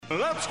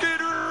Let's get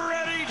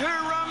ready to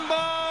rumble!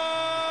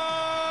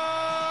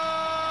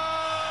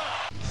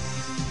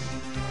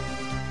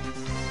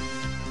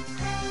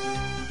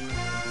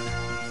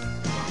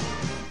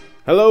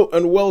 Hello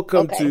and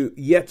welcome to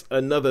yet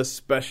another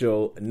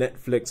special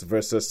Netflix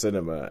versus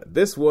cinema.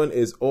 This one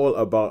is all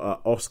about our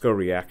Oscar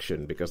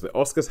reaction because the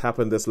Oscars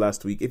happened this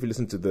last week. If you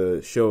listened to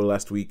the show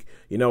last week,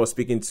 you know I was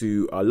speaking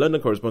to our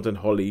London correspondent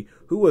Holly,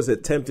 who was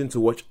attempting to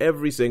watch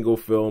every single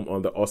film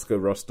on the Oscar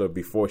roster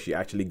before she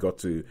actually got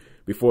to,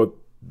 before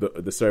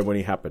the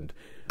ceremony happened.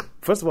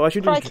 First of all, I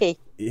should...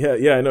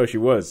 Yeah, I know, she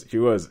was.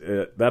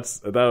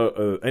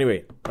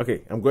 Anyway,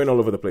 okay, I'm going all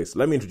over the place.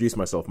 Let me introduce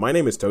myself. My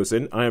name is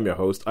Tosin. I am your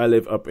host. I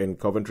live up in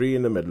Coventry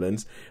in the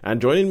Midlands.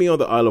 And joining me on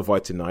the Isle of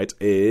Wight tonight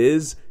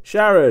is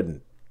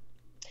Sharon.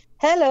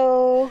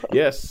 Hello.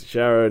 Yes,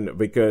 Sharon,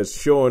 because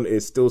Sean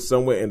is still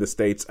somewhere in the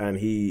States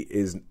and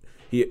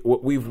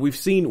we've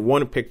seen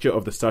one picture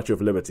of the Statue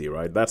of Liberty,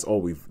 right? That's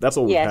all we've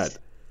had.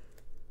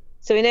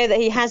 So we know that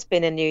he has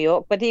been in New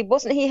York, but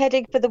wasn't he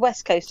heading for the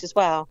West Coast as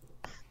well?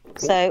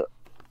 So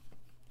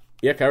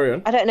yeah, carry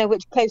on. I don't know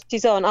which coast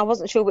he's on. I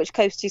wasn't sure which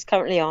coast he's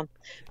currently on,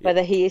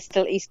 whether he is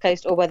still East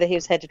Coast or whether he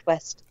was headed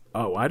west.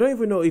 Oh, I don't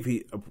even know if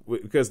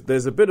because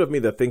there's a bit of me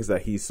that thinks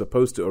that he's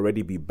supposed to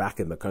already be back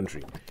in the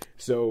country.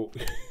 So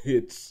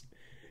it's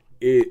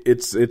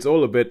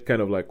all a bit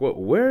kind of like, well,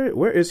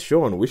 where is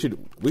Sean? We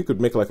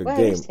could make like a Where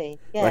game, is he?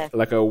 Yeah.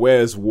 like a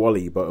Where's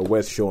Wally, but a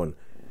Where's Sean,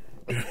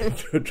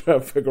 to try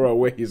and figure out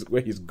where he's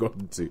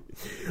gone to.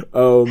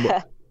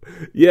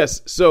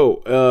 Yes.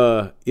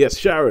 So, yes,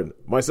 Sharon,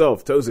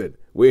 myself, Tosin,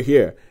 we're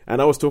here,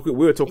 and we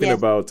were talking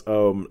about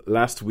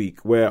last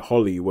week where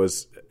Holly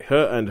was,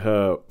 her and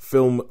her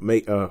film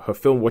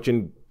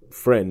watching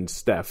friend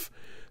Steph.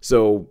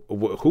 So,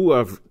 who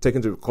I've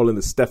taken to calling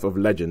the Steph of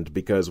legend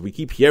because we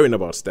keep hearing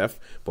about Steph,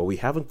 but we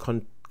haven't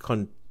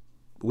contacted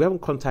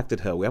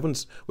her. We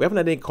haven't had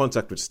any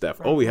contact with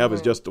Steph. All we have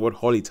is just what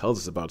Holly tells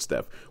us about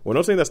Steph. We're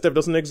not saying that Steph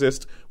doesn't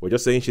exist. We're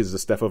just saying she's the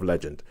Steph of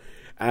legend.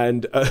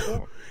 And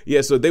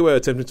so they were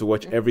attempting to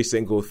watch every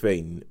single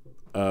thing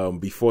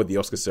before the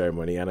Oscar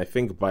ceremony. And I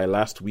think by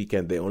last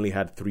weekend they only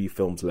had 3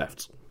 films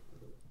left.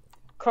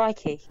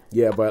 Crikey.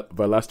 Yeah, but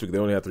last week they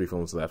only had 3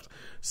 films left.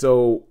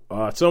 So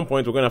at some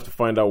point we're gonna have to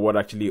find out what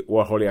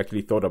Holly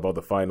actually thought about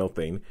the final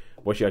thing,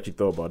 what she actually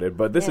thought about it.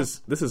 But this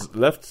is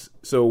left.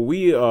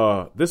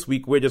 So this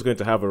week we're just going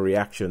to have a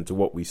reaction to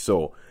what we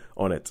saw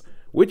on it,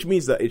 which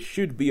means that it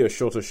should be a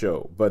shorter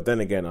show. But then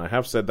again, I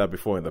have said that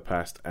before in the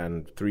past,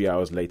 and 3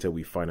 hours later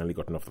we finally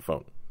gotten off the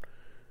phone.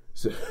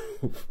 So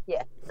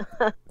yeah.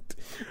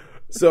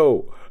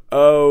 So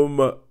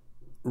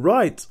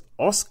right.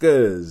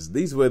 Oscars.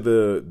 These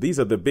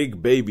are the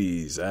big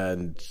babies,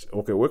 and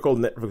okay, we're called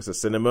Netflix versus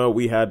cinema.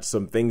 We had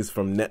some things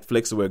from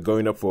Netflix that were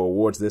going up for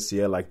awards this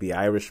year, like The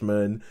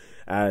Irishman,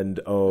 and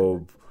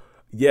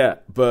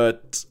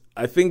but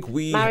I think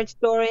Marriage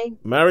Story.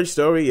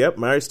 Yep,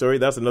 Marriage Story.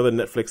 That's another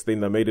Netflix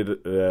thing that made it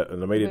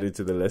it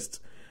into the list.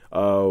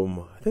 I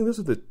think those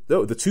are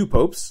the Two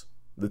Popes.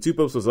 The Two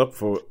Popes was up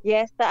for...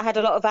 Yes, that had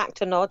a lot of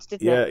actor nods,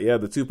 didn't it? Yeah,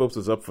 the Two Popes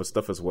was up for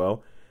stuff as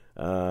well.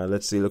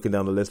 Let's see, looking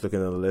down the list. I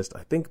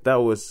think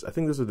those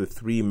are the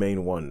 3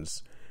 main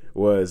ones.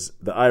 Was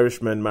The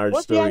Irishman, Marriage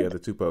Story, and the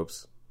Two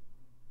Popes.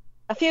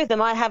 A few of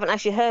them I haven't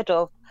actually heard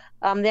of.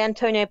 The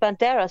Antonio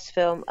Banderas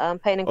film,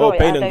 Pain and Glory.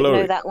 Pain and I don't Glory.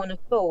 know that one at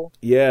all.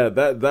 Yeah,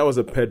 that was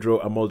a Pedro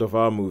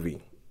Almodovar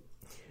movie.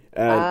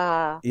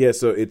 Yeah,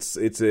 so it's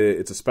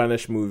a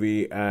Spanish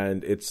movie,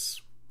 and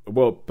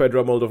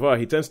Pedro Almodovar,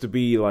 he tends to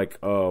be like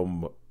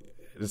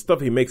the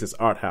stuff he makes is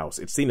art house.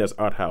 It's seen as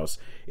art house.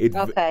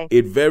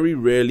 It very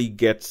rarely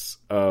gets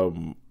a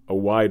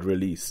wide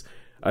release.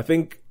 I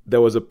think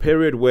there was a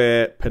period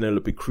where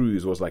Penelope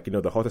Cruz was like,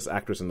 the hottest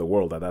actress in the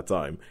world at that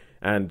time.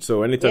 And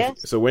so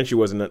so when she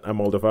was in a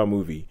Almodovar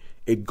movie,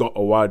 it got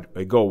a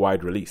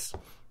wide release.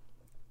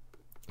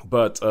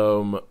 But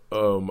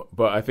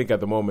I think at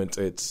the moment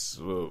it's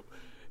gone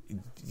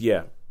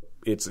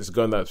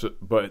that.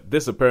 But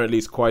this apparently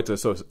is quite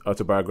a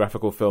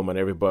autobiographical film,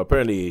 but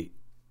apparently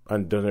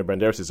Antonio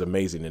Banderas is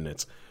amazing in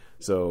it.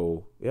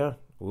 So yeah,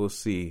 we'll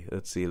see.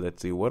 Let's see.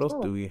 What else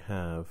do we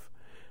have?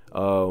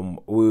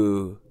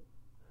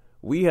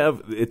 We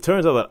have. It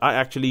turns out that I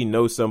actually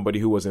know somebody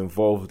who was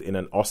involved in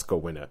an Oscar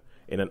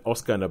and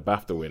a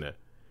BAFTA winner.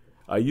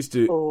 I used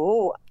to.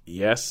 Oh.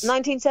 Yes.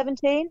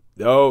 1917?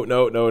 No,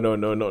 not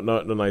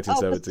 1917.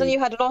 Oh, then you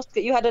had an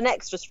Oscar. You had an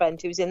extras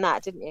friend who was in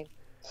that, didn't you?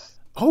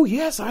 Oh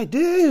yes, I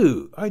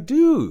do.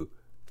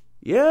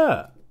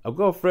 Yeah. I've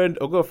got a friend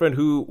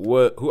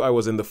who I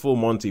was in the Full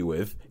Monty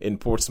with in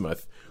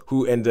Portsmouth,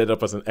 who ended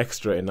up as an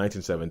extra in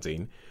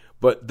 1917.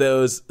 But there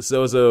was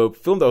a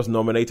film that was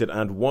nominated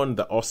and won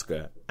the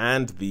Oscar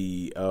and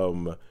the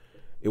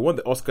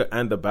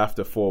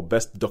BAFTA for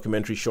Best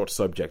Documentary Short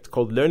Subject,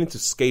 called "Learning to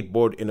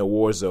Skateboard in a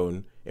War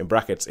Zone" in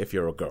brackets if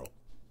you're a girl.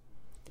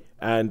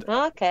 And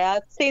okay,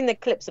 I've seen the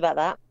clips about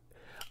that.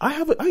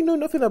 I know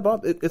nothing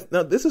about it.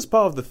 Now this is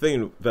part of the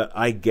thing that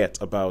I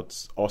get about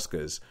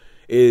Oscars.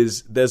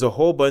 is there's a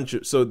whole bunch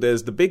of, so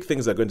there's the big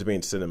things that are going to be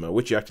in cinema,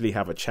 which you actually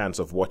have a chance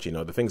of watching,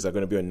 or the things that are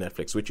going to be on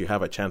Netflix, which you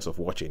have a chance of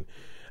watching.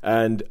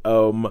 And,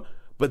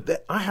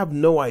 but I have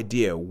no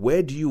idea,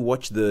 where do you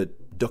watch the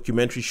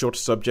documentary short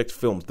subject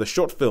films, the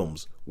short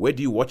films? Where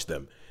do you watch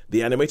them?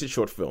 The animated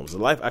short films, the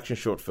live action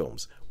short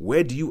films.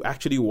 Where do you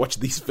actually watch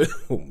these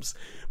films?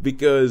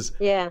 Because,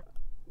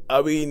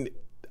 I mean,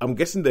 I'm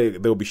guessing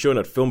they'll be shown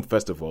at film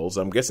festivals.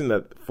 I'm guessing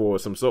that for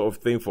some sort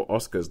of thing for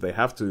Oscars, they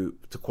have to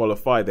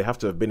qualify, they have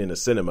to have been in a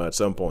cinema at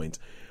some point.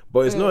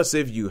 But it's not as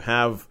if you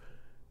have,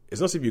 it's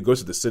not as if you go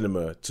to the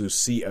cinema to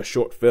see a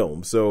short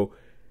film. So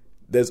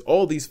there's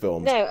all these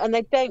films. No, and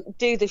they don't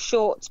do the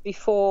shorts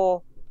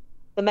before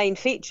the main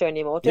feature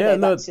anymore, do they?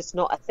 That's just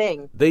not a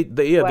thing.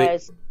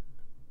 Whereas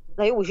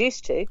they always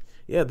used to.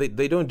 Yeah,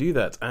 they don't do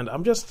that. And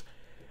I'm just...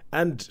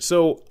 And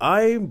so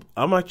I'm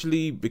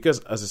actually, because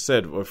as I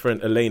said, my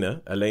friend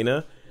Elena,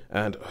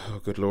 and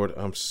oh good Lord,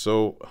 I'm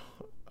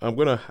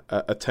going to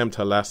attempt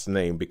her last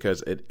name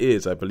because it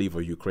is, I believe,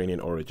 of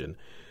Ukrainian origin.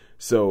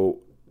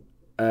 So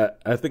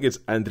I think it's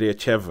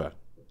Andriacheva.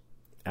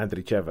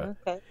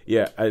 Okay.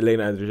 Yeah,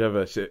 Elena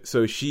Andriacheva.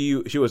 So she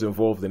was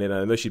involved in it, and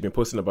I know she'd been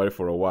posting about it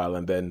for a while.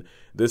 And then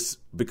this,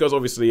 because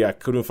obviously I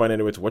couldn't find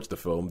anywhere to watch the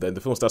film, then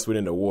the film starts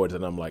winning awards,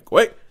 and I'm like,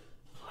 wait,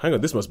 hang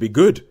on, this must be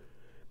good.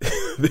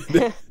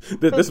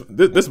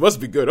 this must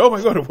be good. Oh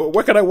my god,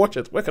 where can I watch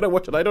it?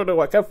 I don't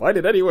know. I can't find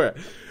it anywhere.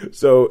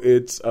 So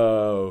it's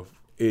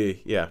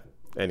yeah.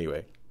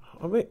 Anyway,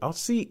 I'll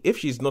see if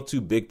she's not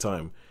too big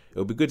time.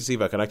 It'll be good to see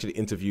if I can actually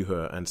interview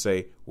her and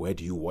say, where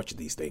do you watch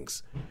these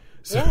things?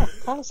 So,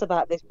 tell us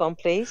about this one,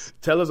 please.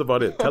 Tell us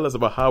about it. Tell us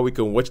about how we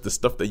can watch the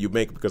stuff that you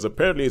make, because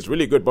apparently it's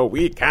really good, but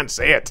we can't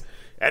say it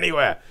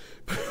anywhere.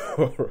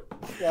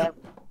 Yeah.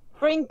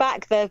 Bring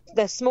back the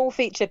small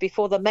feature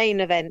before the main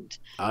event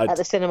at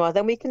the cinema.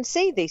 Then we can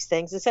see these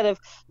things instead of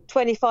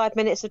 25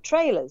 minutes of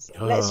trailers.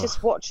 Let's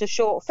just watch a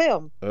short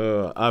film.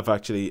 I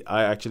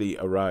actually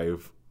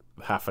arrive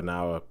half an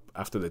hour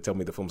after they tell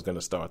me the film's going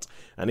to start.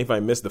 And if I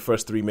miss the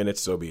first 3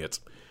 minutes, so be it.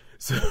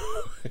 So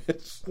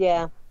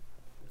yeah.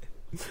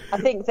 I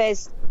think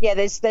there's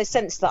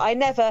sense that I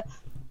never,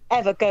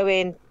 ever go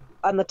in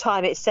and the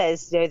time it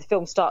says, the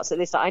film starts at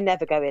this, I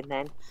never go in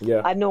then.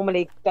 Yeah. I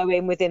normally go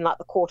in within like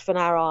the quarter of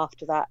an hour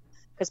after that,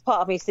 because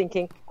part of me is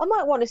thinking I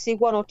might want to see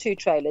one or two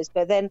trailers,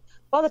 but then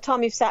by the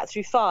time you've sat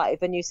through 5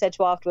 and you said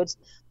to afterwards,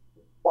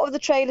 what were the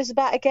trailers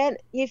about again?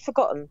 You've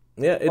forgotten.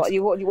 Yeah, what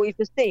you've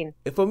just seen.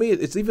 For me,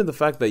 it's even the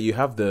fact that you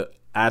have the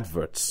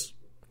adverts.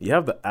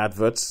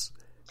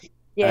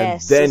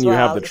 Yes, and then you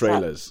have the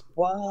trailers.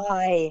 Like,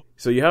 why?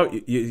 So you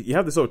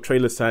have this sort of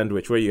trailer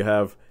sandwich where you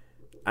have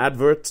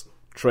advert,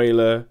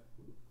 trailer,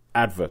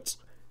 advert.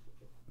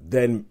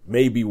 Then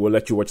maybe we'll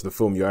let you watch the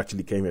film you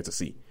actually came here to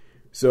see.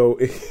 So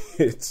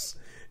it's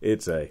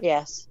a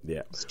yes,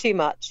 yeah, it's too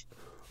much.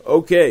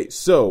 Okay,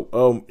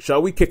 so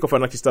shall we kick off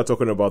and actually start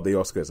talking about the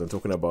Oscars and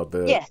talking about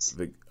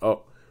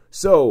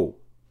so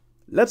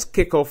let's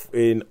kick off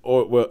pretty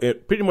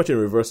much in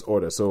reverse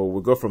order. So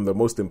we'll go from the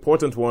most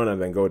important one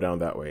and then go down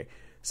that way.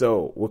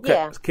 So we'll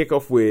kick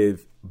off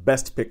with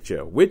Best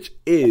Picture, which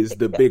is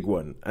the big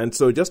one. And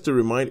so just to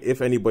remind, if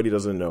anybody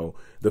doesn't know,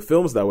 the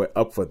films that were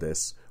up for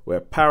this were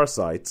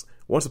Parasite,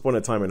 Once Upon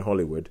a Time in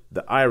Hollywood,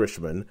 The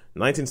Irishman,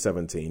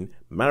 1917,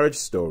 Marriage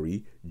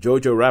Story,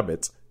 Jojo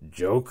Rabbit,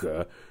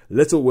 Joker,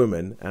 Little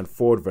Women, and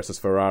Ford versus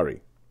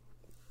Ferrari.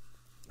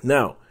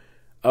 Now,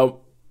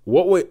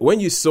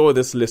 when you saw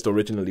this list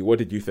originally, what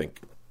did you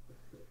think?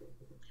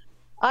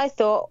 I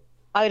thought,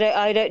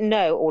 I don't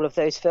know all of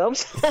those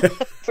films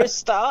for a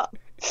start.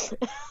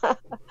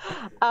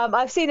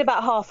 I've seen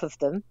about half of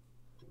them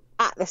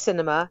at the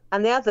cinema,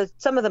 and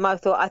some of them I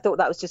thought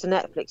that was just a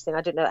Netflix thing.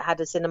 I didn't know it had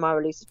a cinema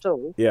release at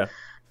all. Yeah.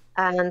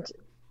 And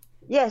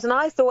yes, and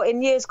I thought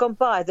in years gone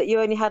by that you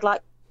only had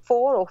like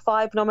 4 or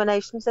 5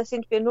 nominations. There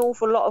seemed to be an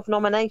awful lot of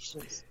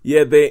nominations.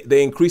 Yeah,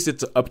 they increased it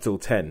to up till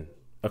 10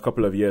 a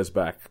couple of years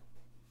back,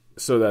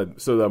 so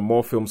that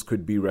more films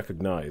could be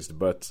recognized.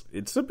 But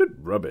it's a bit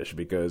rubbish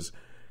because,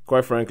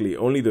 quite frankly,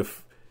 only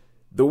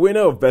the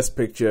winner of Best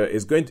Picture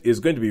is going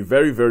to be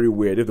very, very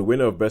weird if the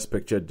winner of Best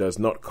Picture does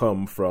not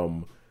come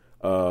from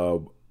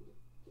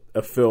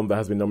a film that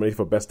has been nominated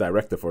for Best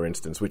Director, for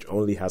instance, which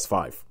only has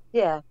 5.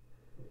 Yeah.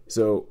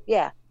 So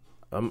yeah.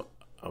 I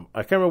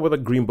can't remember whether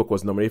Green Book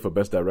was nominated for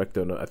Best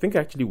Director or not. I think it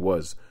actually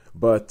was,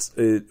 but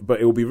it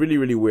will be really,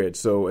 really weird.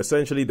 So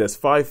essentially, there's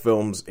 5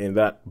 films in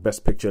that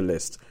Best Picture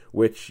list,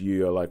 which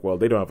you're like, well,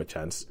 they don't have a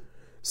chance.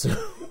 So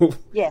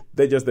yeah,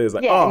 there's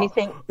like,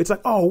 it's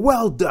like,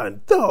 well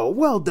done,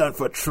 well done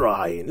for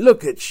trying.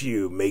 Look at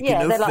you making a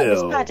film. Yeah, they're like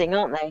this padding,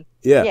 aren't they?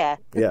 Yeah.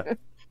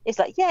 It's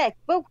like,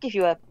 we'll give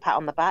you a pat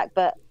on the back,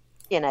 but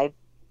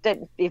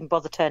don't even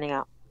bother turning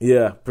up.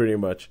 Yeah, pretty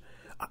much.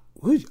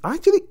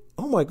 Actually,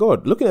 oh my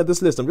God, looking at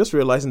this list, I'm just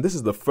realizing this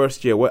is the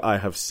first year where I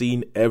have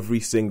seen every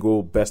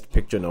single Best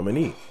Picture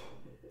nominee.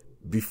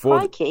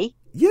 Crikey.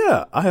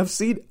 Yeah, I have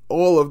seen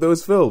all of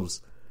those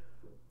films.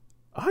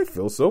 I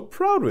feel so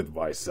proud with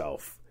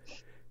myself.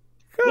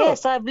 God.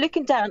 Yes, I'm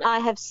looking down. I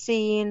have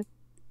seen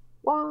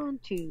 1,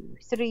 2,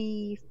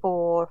 3,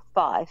 4,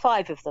 5.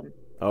 5 of them.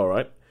 All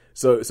right.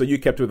 So you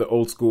kept with the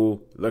old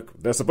school. Look,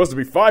 there's supposed to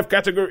be 5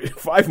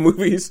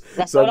 movies.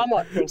 That's what I'm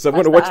watching. So I'm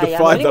going to watch the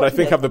 5 that I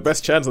think have the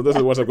best chance, and those are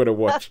the ones I'm going to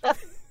watch.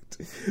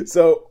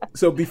 So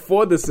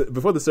before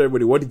the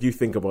ceremony, what did you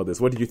think about this?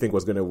 What did you think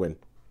was going to win?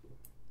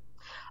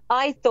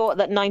 I thought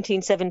that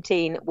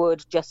 1917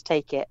 would just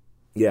take it.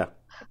 Yeah.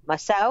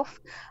 Myself,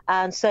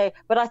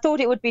 but I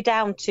thought it would be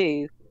down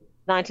to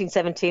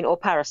 1917 or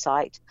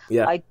Parasite.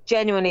 Yeah. I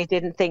genuinely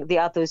didn't think the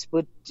others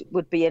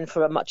would be in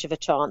for much of a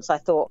chance. I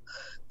thought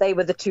they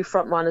were the 2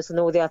 front runners, and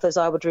all the others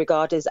I would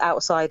regard as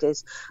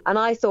outsiders. And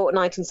I thought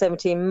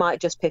 1917 might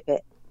just pip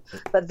it.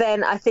 But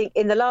then I think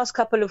in the last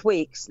couple of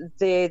weeks,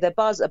 the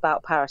buzz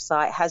about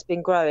Parasite has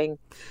been growing,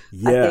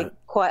 I think,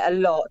 quite a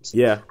lot.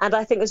 Yeah. And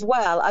I think as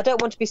well, I don't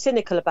want to be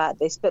cynical about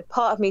this, but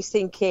part of me is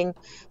thinking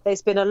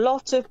there's been a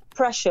lot of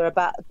pressure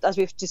about, as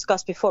we've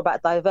discussed before,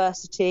 about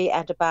diversity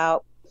and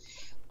about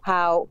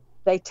how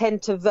they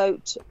tend to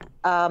vote,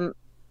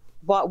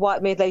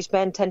 white middle-aged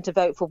men tend to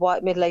vote for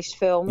white middle-aged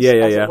films,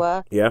 as it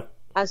were. Yeah.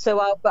 And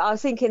so but I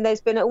was thinking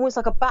there's been almost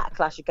like a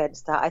backlash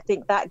against that. I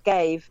think that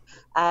gave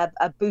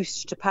a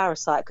boost to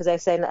Parasite, because they're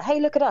saying, hey,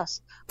 look at us.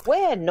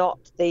 We're not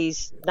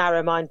these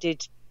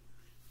narrow-minded,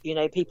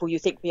 people you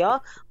think we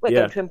are. We're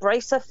going to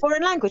embrace a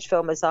foreign language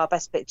film as our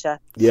best picture.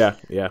 Yeah,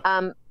 yeah.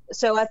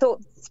 So I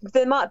thought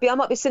I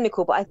might be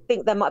cynical, but I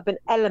think there might have been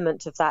an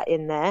element of that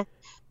in there.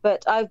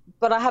 But I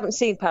haven't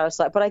seen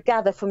Parasite, but I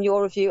gather from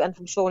your review and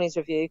from Shawnee's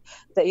review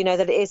that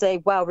that it is a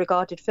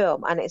well-regarded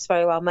film and it's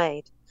very well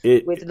made.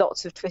 With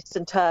lots of twists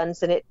and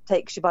turns, and it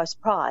takes you by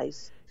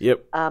surprise.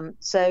 Yep.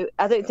 So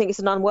I don't think it's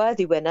an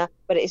unworthy winner,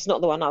 but it's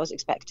not the one I was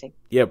expecting.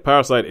 Yeah,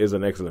 Parasite is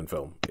an excellent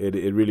film.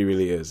 It really,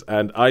 really is.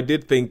 And I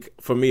did think,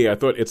 for me, I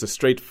thought it's a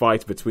straight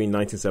fight between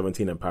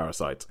 1917 and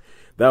Parasite.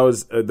 That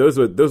was those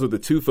were the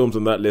 2 films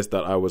on that list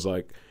that I was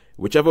like,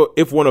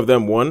 if one of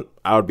them won,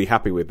 I would be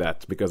happy with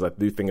that, because I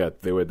do think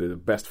that they were the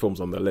best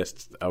films on the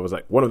list. I was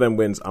like, one of them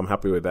wins, I'm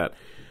happy with that.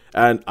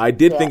 And I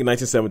did think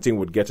 1917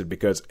 would get it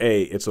because,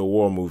 A, it's a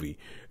war movie.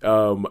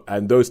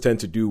 And those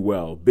tend to do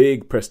well.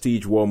 Big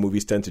prestige war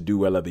movies tend to do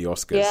well at the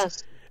Oscars.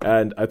 Yes.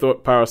 And I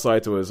thought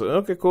Parasite was,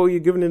 okay, cool,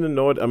 you're giving it a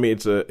nod. I mean,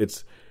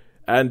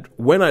 and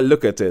when I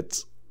look at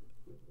it,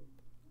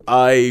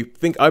 I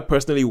think I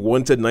personally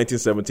wanted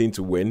 1917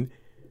 to win.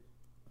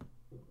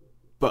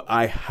 But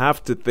I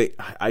have to think,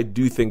 I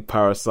do think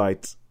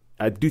Parasite,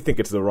 I do think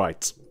it's the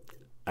right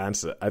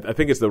answer. I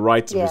think it's the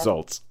right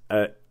result.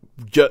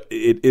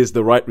 It is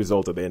the right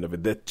result at the end of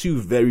it. They're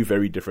 2 very,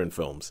 very different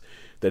films.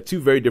 They're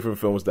 2 very different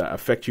films that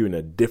affect you in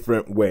a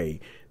different way.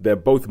 They're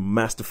both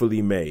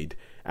masterfully made.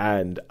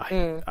 And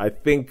I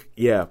think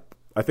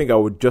I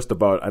would just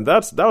about, and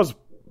that was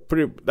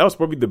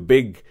probably the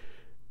big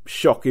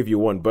shock, if you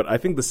want. But I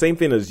think the same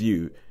thing as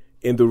you,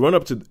 in the run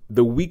up to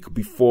the week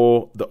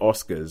before the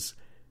Oscars,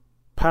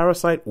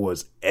 Parasite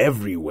was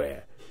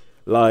everywhere.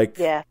 Like,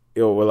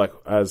 like,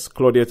 as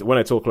Claudia, when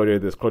I told Claudia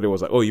this, Claudia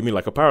was like, "Oh, you mean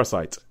like a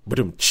parasite?" But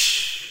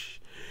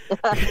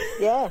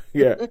yeah.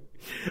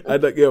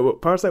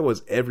 And Parasite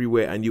was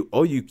everywhere, and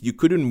you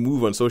couldn't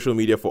move on social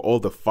media for all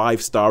the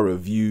 5-star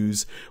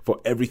reviews for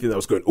everything that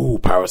was going. Ooh,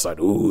 Parasite!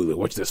 Ooh,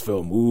 watch this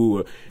film!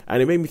 Ooh,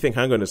 and it made me think.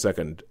 Hang on a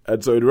second.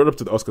 And so it run up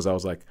to the Oscars. I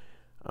was like,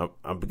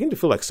 I'm beginning to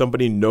feel like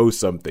somebody knows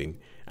something,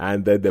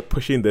 and they're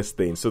pushing this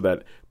thing so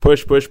that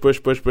push.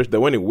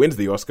 Then when it wins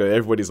the Oscar,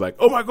 everybody's like,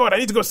 oh my God, I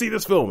need to go see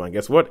this film. And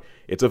guess what?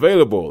 It's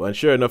available. And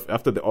sure enough,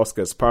 after the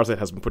Oscars, Parasite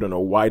has been put on a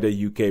wider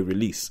UK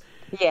release.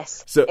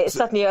 Yes. So it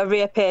suddenly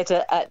reappeared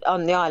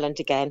on the island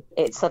again.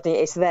 It's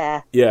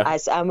there. Yeah.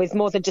 And with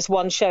more than just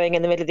one showing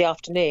in the middle of the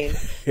afternoon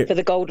for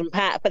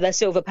the for the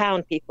silver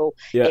pound people.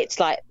 Yeah. It's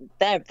like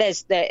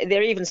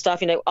they're even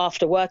stuff,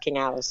 after working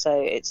hours.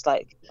 So it's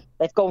like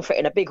they've gone for it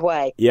in a big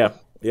way. Yeah.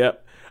 Yeah.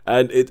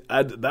 And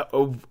that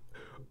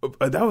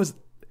was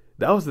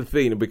the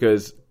thing,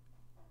 because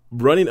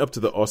running up to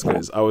the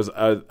Oscars,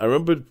 I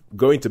remember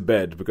going to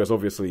bed, because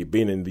obviously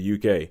being in the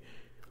UK,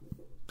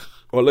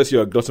 unless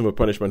you're a glutton for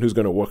punishment, who's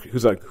going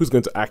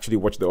to actually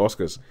watch the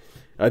Oscars?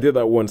 I did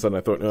that once and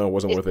I thought, no, it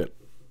wasn't worth it.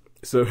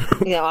 So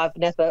I've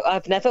never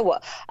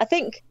I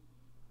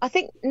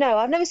think no,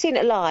 I've never seen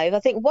it live. I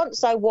think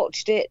once I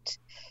watched it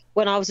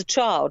when I was a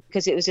child,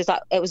 because it was just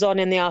like it was on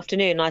in the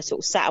afternoon and I sort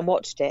of sat and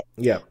watched it.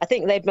 Yeah. I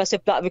think they must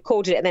have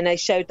recorded it and then they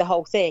showed the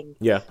whole thing.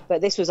 Yeah.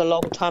 But this was a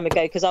long time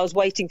ago, because I was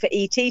waiting for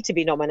E.T. to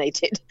be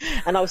nominated,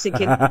 and I was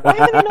thinking, why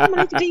haven't they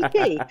nominated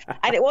E.T.?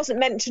 And it wasn't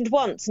mentioned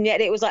once, and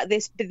yet it was like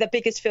the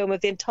biggest film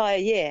of the entire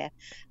year.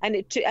 And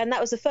that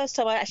was the first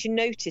time I actually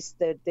noticed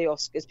the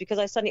Oscars, because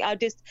I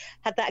just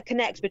had that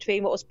connect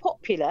between what was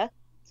popular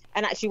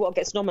and actually what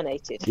gets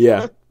nominated.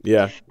 Yeah,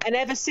 yeah. And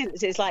ever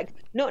since, it's like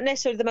not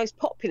necessarily the most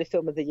popular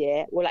film of the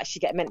year will actually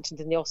get mentioned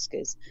in the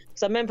Oscars.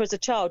 Because I remember as a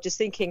child just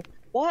thinking,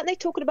 why aren't they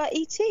talking about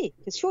E.T.?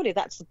 Because surely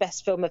that's the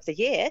best film of the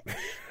year.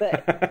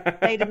 But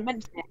they didn't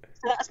mention it.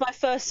 So that's my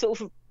first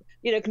sort of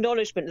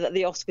acknowledgement that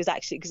the Oscars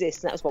actually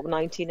exist. And that was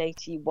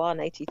 1981,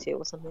 82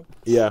 or something.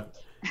 Yeah.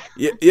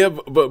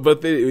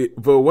 but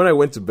when I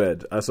went to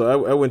bed,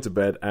 I went to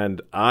bed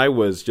and I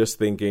was just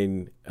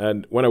thinking,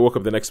 and when I woke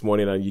up the next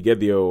morning and you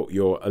get your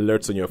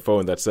alerts on your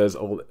phone that says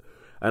all,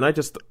 and I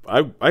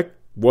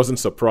wasn't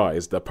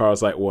surprised that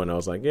Parasite won. I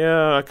was like,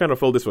 yeah, I kind of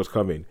felt this was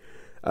coming.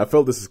 I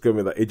felt this is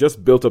coming. That it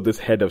just built up this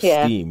head of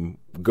steam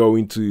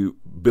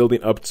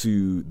building up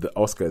to the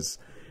Oscars,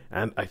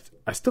 and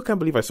I still can't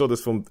believe I saw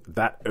this film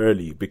that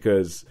early,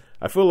 because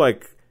I feel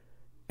like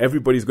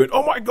everybody's going,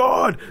 oh my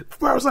God,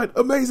 Parasite,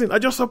 amazing. I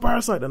just saw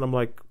Parasite. And I'm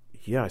like,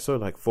 yeah, I saw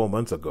it like 4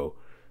 months ago.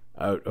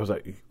 I was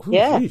like,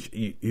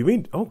 you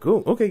mean, oh,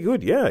 cool. Okay,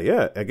 good.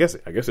 Yeah. I guess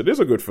it is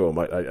a good film.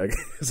 I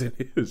guess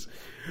it is.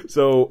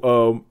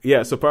 So,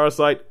 so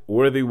Parasite,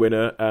 worthy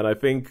winner. And I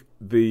think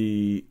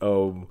the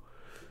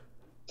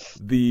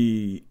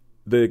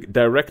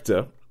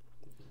director,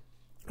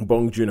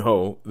 Bong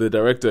Joon-ho, the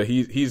director,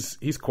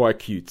 he's quite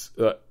cute,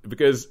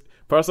 because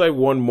Parasite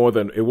won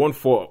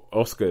 4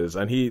 Oscars,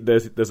 and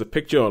there's a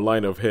picture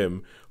online of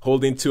him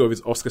holding 2 of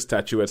his Oscar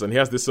statuettes, and he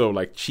has this sort of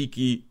like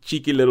cheeky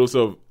little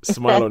sort of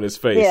smile on his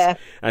face,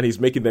 and he's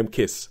making them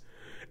kiss.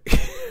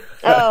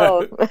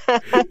 Oh,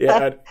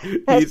 yeah,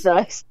 that's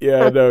nice.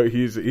 Yeah, no,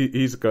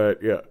 he's good.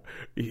 Yeah,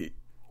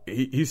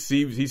 he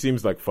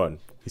seems like fun.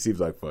 He seems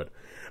like fun,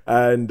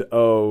 and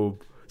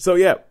so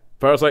yeah.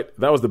 Parasite,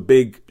 that was the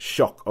big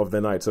shock of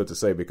the night, so to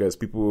say, because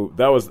I think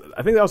that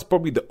was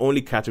probably the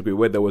only category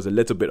where there was a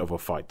little bit of a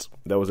fight.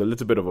 There was a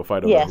little bit of a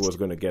fight over who was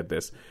going to get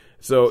this.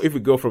 So if we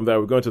go from there,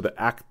 we're going to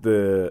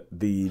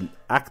the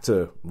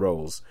actor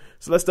roles.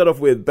 So let's start off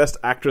with Best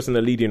Actress in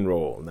a Leading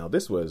Role. Now,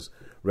 this was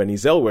Renée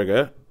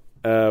Zellweger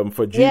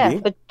for Judy. Yeah,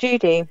 for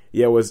Judy.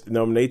 Yeah, was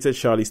nominated.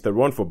 Charlize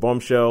Theron for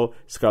Bombshell,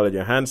 Scarlett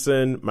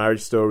Johansson, Marriage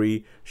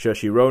Story,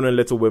 Saoirse Ronan,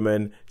 Little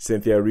Women,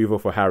 Cynthia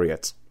Erivo for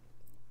Harriet.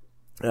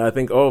 I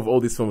think of all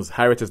these films,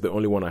 Harriet is the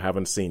only one I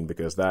haven't seen,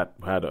 because that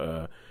had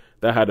a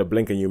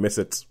blink and you miss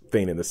it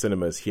thing in the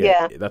cinemas here.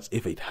 Yeah. That's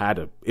if it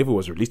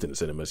was released in the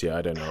cinemas. Yeah,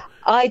 I don't know.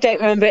 I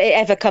don't remember it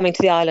ever coming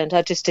to the island.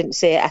 I just didn't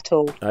see it at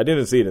all. I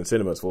didn't see it in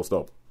cinemas. Full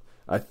stop.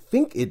 I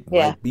think it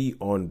might be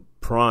on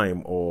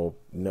Prime or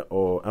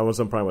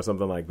Amazon Prime or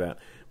something like that.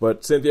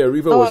 But Cynthia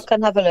Erivo was. I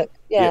can have a look.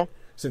 Yeah.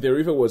 Cynthia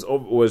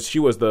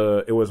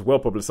Erivo it was well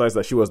publicized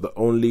that she was the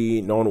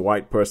only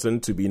non-white person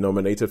to be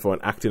nominated for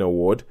an acting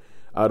award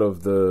out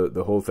of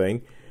the whole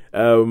thing.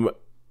 And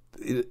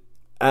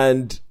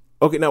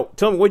okay, now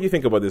tell me what you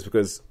think about this,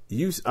 because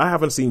I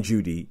haven't seen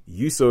Judy.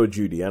 You saw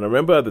Judy, and I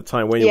remember at the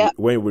time when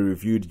we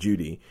reviewed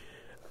Judy,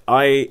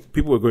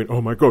 people were going, "Oh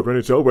my God,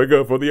 Renée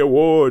Zellweger for the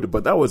award!"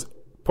 But that was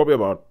probably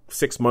about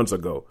 6 months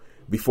ago,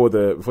 before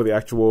the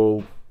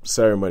actual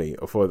ceremony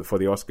for the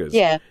Oscars.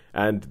 Yeah,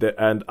 and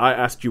I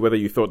asked you whether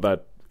you thought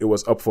that it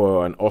was up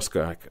for an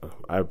Oscar.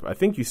 I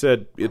think you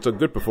said it's a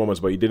good performance,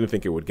 but you didn't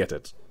think it would get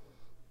it.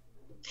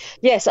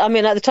 Yes, I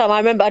mean, at the time,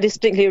 I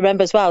distinctly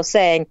remember as well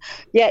saying,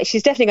 yeah,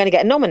 she's definitely going to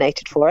get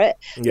nominated for it,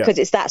 because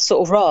it's that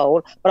sort of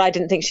role, but I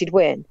didn't think she'd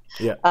win.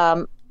 Yeah.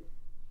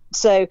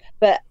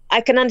 But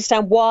I can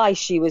understand why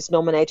she was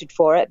nominated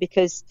for it,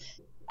 because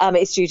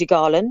it's Judy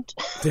Garland,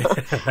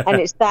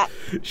 and it's that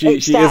she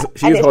is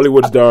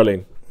Hollywood's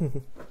darling.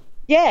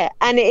 Yeah,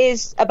 and it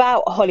is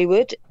about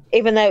Hollywood,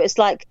 even though it's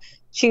like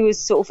she was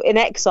sort of in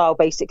exile,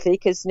 basically,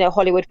 because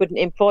Hollywood wouldn't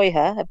employ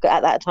her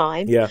at that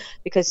time. Yeah.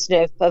 Because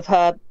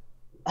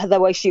of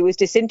the way she was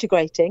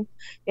disintegrating.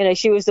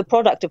 She was the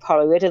product of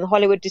Hollywood, and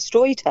Hollywood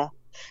destroyed her,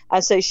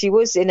 and so she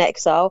was in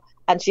exile,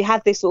 and she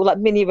had this sort of like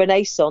mini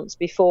renaissance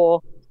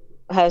before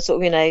her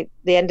sort of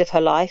the end of her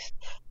life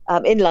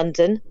in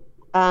London.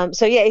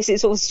 So yeah, it's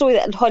sort of a story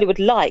that Hollywood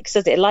likes,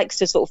 doesn't it? It likes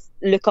to sort of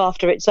look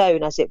after its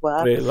own, as it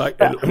were. It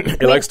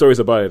likes stories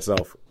about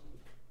itself.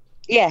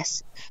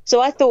 Yes.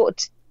 So I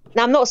thought,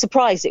 now I'm not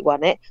surprised it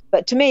won it,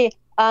 but to me,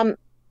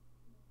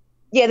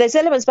 there's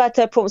elements about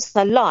her performance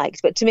that I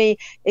liked, but to me,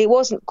 it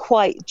wasn't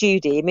quite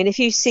Judy. I mean, if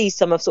you see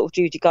some of sort of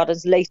Judy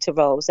Garland's later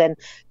roles, then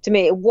to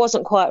me, it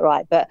wasn't quite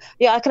right. But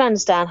yeah, I can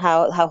understand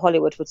how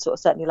Hollywood would sort of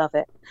certainly love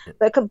it.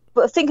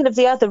 But thinking of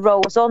the other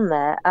roles on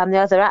there, the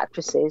other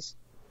actresses,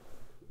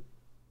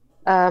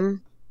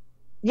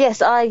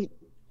 yes, I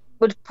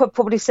would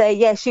probably say,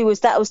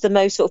 that was the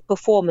most sort of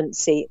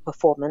performance,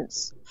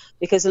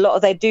 because a lot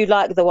of, they do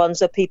like the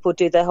ones where people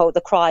do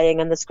the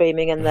crying and the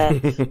screaming and the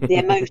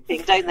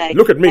emoting, don't they?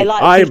 Look at me,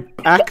 I'm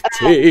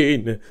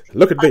acting.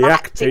 Look at me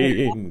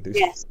acting.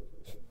 Yes.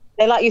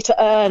 They like you to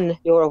earn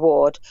your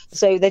award,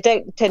 so they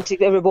don't tend to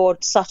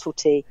reward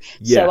subtlety.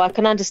 Yeah. So I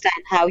can understand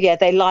how,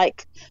 they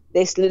like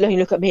this.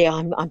 Look at me,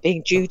 I'm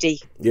being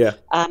Judy. Yeah.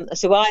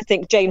 So I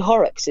think Jane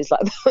Horrocks is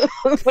like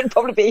would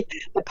probably be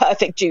the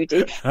perfect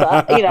Judy,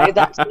 but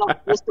that's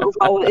not the sort of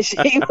role that she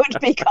would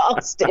be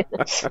cast in.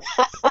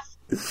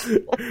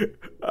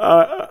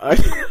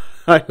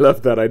 I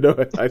love that. I know.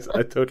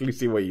 I totally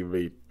see what you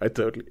mean. I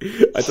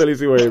totally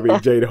see what you mean.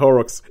 Jane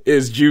Horrocks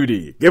is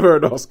Judy. Give her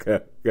an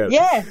Oscar.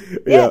 Yeah.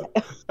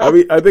 I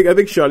mean, I think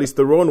Charlize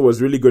Theron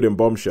was really good in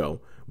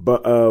Bombshell.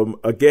 But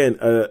again,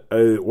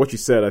 what you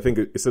said, I think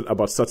it's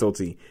about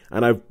subtlety,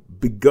 and I've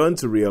begun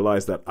to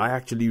realize that I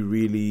actually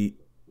really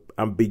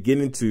I'm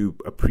beginning to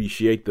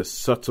appreciate the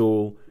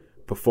subtle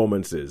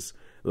performances.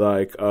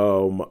 Like,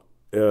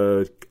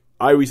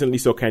 I recently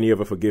saw Can You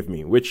Ever Forgive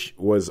Me, which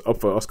was up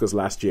for Oscars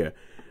last year.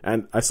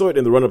 And I saw it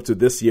in the run-up to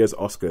this year's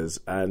Oscars,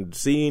 and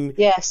seeing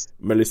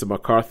Melissa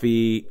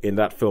McCarthy in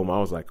that film, I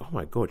was like, oh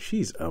my God,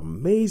 she's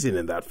amazing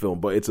in that film.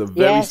 But it's a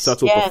very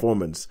subtle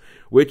performance,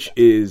 which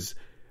is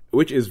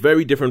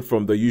very different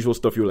from the usual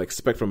stuff you will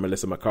expect from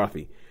Melissa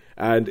McCarthy.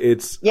 And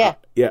it's I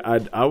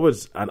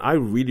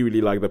really,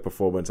 really like the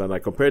performance, and I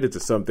compared it to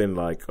something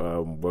like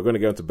we're going to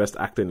get into Best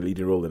Actor in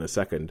Leading Role in a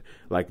second,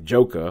 like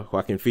Joker,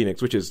 Joaquin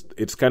Phoenix, which is,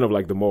 it's kind of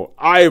like the more,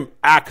 I'm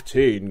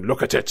acting,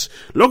 look at it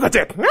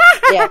yes.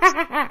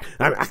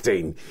 I'm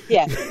acting,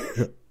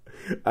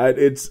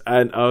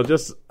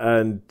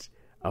 and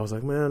I was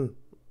like, man,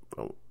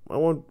 I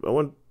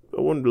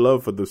want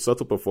love for the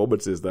subtle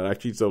performances that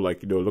actually so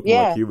like, look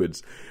like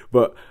humans.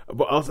 But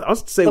I'll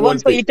say the one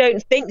ones thing. where you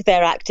don't think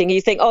they're acting,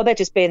 you think, oh, they're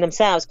just being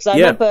themselves. Because I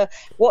remember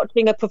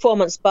watching a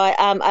performance by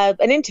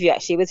an interview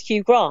actually with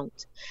Hugh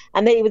Grant,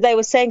 and they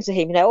were saying to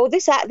him,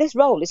 this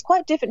role is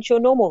quite different to your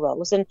normal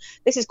roles, and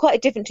this is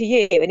quite different to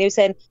you. And he was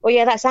saying, oh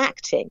yeah, that's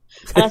acting.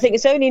 And I think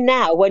it's only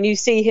now when you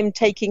see him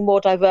taking more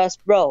diverse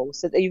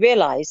roles that you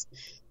realise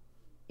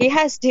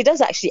he does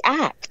actually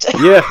act.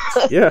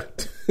 Yeah.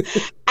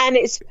 And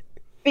it's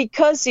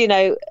because he's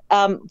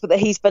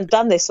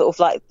done this sort of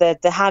like the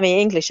hammy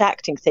English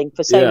acting thing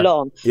for so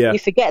long. You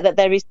forget that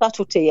there is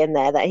subtlety in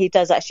there, that he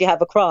does actually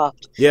have a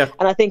craft.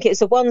 And I think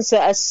it's the ones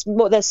that are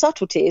the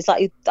subtlety is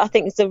like, I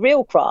think it's a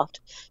real craft,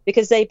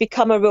 because they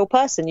become a real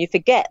person. You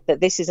forget that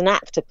this is an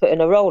actor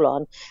putting a role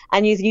on,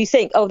 and you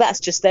think, oh, they're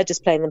just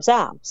playing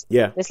themselves.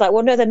 And it's like,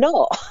 well, no, they're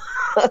not.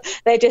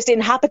 They're just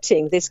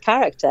inhabiting this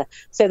character.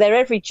 So their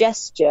every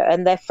gesture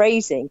and their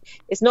phrasing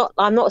is not,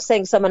 I'm not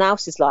saying someone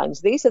else's lines.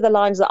 These are the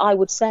lines that I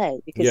would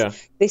say,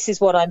 because this is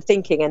what I'm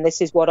thinking, and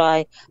this is what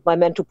my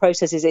mental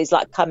process is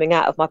like coming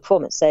out of my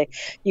performance. So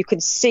you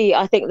can see,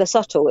 I think the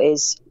subtle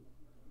is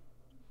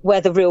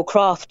where the real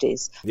craft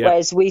is,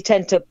 whereas we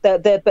tend to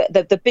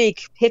the big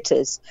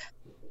hitters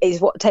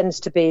is what tends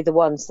to be the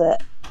ones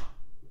that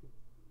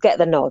get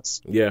the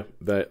nods.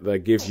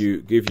 That give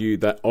you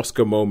that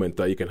Oscar moment,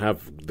 that you can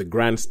have the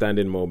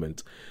grandstanding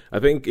moment. I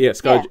think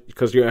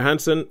because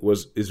Johansson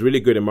is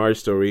really good in Marriage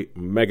Story,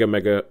 mega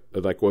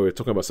like what we're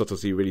talking about,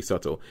 subtlety, really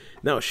subtle.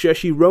 Now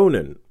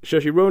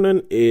Saoirse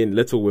Ronan in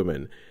Little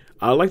Women,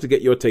 I'd like to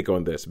get your take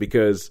on this,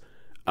 because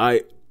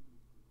I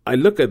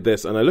look at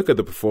this and I look at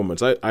the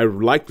performance. I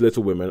liked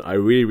Little Women. I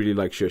really, really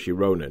like Saoirse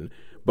Ronan.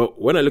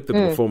 But when I looked at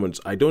the performance,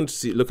 I don't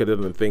look at it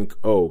and think,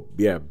 oh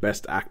yeah,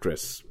 Best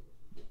Actress,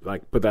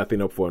 like put that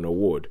thing up for an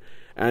award.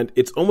 And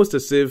it's almost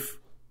as if,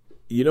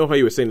 you know how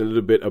you were saying a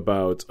little bit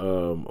about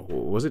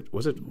was it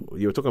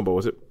you were talking about,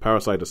 was it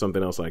Parasite or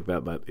something else like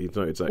that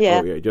it's like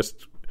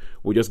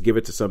we'll just give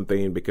it to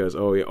something because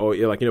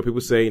like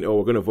people saying, oh,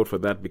 we're going to vote for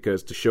that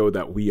because to show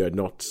that we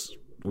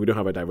don't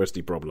have a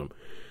diversity problem.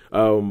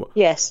 So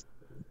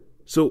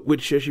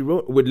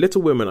with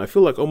Little Women, I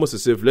feel like almost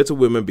as if Little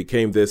Women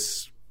became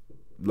this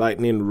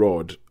lightning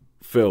rod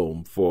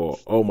film for,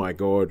 oh my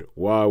God,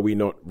 why are we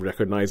not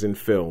recognizing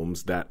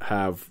films that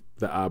are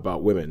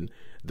about women,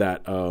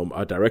 that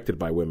are directed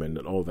by women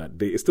and all that?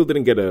 They still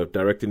didn't get a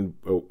directing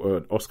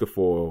Oscar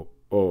for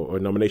or a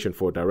nomination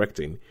for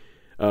directing,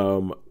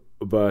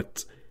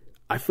 but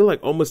I feel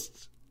like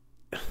almost.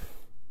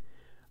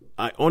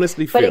 I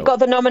honestly feel. But it got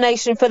the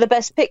nomination for the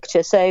Best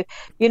Picture, so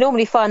you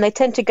normally find they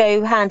tend to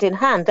go hand in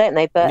hand, don't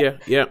they?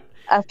 But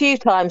a few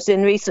times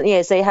in recent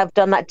years they have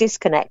done that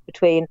disconnect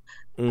between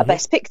a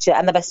Best Picture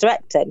and the Best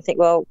Director. And you think,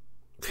 well,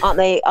 aren't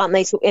they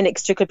sort of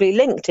inextricably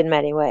linked in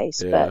many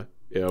ways? But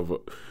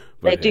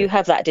they do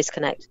have that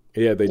disconnect.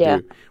 Yeah, they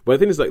do. But the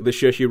thing is, like the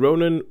Saoirse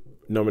Ronan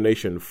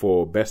nomination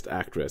for Best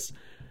Actress,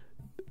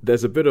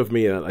 there's a bit of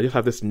me, and I just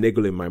have this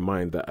niggle in my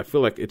mind that I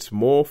feel like it's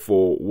more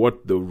for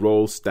what the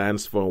role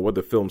stands for and what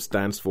the film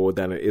stands for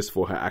than it is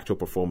for her actual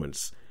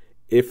performance,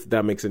 if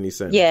that makes any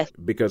sense. Yeah.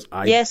 Because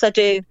Yes, I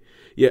do.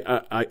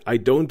 Yeah, I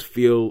don't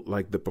feel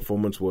like the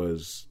performance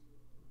was...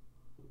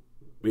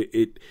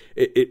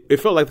 It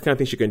felt like the kind of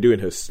thing she can do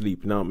in her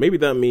sleep. Now, maybe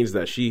that means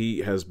that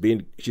she's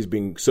been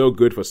so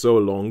good for so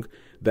long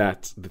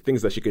that the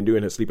things that she can do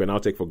in her sleep I now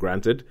take for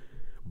granted.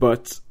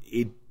 But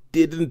it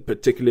didn't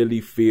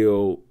particularly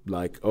feel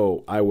like,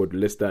 oh, I would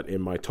list that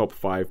in my top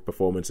 5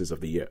 performances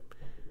of the year.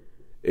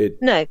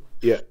 No,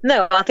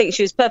 I think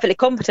she was perfectly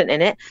competent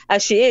in it,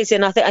 as she is,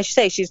 and I think, as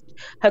you say,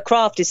 her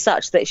craft is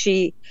such that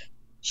she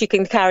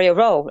can carry a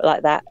role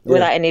like that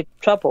without any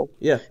trouble.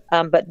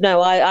 But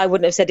no, I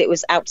wouldn't have said it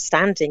was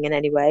outstanding in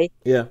any way.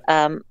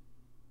 But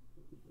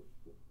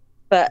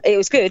it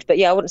was good.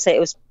 But I wouldn't say it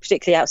was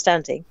particularly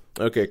outstanding.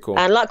 Okay, cool.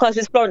 And likewise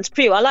with Florence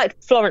Pugh, I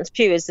liked Florence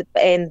Pugh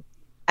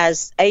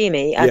as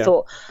Amy. I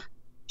thought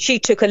she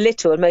took a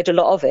little and made a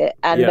lot of it,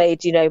 and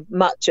made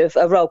much of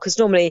a role, because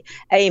normally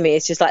Amy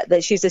is just like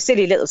that. She's the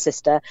silly little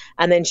sister,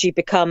 and then she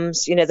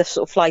becomes the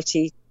sort of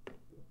flighty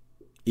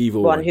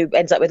evil one who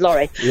ends up with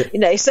Laurie.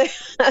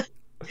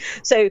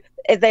 So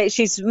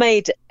she's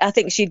made, I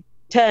think she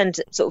turned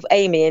sort of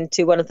Amy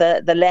into one of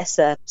the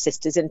lesser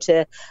sisters,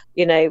 into,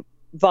 you know,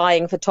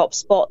 vying for top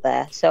spot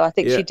there. So I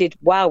think she did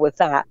well with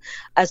that.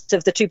 As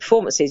of the two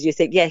performances, you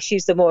think, yeah,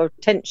 she's the more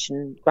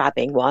attention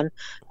grabbing one,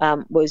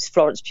 was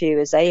Florence Pugh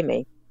as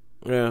Amy.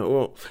 Yeah,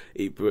 well,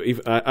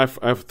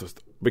 I've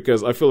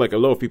because I feel like a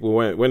lot of people,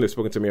 when they've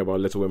spoken to me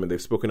about Little Women,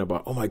 they've spoken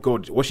about, oh my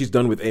God, what she's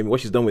done with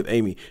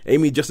Amy.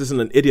 Amy just isn't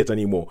an idiot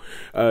anymore.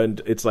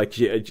 And it's like,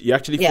 you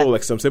actually feel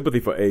like some sympathy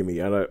for Amy.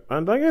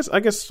 And I guess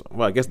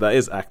that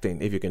is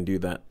acting, if you can do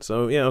that.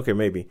 So yeah, okay,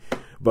 maybe.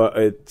 But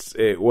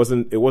it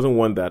wasn't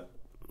one that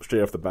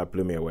straight off the bat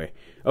blew me away.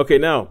 Okay,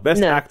 now,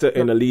 best actor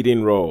in a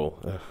leading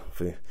role.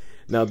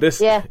 Now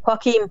this... Yeah,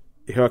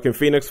 Joaquin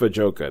Phoenix for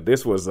Joker.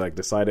 This was like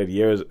decided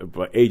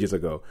ages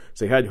ago.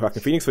 So you had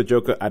Joaquin Phoenix for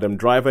Joker, Adam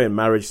Driver in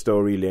Marriage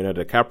Story,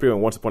 Leonardo DiCaprio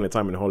in Once Upon a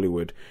Time in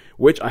Hollywood,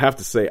 which I have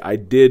to say, I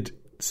did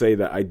say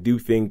that I do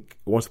think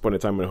Once Upon a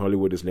Time in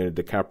Hollywood is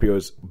Leonardo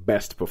DiCaprio's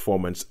best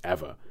performance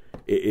ever.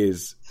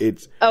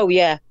 Oh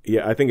yeah.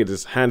 Yeah, I think it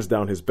is hands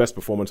down his best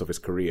performance of his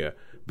career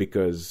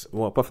because,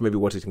 well, apart from maybe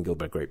What Is in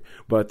Gilbert Grape.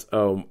 But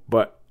I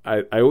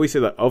always say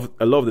that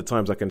a lot of the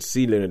times I can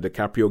see Leonardo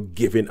DiCaprio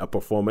giving a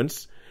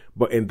performance.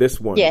 But in this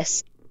one,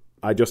 yes,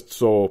 I just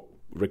saw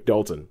Rick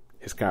Dalton,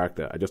 his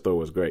character. I just thought it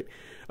was great.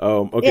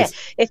 Okay. Yeah,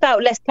 it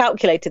felt less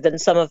calculated than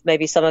some of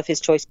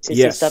his choices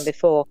he's done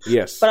before.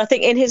 Yes. But I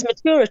think in his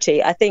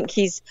maturity, I think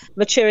he's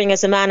maturing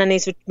as a man and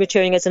he's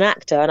maturing as an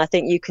actor. And I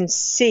think you can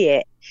see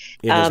it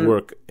in his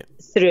work.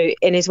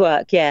 In his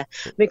work, yeah.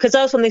 Because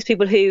I was one of these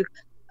people who,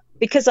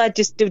 because I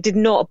just did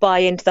not buy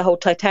into the whole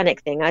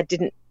Titanic thing, I've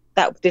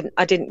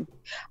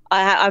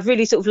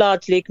really sort of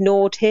largely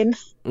ignored him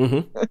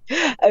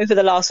over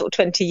the last sort of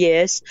 20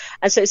 years.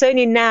 And so it's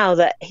only now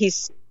that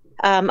he's,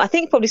 I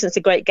think probably since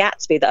The Great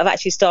Gatsby, that I've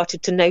actually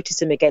started to notice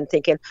him again,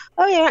 thinking,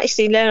 oh yeah,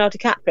 actually Leonardo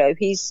DiCaprio,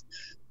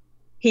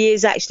 he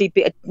is actually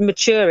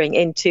maturing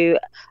into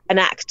an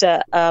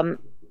actor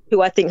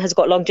who I think has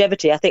got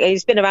longevity. I think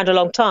he's been around a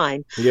long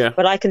time,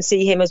 but I can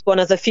see him as one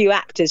of the few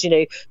actors, you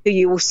know, who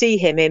you will see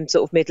him in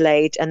sort of middle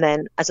age, and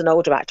then as an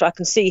older actor, I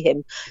can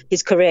see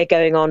his career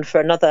going on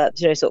for another,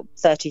 you know, sort of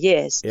 30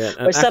 years. Yeah,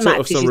 whereas some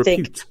actors you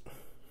think,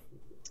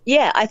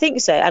 yeah, I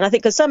think so, and I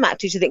think because some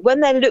actors you think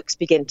when their looks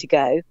begin to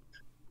go,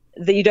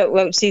 that you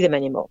won't see them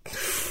anymore.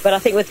 But I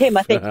think with him,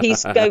 I think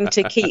he's going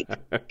to keep.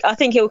 I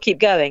think he'll keep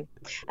going,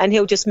 and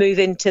he'll just move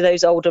into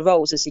those older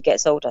roles as he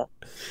gets older.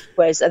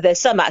 Whereas there's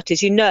some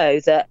actors, you know,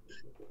 that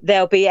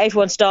they'll be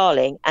everyone's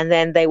darling, and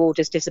then they will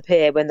just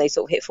disappear when they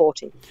sort of hit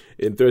 40.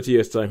 In 30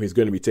 years' time, he's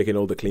going to be taking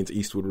all the Clint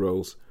Eastwood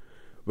roles.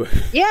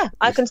 Yeah,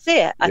 I can see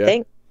it. I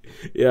think.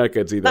 Yeah, I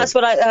can see that. That's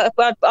what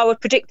I would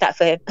predict that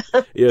for him.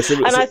 Yeah,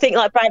 I think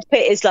like Brad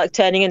Pitt is like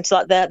turning into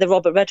like the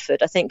Robert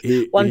Redford. I think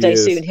one day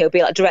soon he'll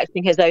be like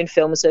directing his own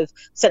films of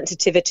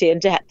sensitivity and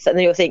depth, and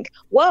then you'll think,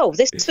 "Whoa,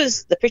 this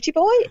was The Pretty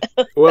Boy."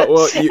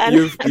 well,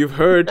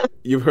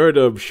 you've heard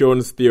of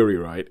Sean's theory,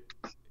 right?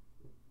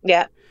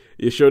 Yeah.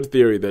 Sean's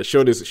theory that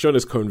Sean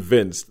is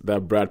convinced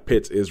that Brad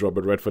Pitt is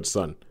Robert Redford's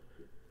son.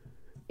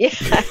 Yeah.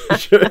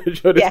 Sean is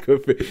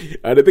convinced.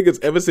 And I think it's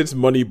ever since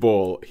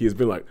Moneyball, he's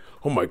been like,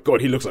 oh my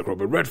God, he looks like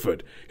Robert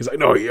Redford. He's like,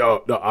 no.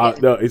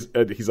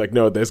 He's like,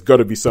 no, there's got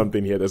to be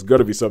something here.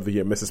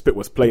 Mrs. Pitt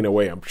was playing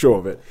away, I'm sure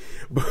of it.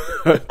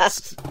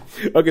 But,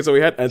 okay, so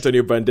we had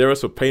Antonio Banderas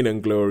for Pain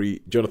and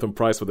Glory, Jonathan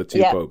Pryce for The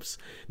Two Popes.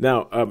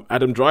 Now,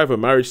 Adam Driver,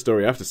 Marriage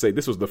Story, I have to say,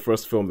 this was the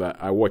first film that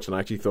I watched and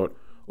I actually thought,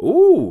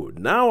 ooh,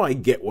 now I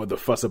get what the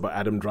fuss about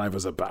Adam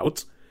Driver's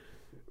about.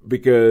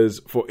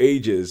 Because for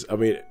ages, I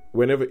mean,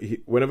 whenever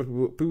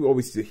people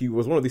always, he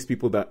was one of these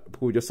people that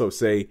who just sort of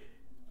say,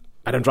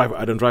 Adam Driver,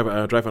 and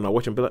I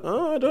watch him and be like,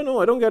 oh, I don't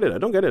know, I don't get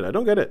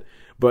it.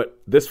 But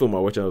this film I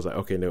watched and I was like,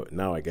 okay, no,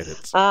 now I get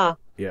it.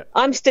 Yeah.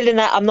 I'm still in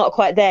that I'm not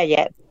quite there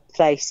yet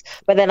place,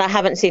 but then I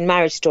haven't seen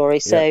Marriage Story,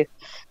 so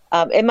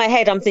in my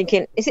head I'm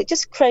thinking, is it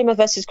just Kramer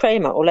versus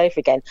Kramer all over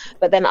again?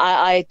 But then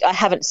I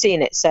haven't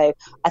seen it, so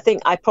I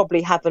think I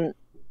probably haven't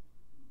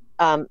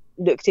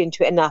looked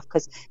into it enough,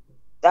 because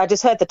I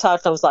just heard the title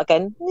and I was like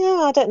going,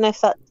 yeah, I don't know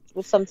if that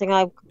was something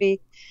I would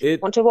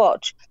want to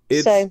watch.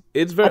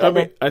 It's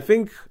very. I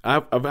think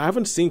I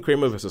haven't seen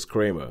Kramer versus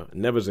Kramer,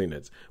 never seen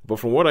it. But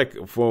from what I've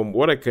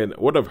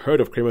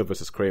heard of Kramer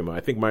versus Kramer, I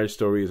think Marriage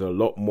Story is a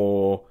lot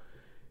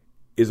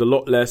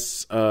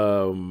less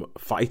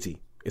fighty.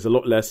 It's a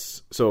lot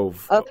less sort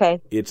of.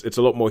 Okay. It's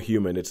a lot more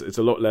human. It's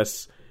a lot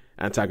less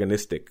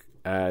antagonistic.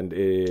 And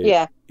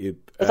it's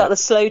like the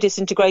slow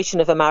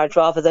disintegration of a marriage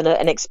rather than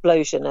an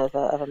explosion of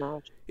a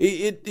marriage.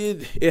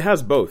 It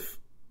has both.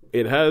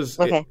 It has.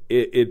 Okay.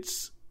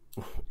 It's,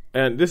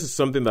 and this is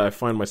something that I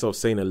find myself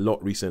saying a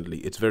lot recently.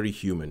 It's very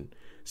human.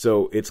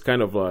 So it's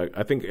kind of like,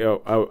 I think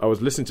I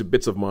was listening to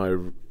bits of my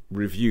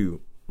review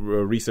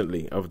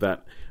recently of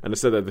that, and I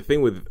said that the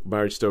thing with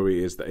Marriage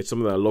Story is that it's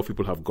something that a lot of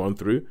people have gone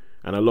through,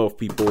 and a lot of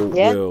people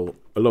will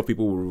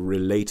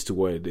relate to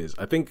what it is.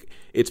 I think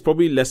it's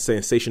probably less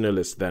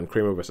sensationalist than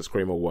Kramer versus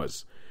Kramer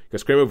was,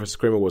 because Kramer versus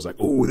Kramer was like,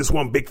 oh, this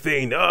one big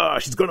thing,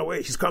 she's gone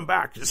away, she's come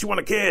back, she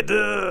want a kid,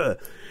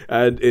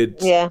 and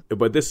it's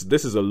but this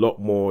is a lot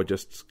more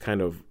just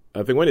kind of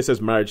I think when it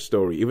says Marriage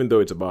Story, even though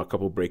it's about a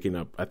couple breaking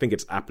up, I think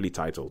it's aptly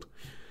titled.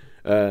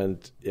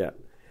 And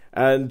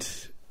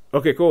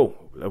okay, cool.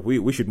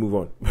 We should move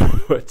on.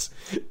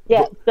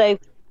 So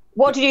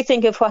what did you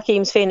think of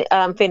Joaquin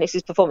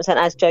Phoenix's performance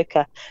as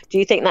Joker? Do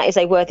you think that is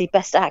a worthy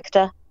Best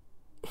Actor?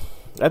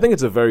 I think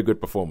it's a very good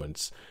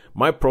performance.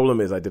 My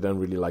problem is I didn't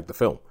really like the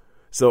film.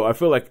 So I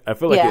feel like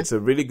it's a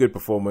really good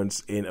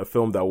performance in a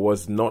film that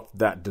was not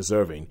that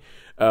deserving,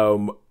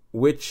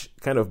 which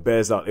kind of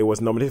bears out. It was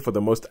nominated for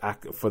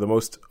the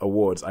most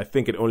awards. I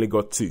think it only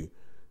got 2.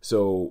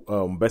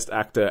 So Best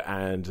Actor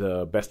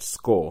and Best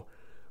Score,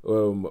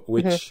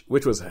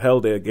 which was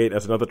held again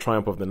as another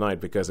triumph of the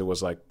night, because it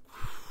was like,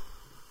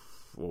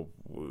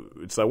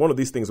 it's like one of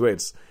these things where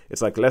it's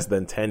like less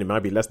than 10. It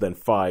might be less than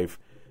 5.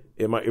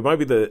 It might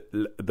be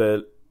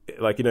the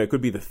like, you know, it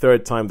could be the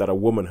third time that a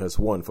woman has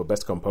won for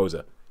Best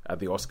Composer at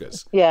the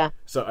Oscars. Yeah.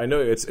 So I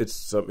know it's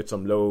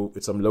some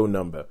low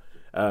number,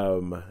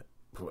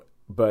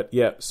 but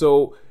yeah.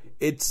 So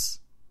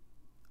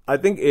I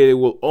think it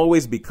will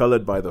always be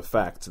colored by the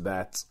fact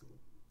that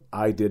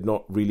I did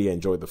not really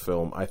enjoy the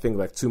film. I think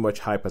like too much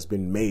hype has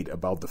been made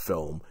about the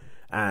film,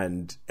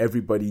 and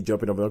everybody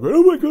jumping up and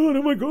like,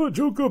 oh my god,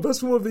 Joker, best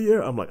film of the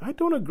year. I'm like, I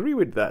don't agree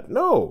with that.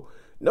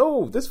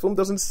 No, this film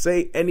doesn't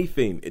say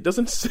anything. It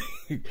doesn't say.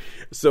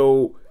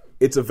 So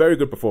it's a very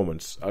good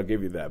performance. I'll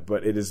give you that.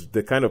 But it is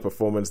the kind of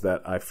performance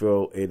that I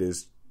feel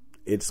it's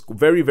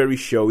very, very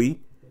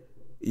showy.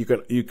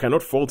 You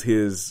cannot fault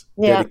his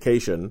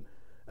dedication.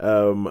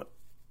 But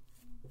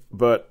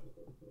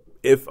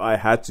if I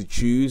had to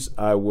choose,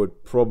 I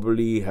would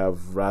probably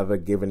have rather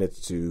given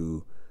it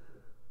to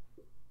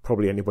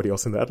probably anybody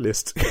else in that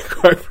list.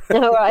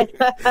 All right.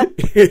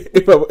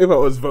 if I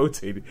was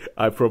voting,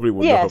 I probably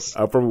would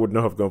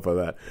not have gone for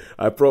that.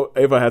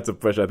 If I had to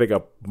pressure, I think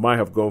I might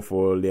have gone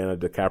for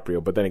Leonardo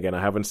DiCaprio. But then again, I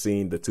haven't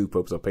seen The Two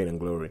Popes of Pain and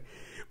Glory.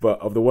 But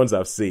of the ones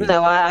I've seen,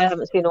 no, I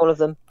haven't seen all of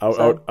them. I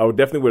would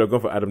definitely would have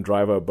gone for Adam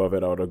Driver above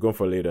it. I would have gone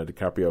for Leonardo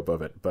DiCaprio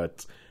above it.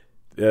 But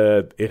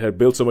it had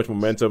built so much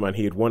momentum, and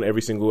he had won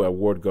every single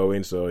award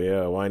going. So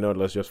yeah, why not?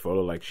 Let's just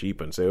follow like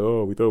sheep and say,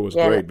 oh, we thought it was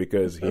great,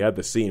 because he had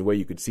the scene where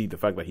you could see the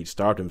fact that he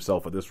starved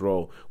himself for this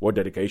role. What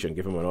dedication!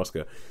 Give him an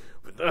Oscar.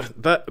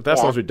 But that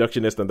sounds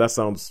reductionist, and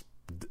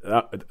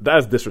that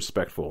is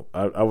disrespectful.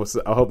 I'll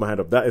hold my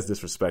hand up. That is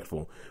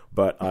disrespectful.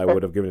 But I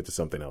would have given it to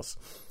something else.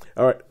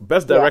 All right,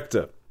 Best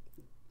Director.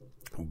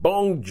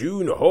 Bong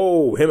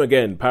Joon-ho, him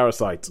again,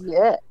 Parasite.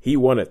 Yeah. He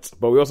won it.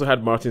 But we also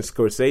had Martin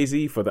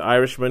Scorsese for The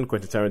Irishman,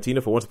 Quentin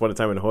Tarantino for Once Upon a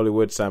Time in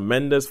Hollywood, Sam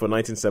Mendes for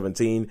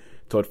 1917,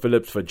 Todd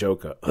Phillips for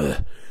Joker.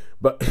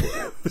 But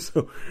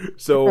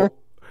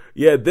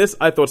yeah, this,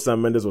 I thought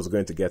Sam Mendes was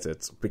going to get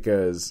it,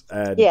 because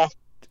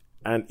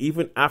and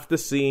even after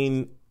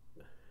seeing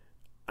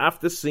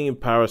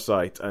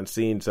Parasite and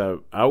seeing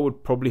I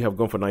would probably have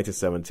gone for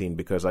 1917,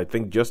 because I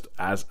think just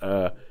as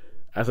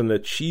an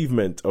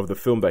achievement of the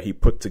film that he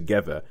put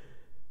together,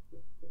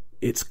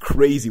 it's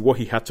crazy what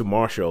he had to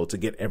marshal to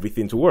get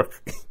everything to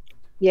work.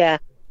 Yeah.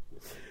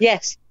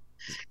 Yes.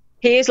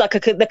 He is like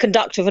the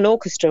conductor of an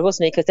orchestra,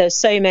 wasn't he? Because there's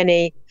so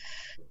many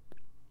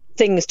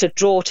things to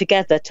draw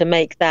together to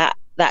make that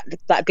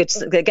good,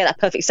 get that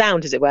perfect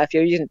sound, as it were, if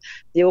you're using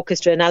the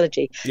orchestra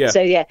analogy. Yeah.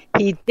 So yeah,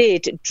 he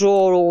did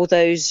draw all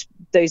those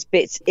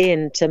bits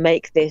in to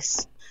make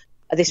this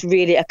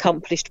really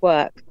accomplished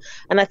work.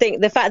 And I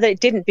think the fact that it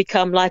didn't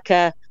become like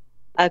a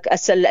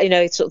sort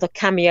of the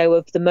cameo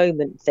of the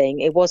moment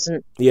thing, it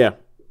wasn't. Yeah.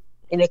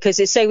 Because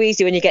it's so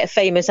easy when you get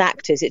famous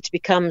actors, it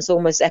becomes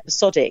almost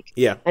episodic.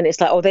 Yeah. And it's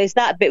like, oh, there's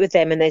that bit with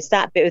them and there's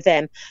that bit with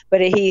them.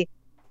 But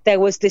there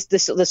was this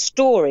sort of the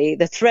story,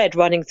 the thread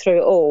running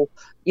through it all.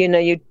 You know,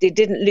 you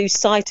didn't lose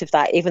sight of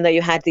that, even though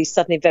you had these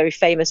suddenly very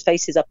famous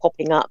faces are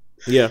popping up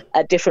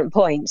at different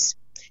points.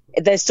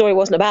 Their story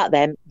wasn't about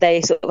them.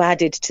 They sort of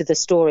added to the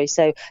story.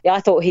 So yeah,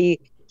 I thought he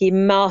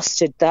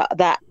mastered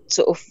that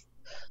sort of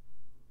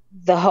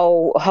the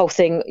whole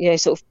thing,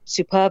 sort of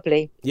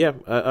superbly. Yeah,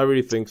 I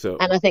really think so.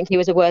 And I think he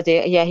would have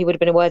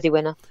been a worthy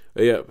winner.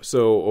 Yeah,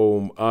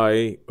 so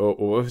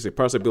obviously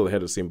Parasite built ahead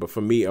of the scene, but for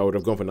me, I would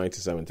have gone for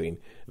 1917.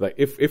 Like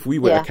if we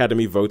were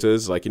Academy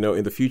voters, like,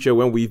 in the future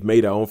when we've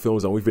made our own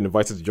films and we've been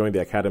invited to join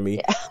the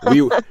Academy,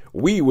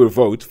 we will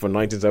vote for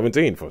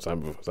 1917 for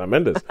Sam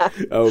Mendes.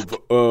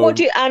 What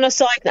do you? And a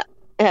side note,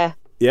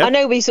 I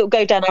know we sort of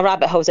go down our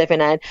rabbit holes every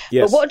now and then,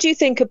 yes. But what do you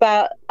think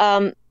about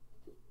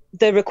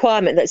the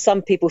requirement that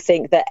some people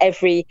think that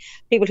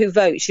people who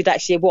vote should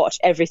actually watch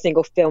every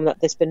single film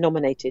that's been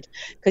nominated,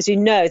 because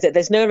that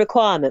there's no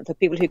requirement for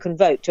people who can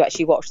vote to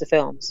actually watch the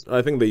films?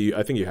 I think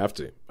you have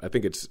to. I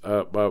think it's.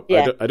 I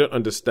don't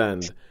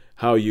understand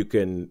how you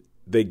can.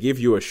 They give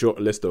you a short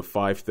list of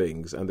 5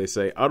 things, and they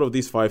say, out of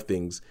these 5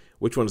 things,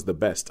 which one's the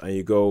best? And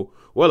you go,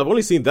 well, I've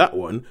only seen that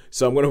one,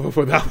 so I'm going to vote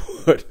for that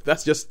one.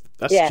 That's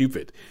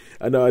stupid.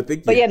 And I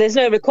think. But there's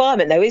no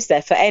requirement, though, is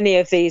there, for any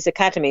of these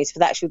academies for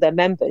their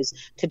members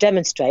to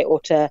demonstrate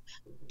or to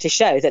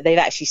show that they've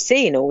actually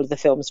seen all of the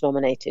films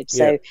nominated.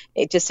 So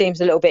it just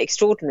seems a little bit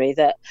extraordinary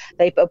that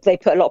they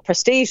put a lot of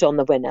prestige on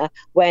the winner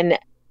when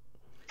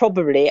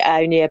probably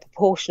only a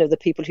proportion of the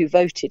people who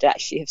voted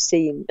actually have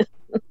seen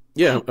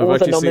Yeah, all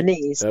the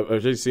nominees. I've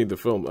actually seen the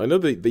film. I know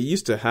they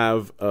used to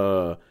have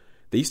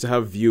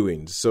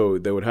viewings, so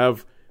they would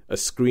have a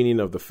screening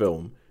of the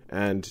film,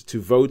 and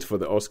to vote for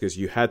the Oscars,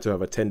 you had to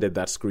have attended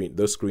those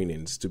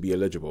screenings to be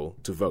eligible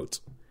to vote.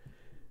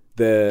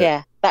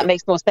 Yeah, that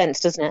makes more sense,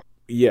 doesn't it?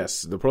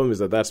 Yes, the problem is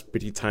that that's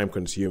pretty time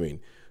consuming.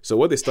 So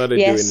what they started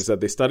doing is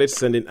that they started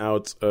sending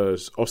out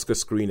Oscar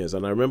screeners.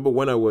 And I remember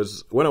when I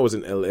was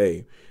in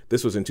LA,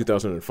 this was in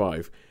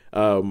 2005.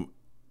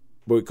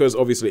 Because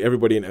obviously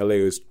everybody in LA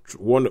is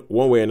one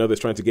way or another is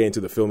trying to get into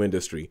the film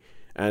industry,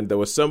 and there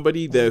was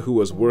somebody there who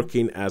was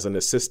working as an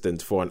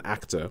assistant for an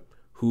actor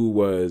who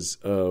was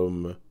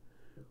part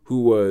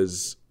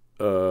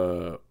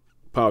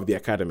of the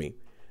Academy,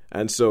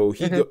 and so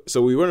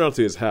so we went out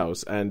to his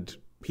house, and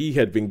he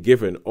had been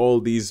given all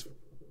these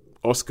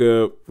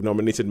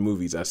Oscar-nominated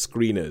movies as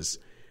screeners,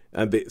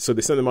 and they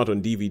send them out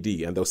on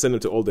DVD, and they'll send them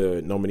to all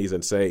the nominees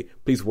and say,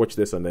 please watch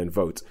this and then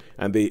vote.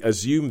 And they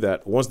assume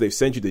that once they've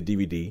sent you the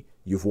DVD,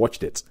 you've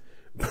watched it.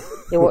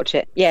 You watch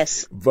it,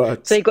 yes.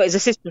 But so he got his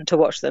assistant to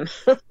watch them.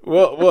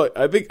 well,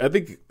 I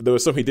think there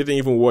was some he didn't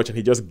even watch, and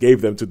he just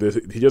gave them to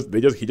he just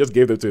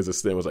gave them to his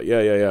assistant. Was like,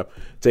 yeah,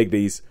 take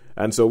these.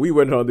 And so we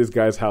went around this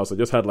guy's house. I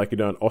just had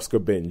an Oscar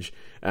binge,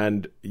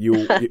 and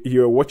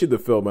you're watching the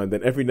film, and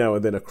then every now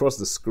and then across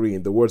the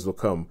screen the words will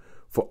come,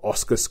 for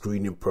Oscar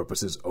screening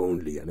purposes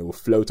only, and it will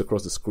float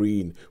across the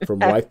screen from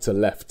right to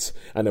left,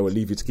 and I will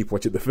leave you to keep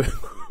watching the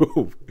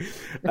film.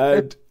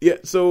 And yeah,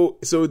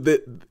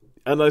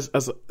 and as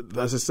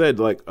I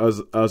said,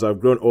 as I've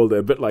grown older,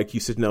 a bit like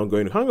you sitting down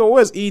going, hang on,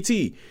 where's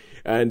E.T.?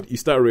 And you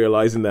start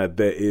realizing that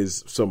there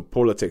is some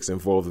politics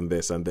involved in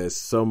this, and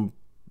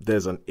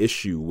there's an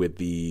issue with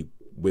the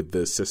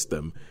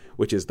system,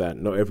 which is that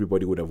not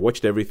everybody would have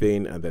watched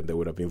everything, and then they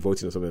would have been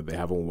voting on something that they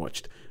haven't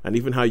watched. And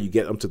even how you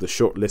get them to the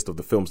short list of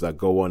the films that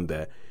go on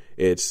there,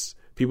 it's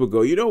people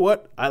go, you know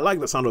what? I like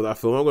the sound of that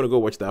film. I'm going to go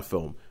watch that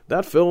film.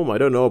 That film, I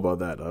don't know about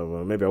that.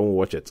 Maybe I won't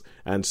watch it.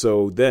 And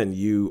so then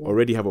you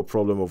already have a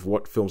problem of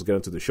what films get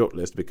into the short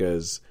list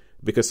because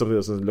something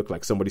doesn't look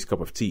like somebody's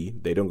cup of tea.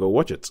 They don't go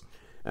watch it.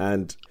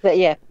 But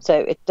yeah, so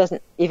it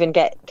doesn't even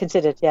get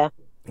considered. Yeah.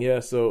 Yeah.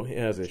 So it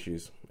has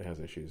issues.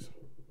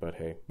 But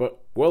hey,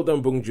 well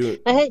done, Bong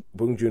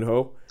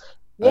Joon-ho.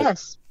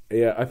 Yes.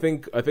 I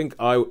think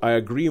I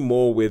agree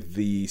more with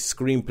the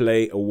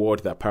screenplay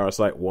award that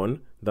Parasite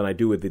won than I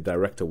do with the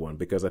director one,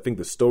 because I think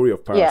the story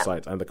of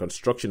Parasite and the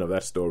construction of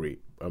that story,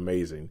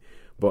 amazing.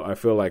 But I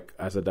feel like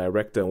as a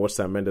director and what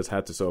Sam Mendes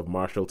had to sort of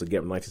marshal to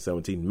get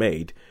 1917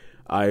 made,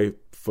 I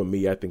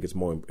think it's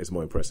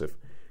more impressive.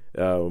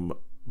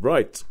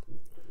 Right.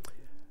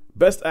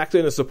 Best actor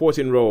in a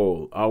supporting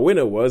role. Our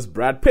winner was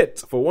Brad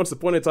Pitt for Once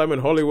Upon a Time in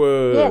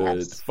Hollywood.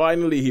 Yes.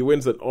 Finally, he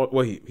wins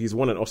he's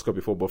won an Oscar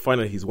before, but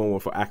finally he's won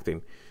one for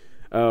acting.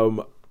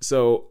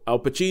 So Al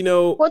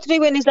Pacino. What did he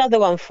win his other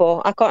one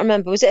for? I can't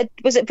remember. Was it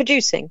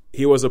producing?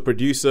 He was a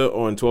producer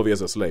on 12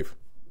 Years a Slave.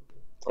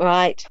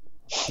 Right.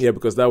 Yeah,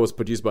 because that was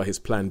produced by his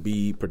Plan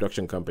B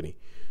production company.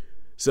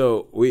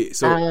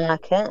 Best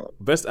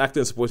actor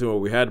in supporting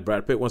role, we had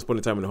Brad Pitt, Once Upon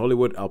a Time in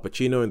Hollywood, Al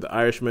Pacino in The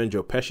Irishman,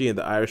 Joe Pesci in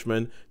The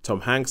Irishman,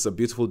 Tom Hanks, A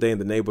Beautiful Day in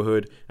the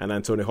Neighborhood, and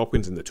Anthony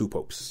Hopkins in The Two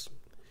Popes.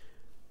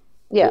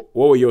 Yeah.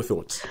 What were your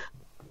thoughts?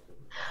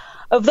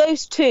 Of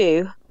those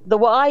two,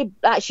 I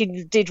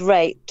actually did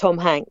rate Tom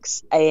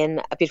Hanks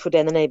in A Beautiful Day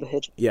in the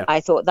Neighborhood. Yeah.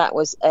 I thought that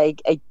was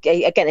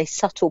again a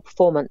subtle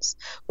performance.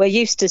 We're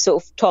used to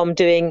sort of Tom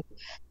being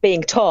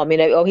Tom,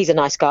 he's a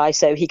nice guy,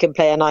 so he can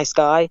play a nice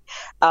guy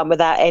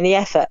without any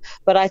effort.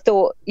 But I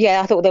thought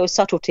there was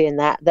subtlety in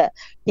that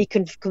he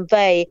can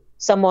convey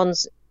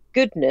someone's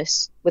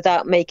goodness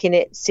without making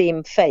it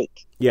seem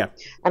fake. Yeah.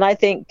 And I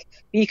think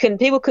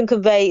people can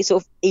convey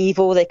sort of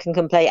evil, they can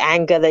convey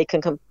anger, they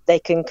can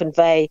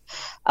convey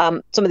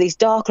some of these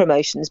darker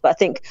emotions. But I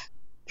think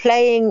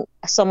playing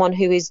someone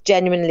who is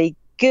genuinely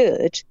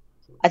good,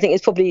 I think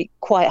it's probably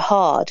quite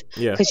hard,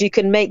 because you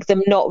can make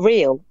them not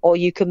real, or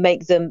you can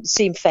make them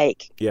seem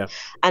fake. Yeah.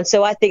 And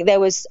so I think there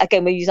was,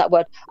 again, we use that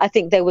word, I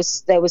think there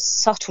was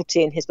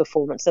subtlety in his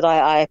performance that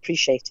I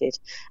appreciated.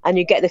 And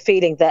you get the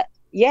feeling that,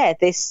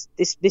 this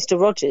Mr.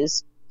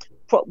 Rogers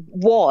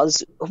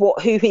was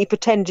who he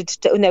pretended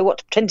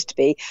to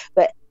be,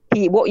 but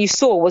what you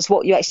saw was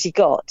what you actually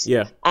got.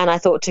 Yeah. And I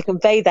thought to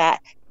convey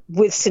that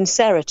with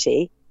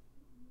sincerity,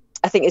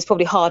 I think it's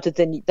probably harder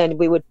than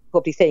we would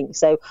probably think.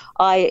 So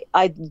I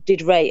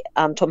did rate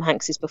Tom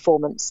Hanks's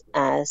performance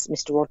as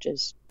Mr.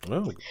 Rogers.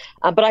 Oh.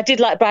 But I did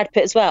like Brad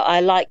Pitt as well.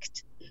 I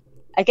liked,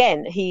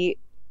 again,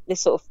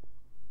 this sort of,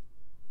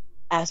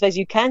 I suppose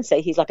you can say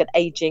he's like an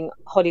aging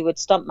Hollywood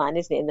stuntman,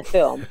 isn't he, in the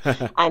film?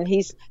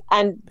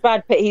 and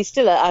Brad Pitt, he's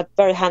still a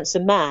very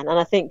handsome man, and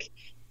I think,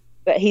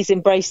 but he's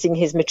embracing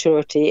his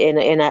maturity in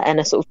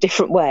a sort of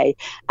different way.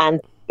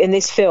 And in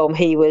this film,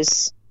 he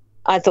was.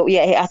 I thought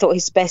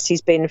his best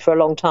he's been for a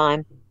long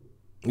time.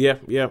 Yeah.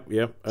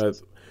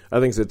 I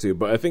think so too.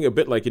 But I think a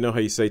bit like, how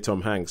you say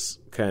Tom Hanks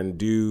can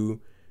do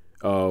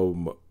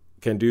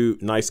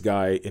nice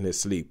guy in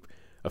his sleep.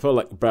 I felt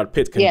like Brad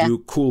Pitt can do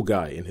cool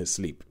guy in his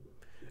sleep.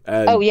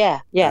 And,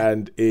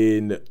 And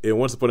in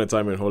Once Upon a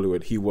Time in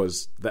Hollywood, he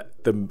was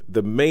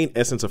the main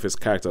essence of his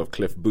character of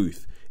Cliff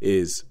Booth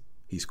is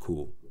he's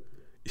cool.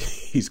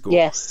 He's cool.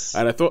 Yes.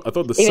 And I thought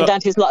the even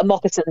down to his like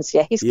moccasins.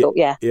 Yeah, he's cool.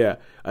 Yeah. Yeah.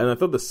 And I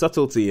thought the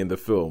subtlety in the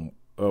film,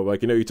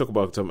 like, you know, you talk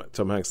about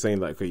Tom Hanks saying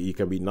like he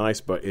can be nice,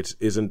 but it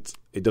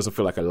doesn't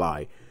feel like a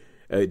lie.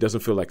 It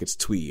doesn't feel like it's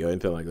twee or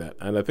anything like that.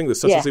 And I think the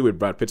subtlety with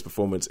Brad Pitt's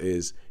performance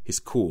is he's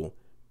cool,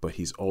 but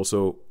he's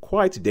also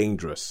quite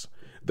dangerous.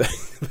 You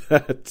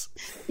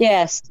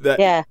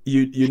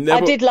never. I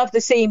did love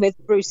the scene with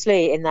Bruce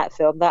Lee in that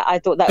film. That I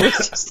thought that was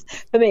just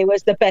for me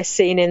was the best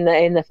scene in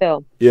the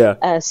film. Yeah.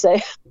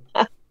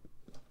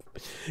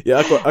 Yeah,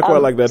 I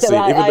quite like that so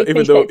scene.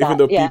 Even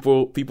though yeah.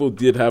 people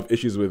did have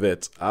issues with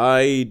it,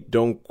 I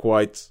don't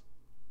quite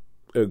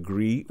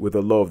agree with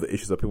a lot of the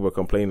issues that people were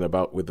complaining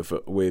about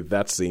with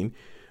that scene.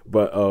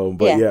 But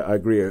yeah, I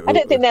agree. I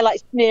don't think they're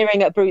like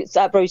sneering at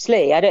Bruce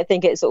Lee. I don't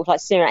think it's sort of like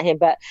sneering at him,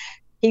 but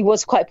he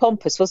was quite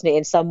pompous, wasn't he,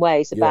 in some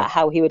ways about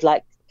how he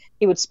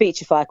would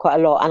speechify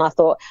quite a lot, and I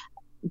thought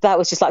that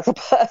was just like the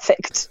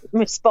perfect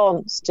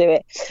response to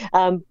it.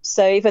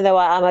 So even though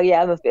I'm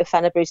a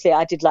fan of Bruce Lee,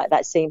 I did like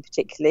that scene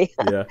particularly.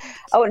 Yeah.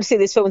 I went to see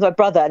this film with my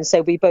brother, and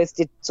so we both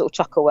did sort of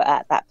chuckle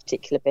at that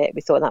particular bit. We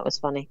thought that was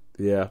funny.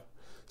 Yeah.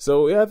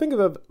 So yeah, I think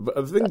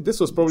this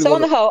was probably. So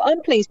on the whole,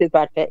 I'm pleased with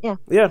Brad Pitt. Yeah.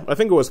 Yeah, I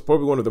think it was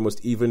probably one of the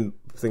most even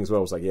things where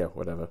I was like, yeah,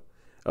 whatever.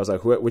 I was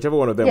like, whichever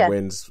one of them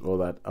wins, all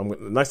that.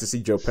 Nice to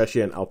see Joe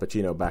Pesci and Al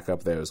Pacino back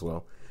up there as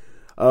well.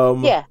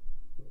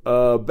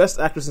 Best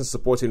Actress in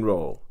Supporting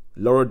Role.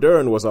 Laura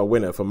Dern was our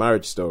winner for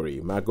Marriage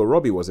Story. Margot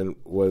Robbie was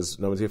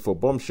nominated for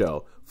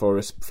Bombshell.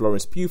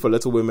 Florence Pugh for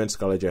Little Women.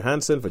 Scarlett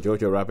Johansson for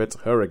Jojo Rabbit.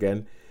 Her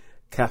again.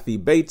 Kathy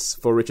Bates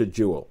for Richard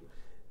Jewell.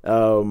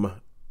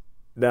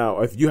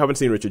 Now, if you haven't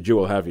seen Richard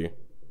Jewell, have you?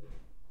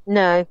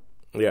 No.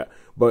 Yeah,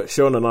 but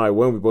Sean and I,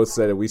 when we both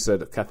said it, we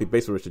said Kathy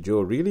Bates for Richard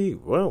Jewell. Really?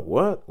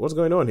 Well, what's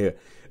going on here?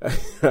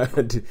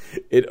 And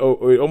it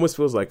almost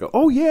feels like,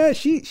 oh yeah,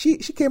 she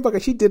came back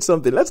and she did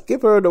something. Let's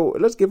give her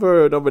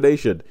a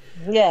nomination.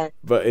 Yeah.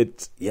 But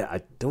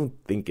I don't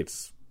think it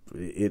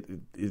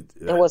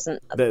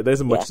wasn't. There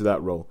isn't much to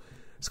that role.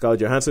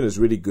 Scarlett Johansson is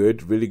really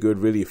good,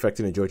 really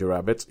affecting in Jojo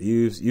Rabbit.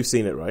 You've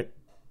seen it, right?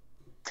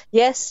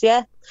 Yes,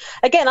 yeah.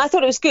 Again, I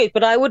thought it was good,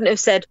 but I wouldn't have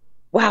said,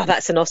 wow,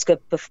 that's an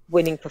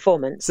Oscar-winning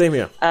performance. Same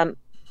here.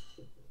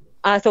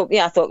 I thought,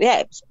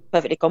 it was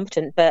perfectly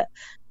competent, but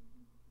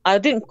I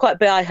didn't quite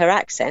buy her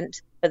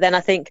accent. But then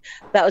I think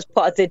that was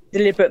part of the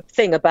deliberate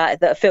thing about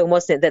that film,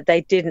 wasn't it? That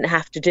they didn't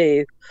have to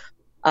do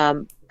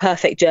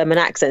perfect German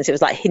accents. It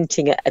was like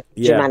hinting at a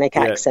Germanic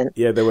accent.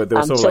 Yeah, there were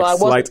sort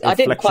of like slight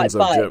inflections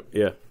of German.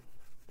 Yeah.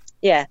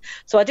 Yeah,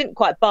 so I didn't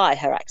quite buy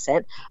her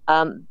accent,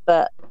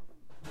 but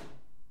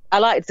I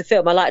liked the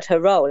film. I liked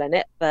her role in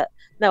it, but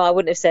no, I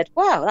wouldn't have said,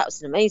 wow, that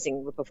was an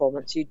amazing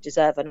performance. You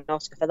deserve an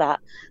Oscar for that.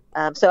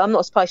 So I'm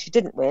not surprised she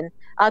didn't win.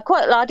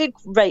 I did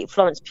rate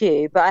Florence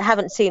Pugh, but I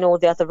haven't seen all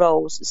the other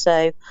roles,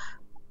 so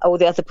all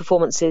the other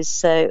performances.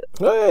 So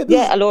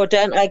Laura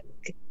Dern,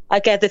 I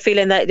get the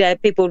feeling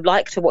that people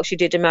liked what she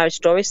did in Marriage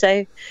Story,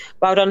 so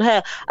well done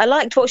her. I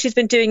liked what she's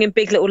been doing in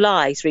Big Little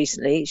Lies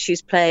recently.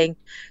 She's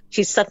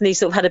suddenly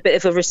sort of had a bit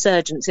of a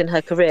resurgence in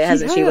her career,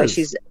 hasn't she? Where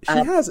she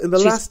has in the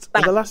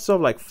last sort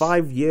of like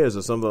 5 years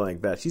or something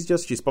like that.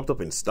 She's popped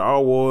up in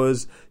Star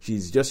Wars.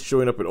 She's just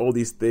showing up in all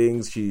these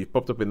things. She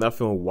popped up in that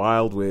film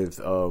Wild with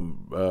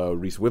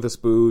Reese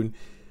Witherspoon.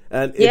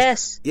 And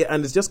it's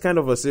just kind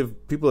of as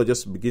if people are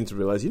just beginning to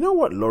realize, you know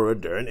what, Laura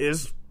Dern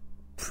is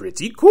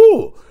pretty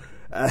cool.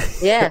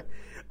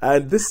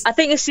 And this, I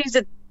think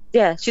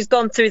she's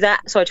gone through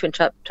that. Sorry to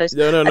interrupt.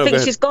 No, I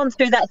think she's gone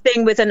through that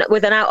thing with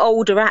an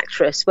older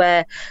actress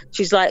where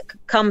she's like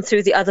come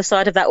through the other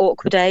side of that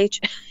awkward age,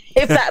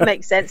 if that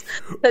makes sense,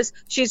 because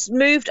she's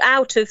moved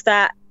out of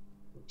that.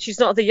 She's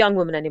not the young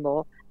woman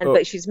anymore,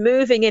 but she's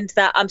moving into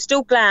that. I'm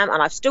still glam and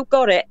I've still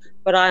got it,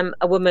 but I'm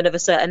a woman of a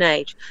certain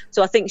age.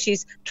 So I think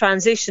she's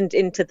transitioned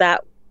into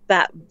that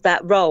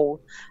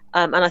role,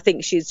 and I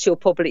think she'll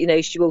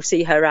probably she will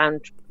see her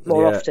around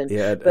more often.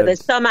 But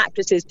there's some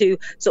actresses who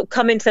sort of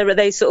come into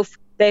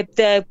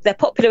they're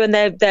popular and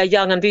they're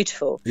young and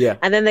beautiful. Yeah.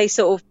 And then they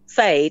sort of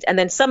fade, and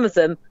then some of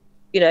them,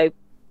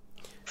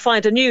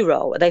 find a new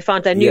role. They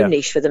find their new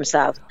niche for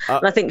themselves.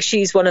 And I think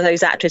she's one of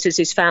those actresses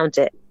who's found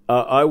it.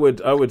 I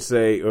would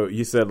say,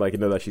 you said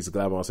that she's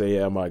glam. I'll say,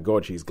 yeah, my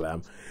God, she's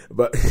glam.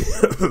 But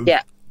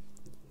yeah.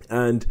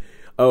 And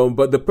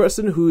but the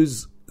person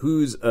whose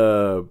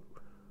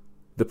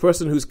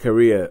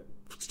career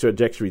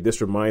trajectory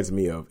this reminds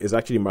me of is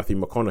actually Matthew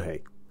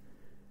McConaughey.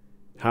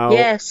 How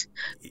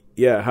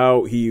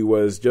he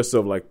was just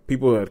sort of like,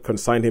 people had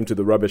consigned him to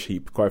the rubbish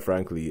heap, quite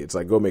frankly. It's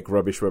like, go make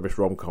rubbish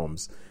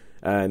rom-coms.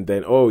 And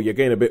then, you're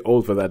getting a bit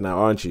old for that now,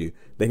 aren't you?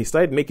 Then he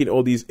started making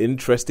all these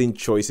interesting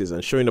choices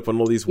and showing up on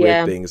all these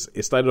weird things.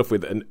 It started off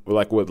with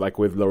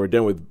with Laura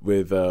Dern with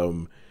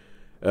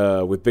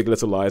Big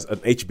Little Lies, an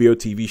HBO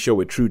TV show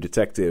with True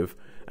Detective.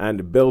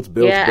 and built.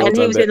 Yeah, and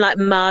he was in like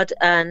Mud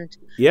and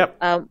yep.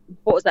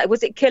 What was that?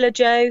 Was it Killer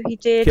Joe? He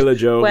did Killer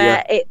Joe,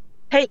 where it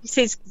takes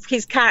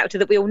his character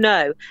that we all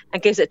know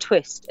and gives it a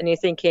twist, and you're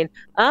thinking,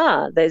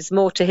 there's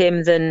more to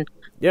him than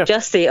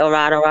just the all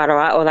right,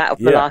 or that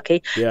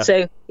malarkey. Yeah.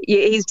 So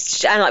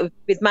he's, and like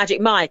with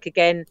Magic Mike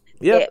again.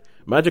 Yeah,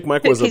 Magic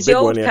Mike was a big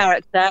one. His old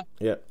character,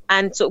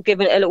 and sort of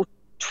given it a little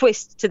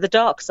twist to the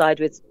dark side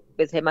with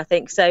him, I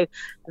think. So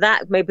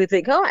that made me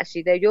think,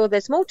 actually,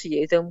 there's more to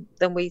you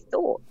than we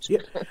thought. Yeah,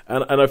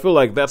 and I feel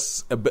like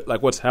that's a bit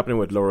like what's happening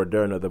with Laura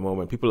Dern at the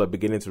moment. People are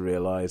beginning to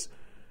realize,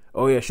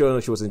 oh yeah, sure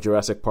enough, she was in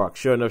Jurassic Park.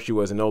 Sure enough, she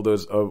was in all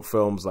those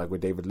films like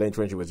with David Lynch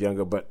when she was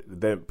younger. But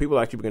then people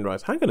actually begin to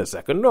realize, hang on a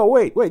second, no,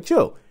 wait,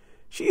 chill.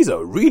 She's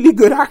a really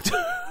good actor.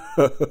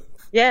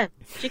 Yeah,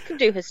 she can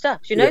do her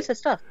stuff. She knows her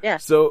stuff. Yeah.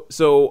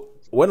 So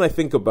when I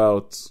think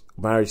about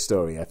Marriage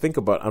Story,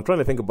 I'm trying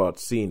to think about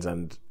scenes,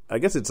 and I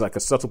guess it's like a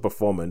subtle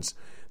performance.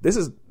 This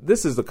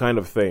is the kind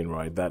of thing,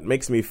 right, that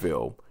makes me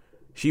feel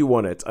she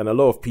won it, and a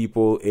lot of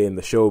people in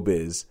the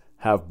showbiz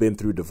have been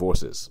through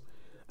divorces.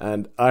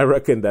 And I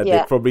reckon that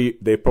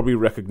they probably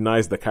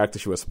recognize the character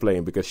she was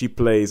playing because she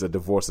plays a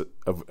divorce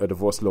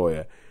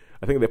lawyer.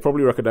 I think they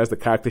probably recognize the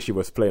character she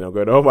was playing. I'm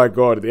going, oh my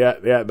God,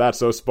 yeah, that's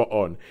so spot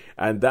on.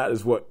 And that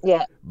is what,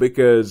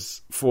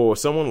 because for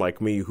someone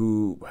like me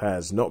who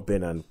has not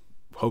been and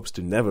hopes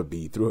to never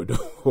be through a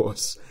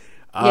divorce,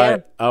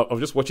 I'm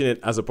just watching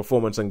it as a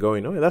performance and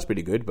going, oh yeah, that's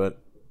pretty good,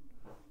 but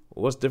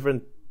what's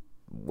different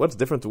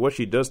to what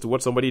she does to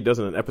what somebody does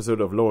in an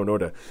episode of Law and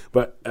Order?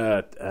 But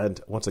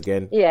and once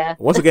again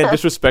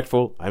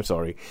disrespectful. I'm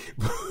sorry,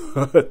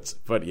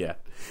 but yeah.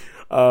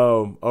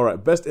 All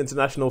right, best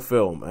international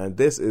film, and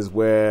this is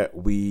where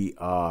we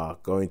are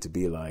going to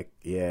be like,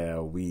 yeah,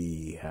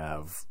 we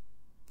have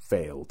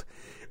failed.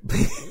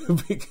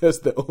 Because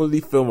the only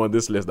film on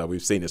this list that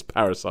we've seen is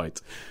Parasite.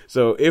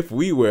 So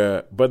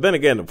but then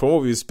again, from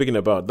what we were speaking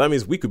about, that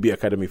means we could be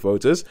Academy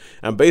voters,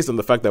 and based on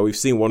the fact that we've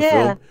seen one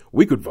film,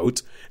 we could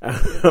vote,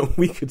 and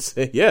we could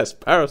say, yes,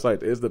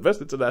 Parasite is the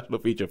best international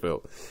feature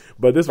film.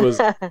 But this was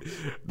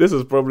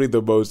probably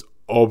the most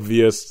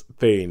obvious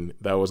thing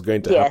that was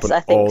going to happen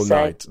all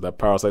night, that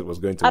Parasite was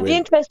going to win. It'd be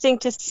interesting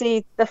to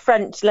see the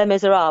French Les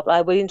Miserables.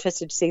 I would be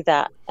interested to see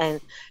that,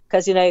 and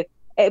because,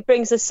 it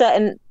brings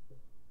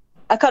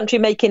a country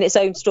making its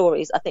own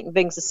stories, I think,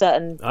 brings a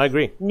certain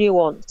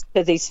nuance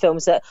to these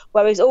films. That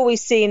whereas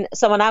always seen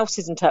someone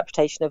else's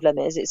interpretation of Les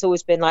Mis, it's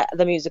always been like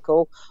the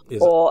musical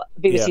or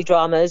BBC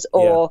dramas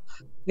or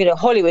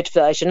Hollywood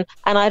version,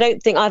 and I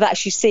don't think I've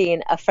actually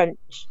seen a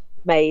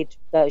French-made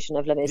version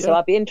of Les Mis. So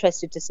I'd be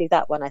interested to see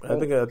that one. I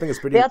think it's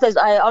pretty. The others,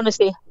 I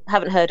honestly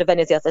haven't heard of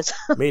any of the others.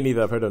 Me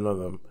neither. I've heard of none of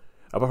them,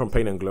 apart from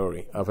Pain and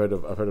Glory. I've heard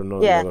of none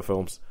of the other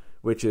films.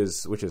 Which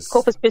is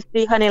Corpus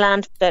Christi,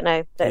 Honeyland. Don't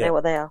know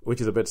what they are.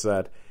 Which is a bit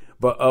sad,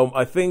 but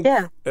I think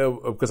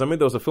because there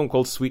was a film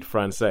called Sweet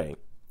Francais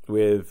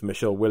with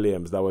Michelle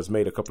Williams that was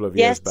made a couple of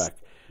years back,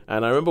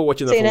 and I remember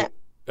watching the film.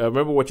 I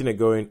remember watching it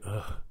going,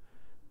 ugh,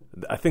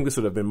 I think this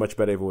would have been much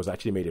better if it was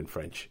actually made in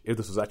French. If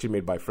this was actually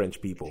made by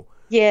French people,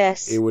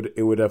 yes, it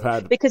would have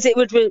had, because it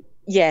would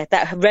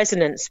that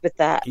resonance with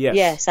that.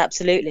 Yes,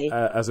 absolutely.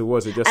 As it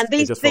was, and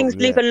these things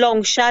leave a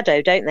long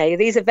shadow, don't they?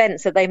 These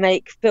events that they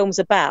make films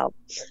about.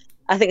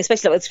 I think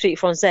especially like with Sweet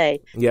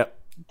Francais,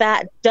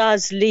 that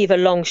does leave a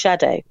long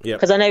shadow.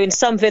 Because I know in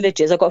some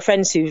villages, I've got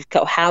friends who've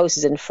got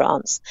houses in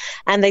France,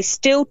 and they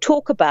still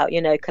talk about,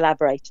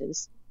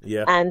 collaborators.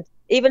 Yeah. And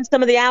even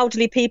some of the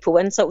elderly people,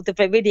 when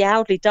the really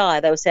elderly die,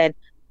 they were saying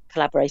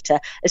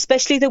collaborator,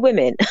 especially the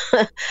women.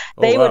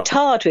 They were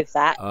tarred with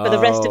that for the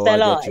rest of their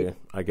lives.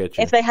 I get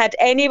you. If they had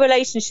any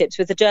relationships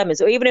with the Germans,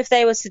 or even if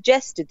they were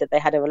suggested that they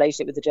had a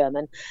relationship with the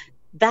German,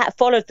 that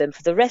followed them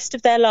for the rest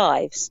of their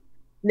lives.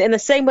 In the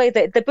same way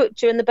that the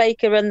butcher and the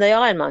baker and the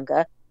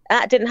ironmonger,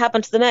 that didn't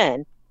happen to the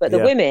men, but the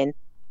women,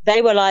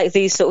 they were like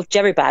these sort of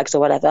jerry bags or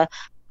whatever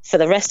for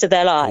the rest of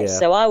their lives.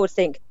 So I would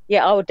think,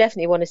 I would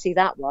definitely want to see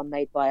that one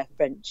made by a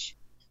French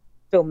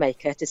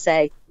filmmaker, to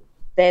say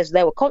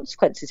there were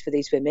consequences for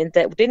these women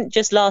that didn't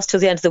just last till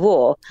the end of the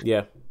war.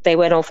 Yeah, they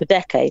went on for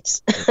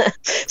decades.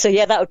 So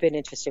that would be an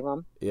interesting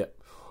one. Yeah.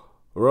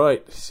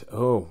 Right.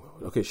 Oh,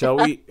 okay. Shall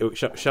we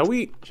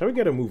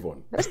get a move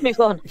on? Let's move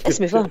on.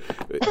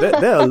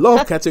 There are a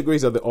lot of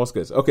categories of the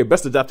Oscars. Okay,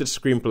 best adapted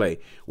screenplay,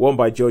 won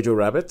by Jojo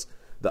Rabbit,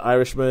 The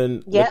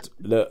Irishman,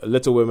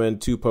 Little Women,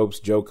 Two Popes,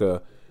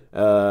 Joker.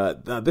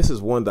 This is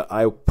one that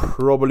I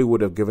probably would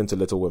have given to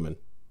Little Women.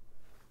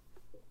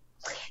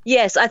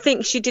 Yes, I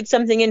think she did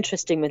something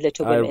interesting with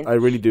Little Women. I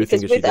really do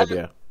think she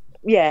did.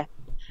 Yeah,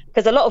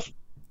 because a lot of,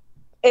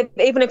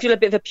 even if you're a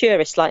bit of a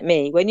purist like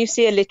me, when you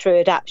see a literary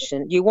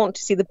adaptation, you want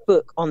to see the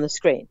book on the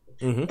screen.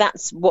 Mm-hmm.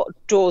 That's what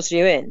draws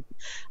you in.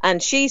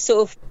 And she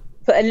sort of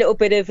put a little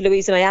bit of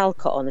Louisa May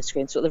Alcott on the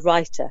screen, sort of the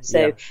writer.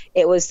 So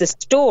it was the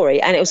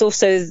story, and it was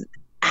also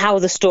how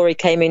the story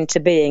came into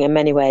being in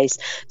many ways.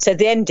 So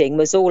the ending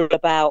was all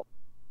about,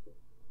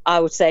 I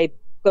would say,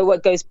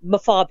 what goes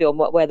far beyond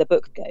where the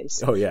book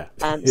goes. Oh, yeah.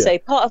 And so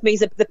part of me,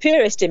 the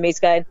purist in me, is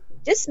going,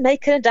 just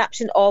make an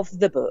adaptation of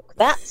the book.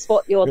 That's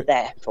what you're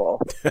there for.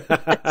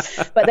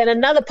 But then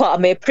another part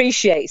of me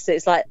appreciates that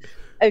it's like,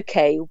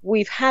 okay,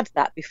 we've had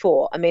that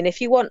before. I mean,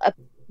 if you want a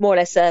more or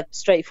less a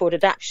straightforward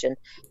adaptation,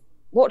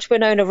 watch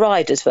Winona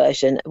Ryder's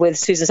version with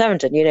Susan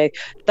Sarandon.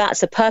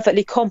 That's a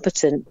perfectly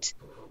competent,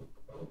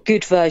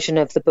 good version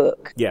of the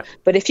book. Yeah.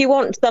 But if you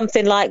want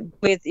something like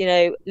with,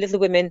 Little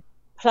Women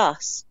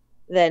Plus,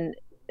 then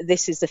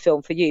this is the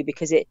film for you,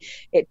 because it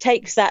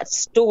takes that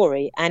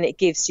story and it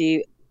gives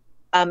you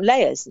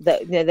layers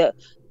that that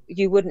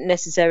you wouldn't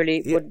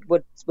necessarily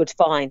would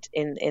find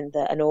in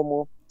a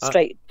normal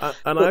straight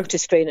book to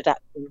screen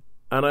adaptation.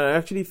 And I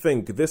actually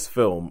think this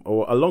film,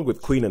 or along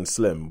with Queen and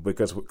Slim,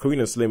 because Queen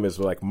and Slim is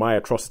like my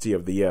atrocity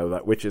of the year,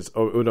 which is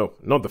no,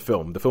 not the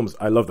film. The film's,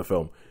 I love the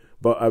film,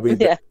 but I mean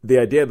the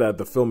idea that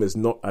the film is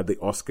not at the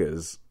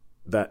Oscars,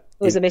 that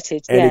it was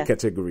omitted, any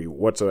category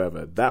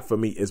whatsoever. That for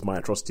me is my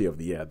atrocity of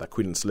the year. That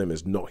Queen and Slim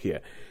is not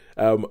here.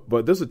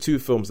 But those are two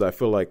films that I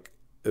feel like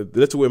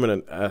Little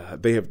Women,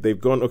 and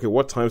they've gone, okay,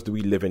 what times do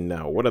we live in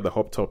now? What are the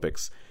hot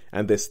topics?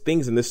 And there's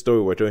things in this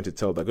story we're going to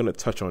tell that are going to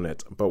touch on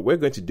it, but we're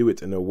going to do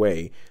it in a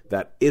way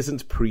that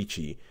isn't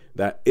preachy,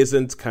 that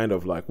isn't kind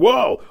of like,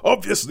 whoa,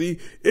 obviously,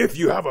 if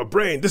you have a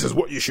brain, this is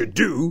what you should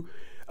do.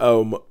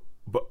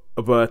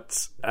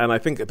 But and I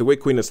think the way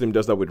Queen and Slim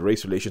does that with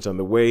race relations, and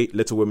the way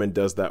Little Women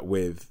does that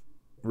with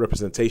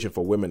representation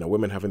for women and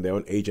women having their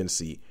own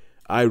agency,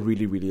 I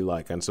really, really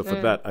like. And so for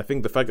that, I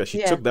think the fact that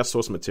she took that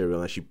source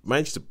material and she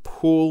managed to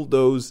pull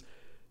those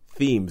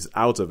themes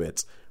out of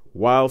it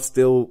while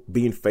still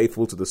being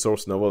faithful to the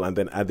source novel, and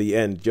then at the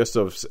end just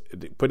sort of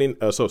putting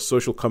a sort of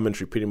social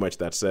commentary pretty much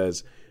that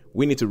says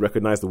we need to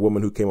recognize the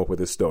woman who came up with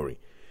this story.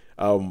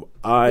 I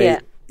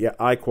quite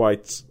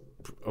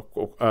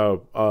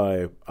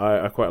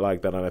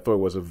like that, and I thought it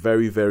was a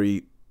very,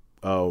 very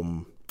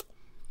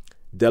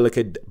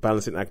delicate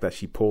balancing act that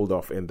she pulled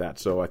off in that.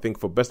 So I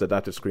think for best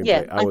adapted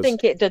screenplay, I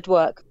think it did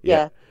work.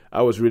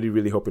 I was really,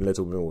 really hoping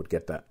Little Women would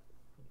get that.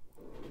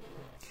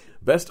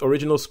 Best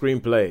original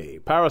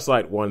screenplay,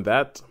 Parasite won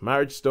that.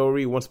 Marriage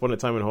Story, Once Upon a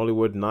Time in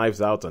Hollywood, Knives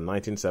Out, and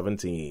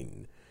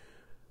 1917.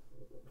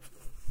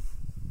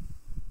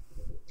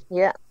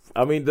 Yeah.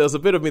 I mean, there's a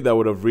bit of me that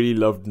would have really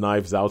loved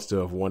Knives Out to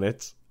have won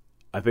it.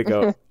 I think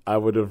I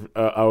would have.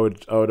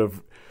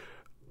 The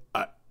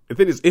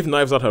thing is, if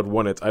Knives Out had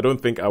won it, I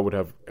don't think I would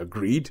have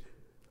agreed,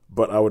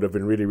 but I would have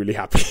been really, really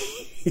happy.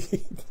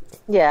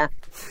 Yeah.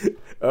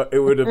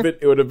 It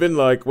would have been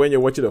like when you're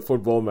watching a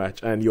football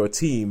match and your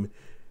team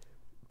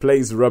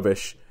plays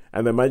rubbish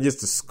and then manages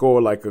to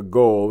score like a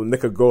goal,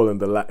 nick a goal in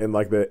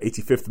like the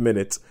 85th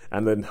minute,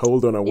 and then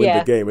hold on and win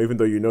the game, even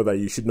though you know that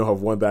you should not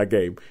have won that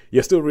game.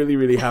 You're still really,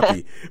 really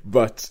happy,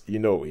 but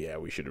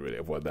we should really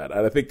have won that.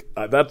 And I think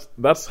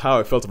that's how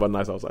I felt about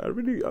Knives Out. I was like,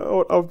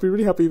 I'll be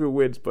really happy if it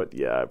wins, but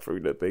I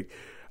probably don't think.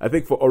 I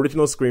think for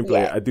original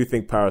screenplay, I do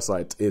think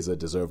Parasite is a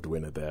deserved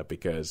winner there,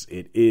 because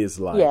it is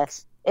like,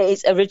 yes, it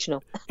is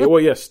original.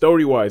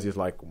 Story wise, it's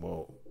like,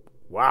 well,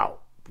 wow.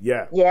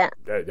 Yeah.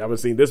 I haven't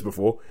seen this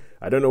before.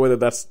 I don't know whether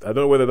that's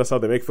how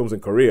they make films in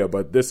Korea,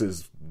 but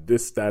this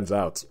stands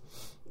out.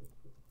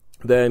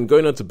 Then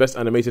going on to best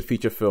animated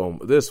feature film,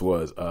 this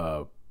was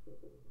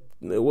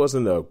it was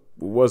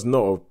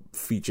not a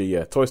feature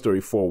yet. Toy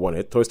Story 4 won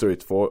it. Toy Story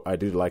 4, I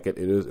did like it.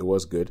 It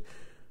was good.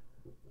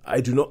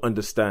 I do not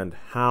understand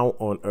how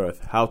on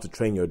earth How to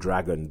Train Your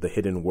Dragon: The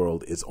Hidden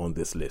World is on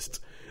this list.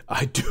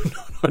 I do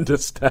not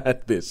understand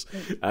this,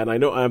 and I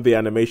know I'm the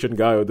animation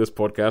guy on this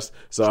podcast,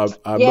 so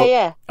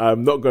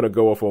I'm not going to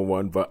go off on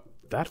one. But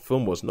that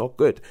film was not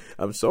good.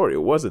 I'm sorry,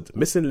 it wasn't.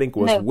 Missing Link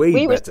was way better.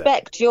 We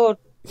respect your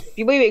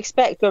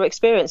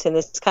experience in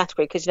this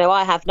category, because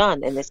I have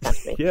none in this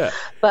category. Yeah,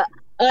 but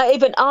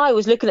even I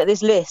was looking at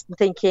this list and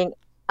thinking,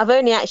 I've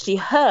only actually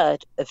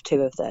heard of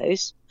two of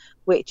those,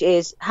 which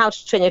is How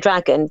to Train Your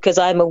Dragon, because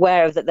I'm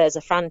aware of that there's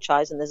a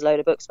franchise and there's a load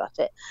of books about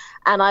it,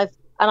 and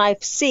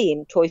I've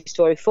seen Toy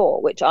Story 4,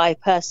 which I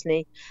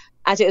personally,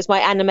 as it was my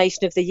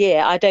animation of the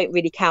year, I don't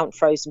really count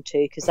Frozen 2,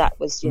 because that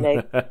was,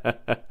 yeah.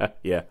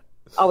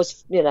 I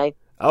was,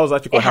 I was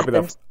actually quite happy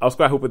that I was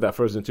quite hoping that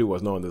Frozen 2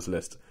 was not on this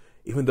list,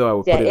 even though I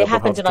would put it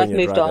happened and I've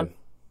moved on.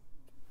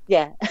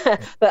 Yeah,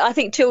 but I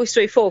think Toy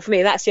Story 4 for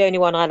me, that's the only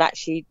one I'd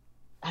actually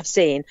have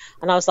seen,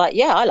 and I was like,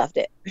 I loved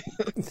it.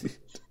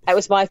 It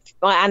was my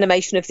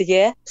animation of the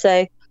year,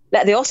 so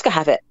let the Oscar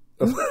have it.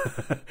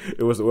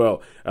 It was,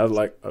 I was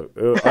like,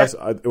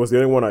 it was the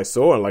only one I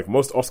saw, and like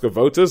most Oscar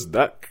voters,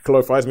 that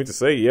qualifies me to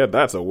say,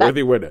 that's a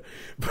worthy winner.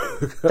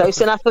 Close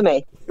enough for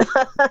me.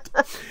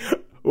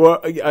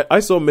 Well, I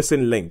saw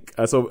Missing Link.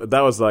 So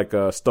that was like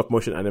a stop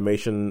motion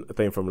animation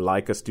thing from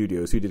Laika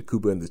Studios, who did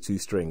Kubo and the Two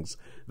Strings.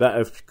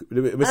 That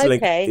Missing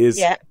Link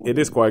it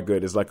is quite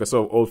good. It's like a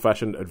sort of old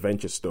fashioned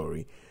adventure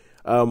story.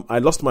 I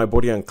Lost My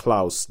Body and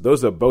Klaus.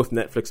 Those are both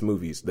Netflix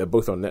movies. They're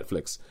both on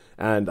Netflix,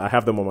 and I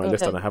have them on my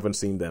list, and I haven't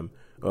seen them.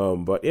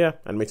 But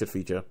animated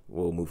feature.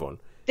 We'll move on.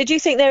 Did you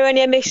think there were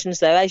any omissions,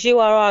 though? As you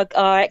are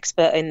our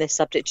expert in this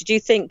subject, did you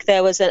think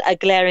there was a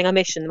glaring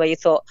omission where you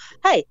thought,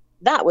 hey,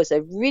 that was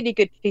a really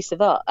good piece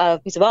of art,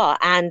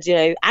 and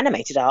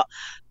animated art.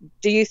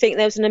 Do you think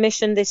there was an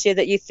omission this year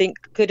that you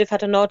think could have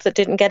had a nod that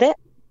didn't get it?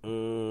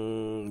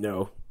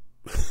 No.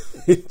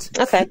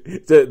 Okay.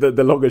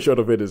 The long and short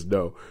of it is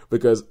no,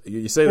 because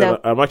you say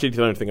that. I'm actually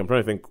trying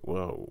to think.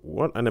 Well,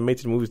 what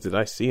animated movies did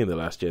I see in the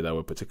last year that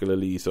were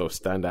particularly sort of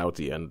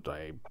standouty, and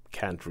I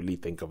can't really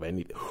think of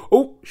any.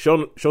 Oh,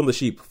 Shaun the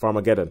Sheep,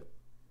 Farmageddon.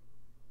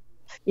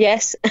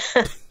 Yes.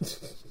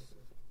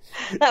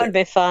 That would have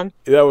been fun.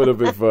 That would have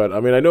been fun. I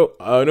mean, I know.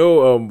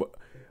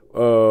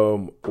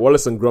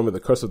 Wallace and Gromit: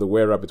 The Curse of the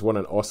Were-Rabbit won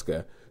an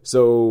Oscar.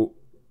 So,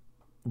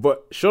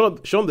 but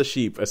Shaun the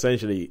Sheep,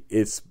 essentially,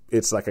 it's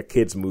like a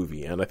kids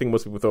movie, and I think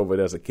most people thought of it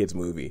as a kids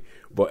movie.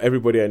 But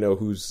everybody I know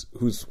who's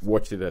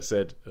watched it has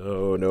said,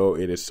 "Oh no,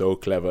 it is so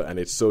clever and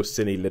it's so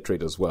cine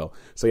literate as well."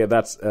 So yeah,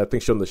 I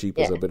think Shaun the Sheep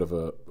is a bit of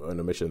an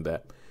omission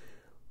there.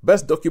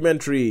 Best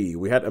documentary,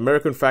 we had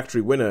American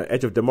Factory winner,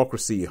 Edge of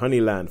Democracy,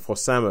 Honeyland, For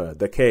Sama,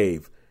 The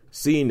Cave.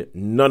 Seen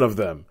none of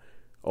them.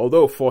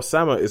 Although For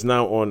Sama is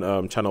now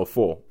on Channel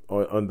 4,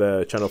 on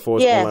the Channel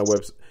 4's online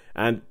website.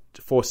 And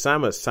For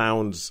Sama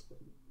sounds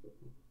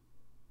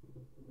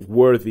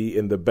worthy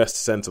in the best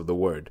sense of the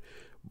word.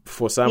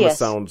 For Sama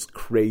sounds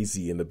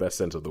crazy in the best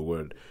sense of the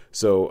word.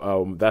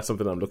 So that's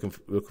something I'm looking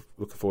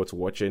forward to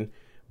watching.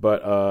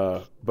 But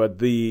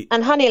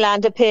and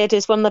Honeyland appeared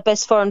as one of the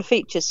best foreign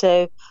features.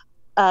 So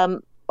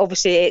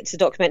obviously it's a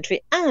documentary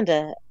and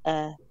a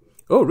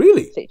oh,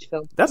 really? feature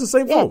film. That's the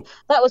same film?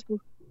 That was.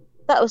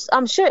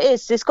 I'm sure it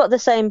is. It's got the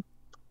same.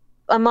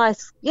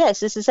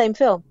 Yes, it's the same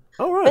film.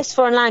 All right. Best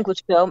foreign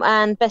language film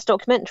and best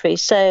documentary.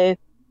 So,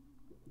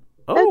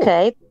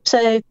 okay.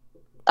 So,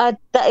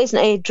 that isn't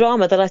a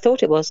drama that I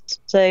thought it was.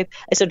 So,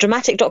 it's a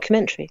dramatic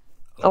documentary,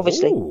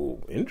 obviously.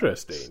 Oh,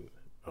 interesting.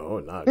 Oh,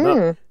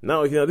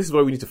 now, this is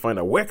why we need to find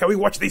out. Where can we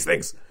watch these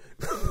things?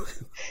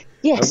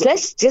 Yes,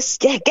 let's just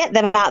get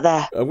them out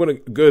there. I'm going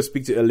to go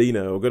speak to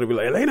Elena. We're going to be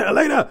like,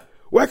 Elena,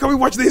 where can we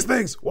watch these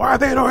things? Why are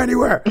they not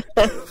anywhere?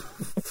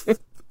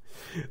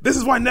 This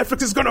is why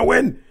Netflix is going to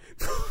win.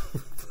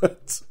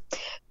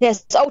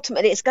 Yes,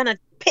 ultimately it's going to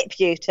pip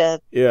you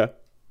to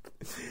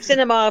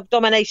cinema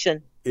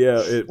domination.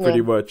 Yeah,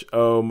 pretty much.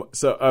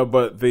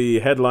 But the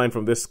headline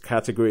from this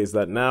category is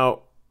that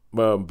now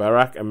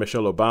Barack and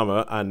Michelle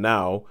Obama are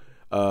now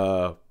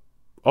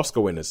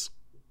Oscar winners.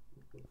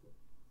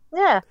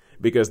 Yeah.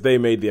 Because they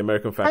made the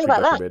American Factory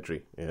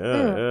documentary.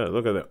 Yeah,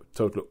 look at that.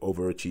 Total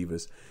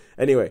overachievers.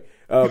 Anyway,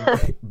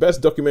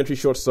 best documentary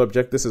short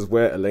subject. This is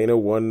where Elena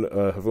won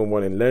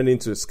in learning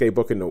to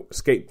skateboard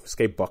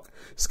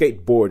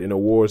in a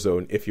war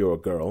zone if you're a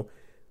girl.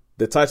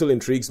 The title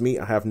intrigues me.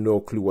 I have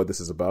no clue what this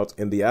is about.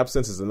 In the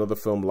absence is another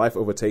film, Life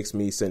Overtakes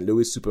Me, St.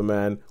 Louis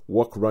Superman,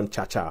 Walk, Run,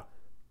 Cha-Cha.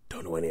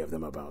 Don't know any of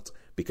them about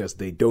because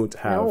they don't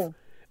have... No.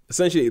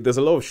 Essentially, there's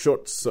a lot of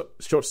short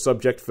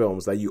subject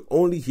films that you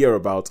only hear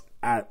about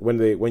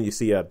when you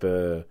see at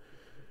the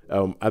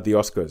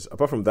Oscars.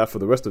 Apart from that, for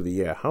the rest of the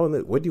year,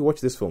 where do you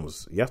watch these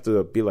films? You have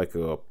to be like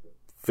a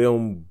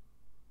film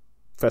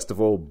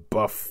festival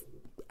buff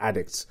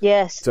addict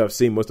to have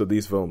seen most of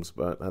these films.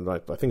 But I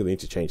think they need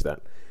to change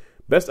that.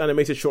 Best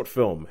animated short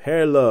film,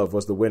 Hair Love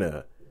was the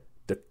winner.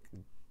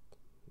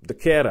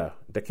 Dakera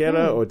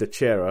or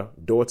Dachera,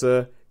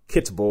 daughter,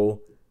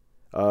 Kitbull,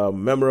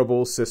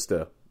 memorable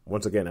sister.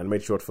 Once again,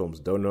 animated short films.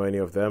 Don't know any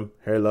of them.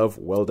 Hair Love,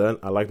 well done.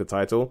 I like the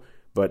title,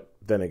 but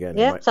then again,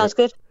 sounds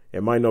good.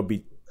 It might not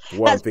be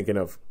what I'm thinking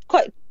of.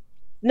 But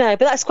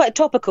that's quite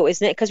topical,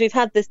 isn't it? Because we've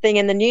had this thing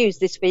in the news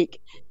this week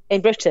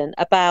in Britain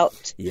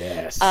about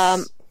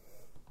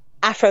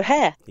Afro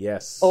hair.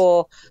 Yes.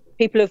 Or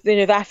people of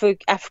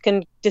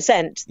African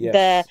descent.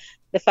 Yes.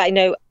 The fact,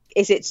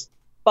 is it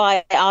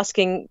by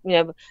asking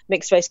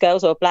mixed race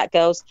girls or black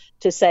girls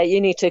to say you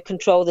need to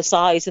control the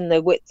size and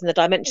the width and the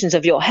dimensions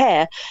of your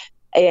hair?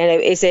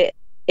 Is it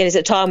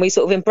time we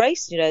sort of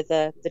embrace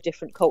the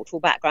different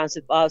cultural backgrounds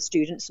of our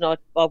students and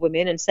our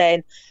women and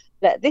saying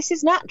that this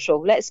is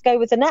natural, let's go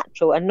with the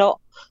natural and not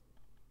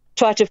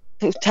try to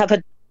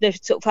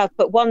have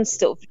put one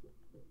sort of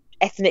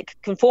ethnic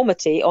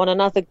conformity on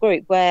another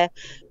group where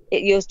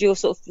you're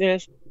sort of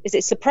is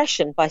it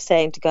suppression by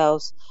saying to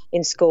girls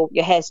in school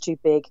your hair's too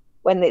big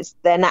when it's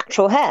their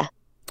natural hair?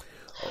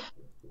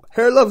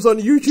 Hair Love's on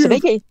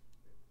YouTube.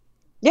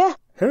 Yeah.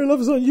 Hair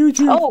Love's on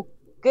YouTube. Oh,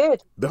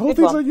 good. The whole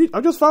thing's on YouTube.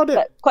 I just found it.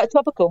 But quite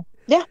topical.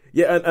 Yeah.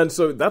 Yeah, and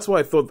so that's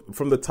why I thought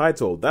from the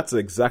title, that's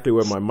exactly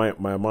where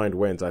my mind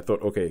went. I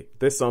thought, okay,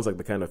 this sounds like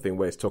the kind of thing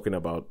where it's talking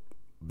about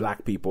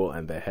black people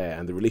and their hair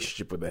and the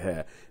relationship with their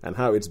hair and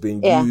how it's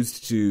been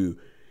used to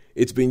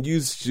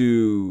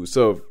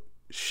sort of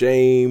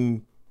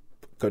shame,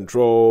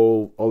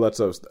 control, all that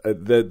stuff.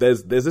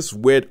 There's this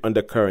weird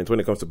undercurrent when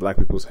it comes to black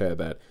people's hair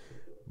that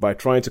by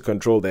trying to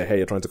control their hair,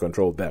 you're trying to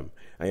control them,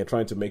 and you're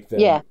trying to make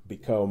them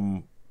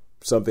become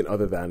something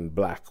other than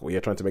black, or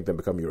you're trying to make them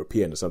become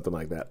European or something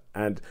like that.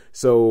 And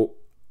so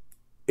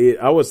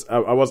I was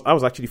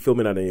actually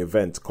filming at an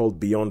event called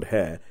Beyond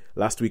Hair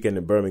last weekend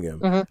in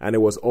Birmingham, and it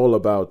was all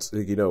about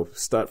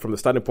from the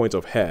starting point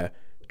of hair,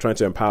 trying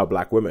to empower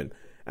black women.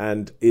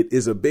 And it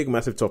is a big,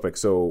 massive topic.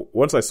 So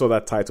once I saw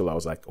that title, I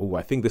was like, oh,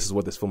 I think this is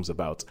what this film's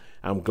about.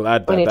 I'm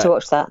glad that... We need to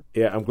watch that.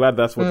 Yeah, I'm glad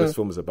that's what this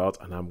film is about.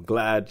 And I'm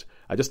glad...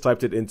 I just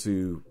typed it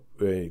into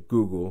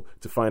Google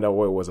to find out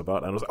what it was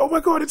about. And I was like, oh my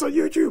God, it's on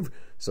YouTube.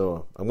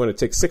 So I'm going to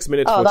take 6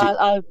 minutes,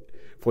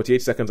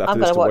 48 seconds after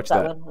this to watch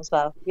that one as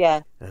well.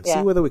 Yeah. And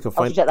see whether we can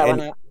find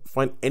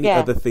any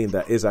other thing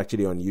that is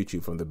actually on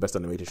YouTube from the best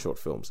animated short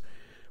films.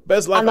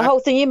 And the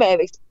whole thing, you may have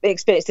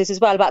experienced this as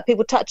well, about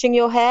people touching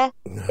your hair.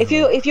 If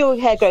your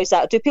hair grows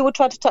out, do people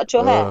try to touch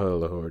your hair? Oh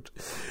Lord!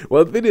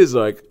 Well, the thing is,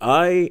 like,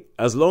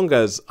 as long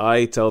as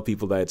I tell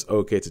people that it's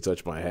okay to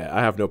touch my hair,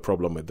 I have no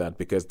problem with that,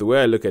 because the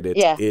way I look at it,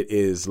 it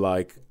is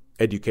like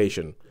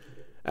education,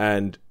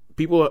 and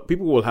people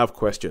will have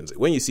questions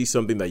when you see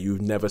something that you've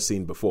never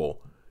seen before.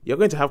 You're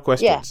going to have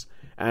questions,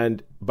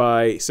 and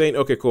by saying,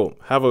 "Okay, cool,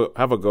 have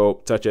a go,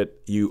 touch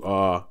it," you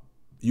are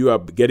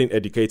getting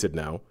educated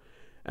now.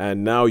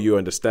 And now you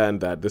understand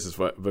that this is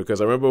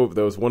because I remember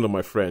there was one of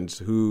my friends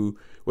who,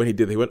 when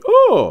he went,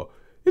 "Oh,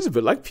 it's a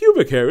bit like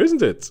pubic hair,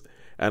 isn't it?"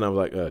 And I'm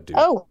like, "Dude,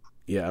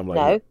 yeah." I'm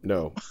like,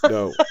 "No,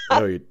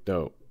 you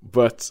don't."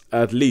 But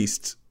at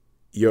least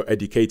you're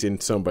educating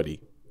somebody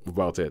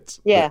about it.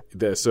 Yeah.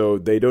 So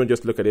they don't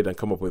just look at it and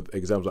come up with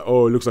examples like,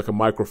 "Oh, it looks like a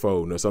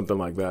microphone" or something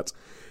like that.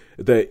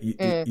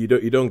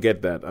 You don't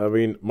get that. I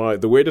mean,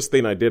 the weirdest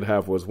thing I did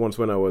have was once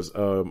when I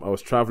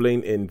was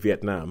traveling in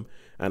Vietnam,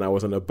 and I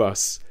was on a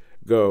bus.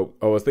 I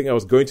was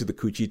going to the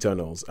Cu Chi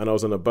tunnels, and I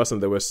was on a bus,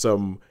 and there were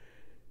some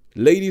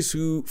ladies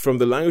who, from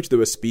the language they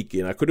were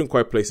speaking, I couldn't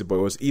quite place it, but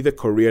it was either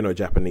Korean or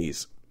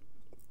Japanese,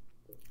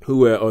 who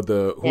were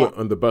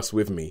on the bus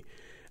with me.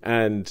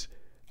 And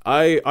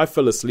I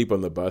fell asleep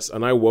on the bus,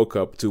 and I woke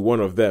up to one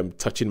of them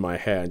touching my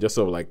hair and just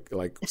sort of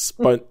like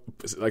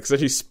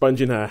essentially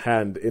sponging her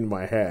hand in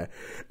my hair.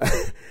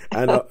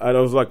 and I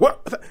was like,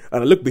 "What?"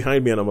 And I looked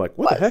behind me, and I'm like,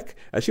 what the heck?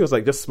 And she was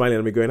like just smiling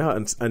at me, going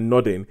out and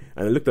nodding.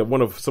 And I looked at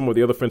some of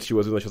the other friends she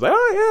was with, and she was like,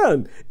 "Oh yeah,"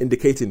 and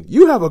indicating,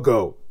 "You have a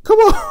go. Come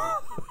on."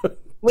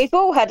 We've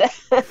all had a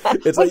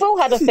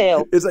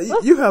feel. It's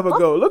like, you have a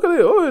go. Look at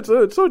it.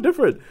 Oh, it's so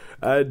different.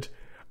 And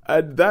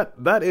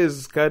that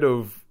is kind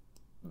of,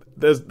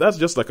 that's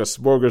just like a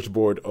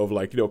smorgasbord of,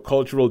 like,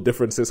 cultural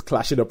differences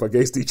clashing up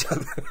against each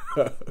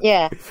other.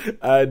 Yeah.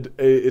 And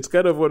it's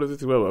kind of one of the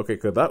things, well, okay,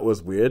 because that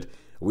was weird.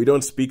 We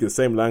don't speak the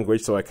same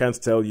language, so I can't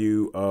tell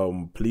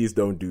you, please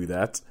don't do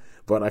that.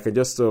 But I can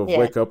just sort of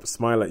wake up,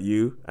 smile at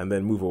you, and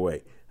then move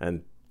away.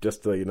 And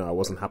just so you know, I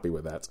wasn't happy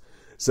with that.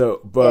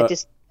 So, but...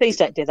 just please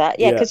don't do that.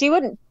 Yeah, because you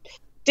wouldn't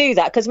do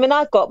that, because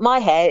I've got my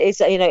hair is,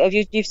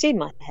 you've seen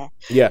my hair.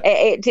 Yeah.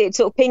 It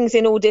sort of pings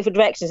in all different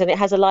directions, and it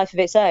has a life of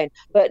its own.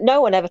 But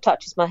no one ever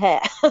touches my hair.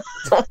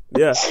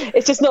 Yeah.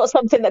 It's just not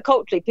something that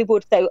culturally people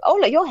would say, "Oh,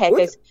 look, your hair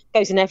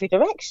goes in every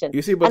direction."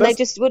 You see, but they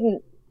just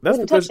wouldn't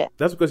touch it.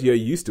 That's because you're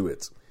used to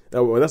it.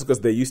 Well, that's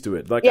because they're used to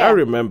it. Like, I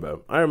remember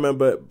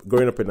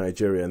growing up in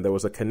Nigeria, and there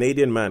was a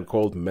Canadian man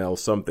called Mel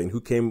something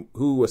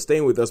who was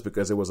staying with us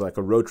because it was like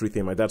a Rotary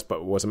thing. My dad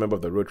was a member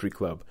of the Rotary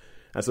Club.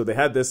 And so they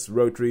had this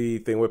Rotary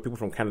thing where people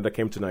from Canada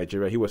came to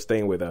Nigeria. He was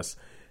staying with us.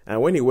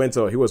 And when he went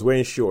out, he was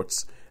wearing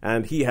shorts,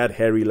 and he had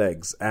hairy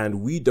legs.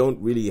 And we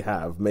don't really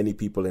have many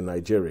people in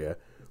Nigeria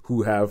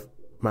who have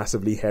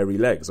massively hairy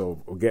legs or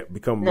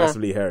become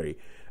massively hairy.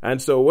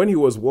 And so when he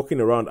was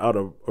walking around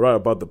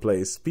about the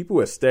place, people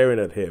were staring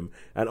at him,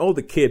 and all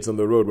the kids on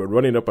the road were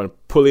running up and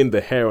pulling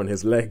the hair on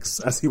his legs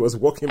as he was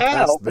walking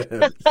past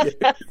them.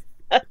 Yeah.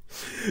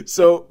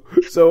 So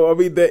I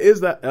mean, there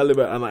is that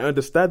element, and I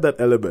understand that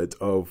element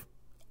of,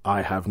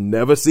 I have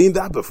never seen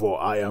that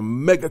before. I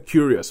am mega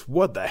curious.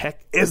 What the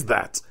heck is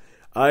that?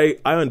 I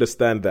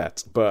understand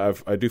that,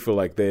 but I do feel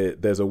like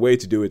there's a way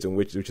to do it in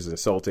which is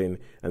insulting,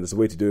 and there's a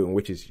way to do it in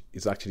which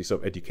is actually sort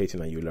of educating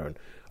and you learn.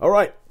 All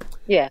right.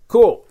 Yeah.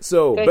 Cool.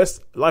 So,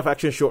 best live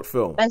action short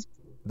film.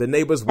 The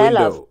Neighbor's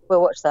Window.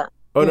 We'll watch that.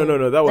 Oh,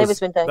 no. That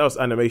was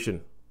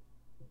animation.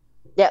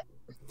 Yep.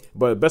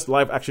 But best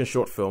live action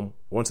short film,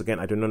 once again,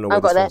 I don't know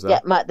what this one's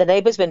at. Yeah, The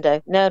Neighbor's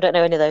Window. No, I don't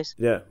know any of those.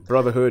 Yeah.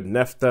 Brotherhood,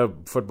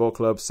 NEFTA, Football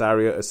Club,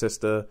 Saria, A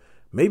Sister.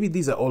 Maybe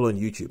these are all on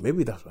YouTube.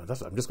 Maybe that's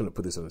I'm just going to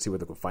put this on and see where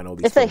they can find all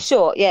these. If they're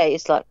short,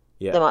 it's like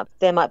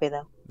they might be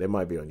there. They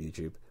might be on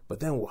YouTube. But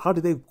then how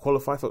do they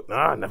qualify for?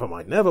 Never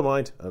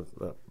mind.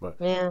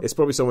 It's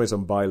probably somewhere in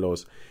some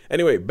bylaws.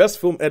 Anyway, best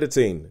film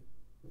editing.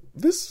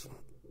 This,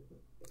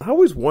 I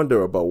always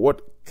wonder about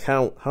what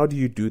count. How do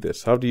you do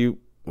this? How do you?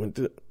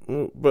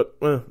 But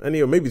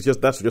anyway, maybe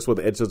that's just what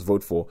the editors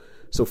vote for.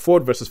 So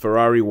Ford versus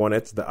Ferrari won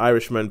it. The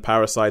Irishman,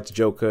 Parasite,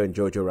 Joker, and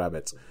Jojo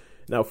Rabbit.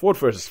 Now, Ford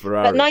versus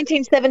Ferrari. But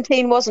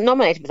 1917 wasn't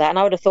nominated for that, and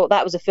I would have thought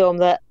that was a film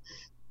that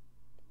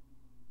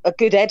a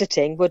good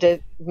editing would have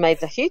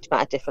made a huge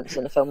amount of difference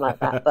in a film like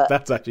that. But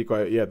that's actually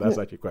quite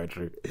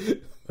true.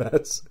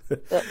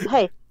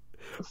 Hey.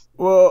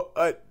 Well,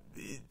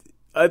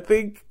 I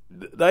think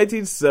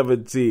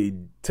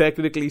 1917,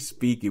 technically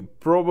speaking,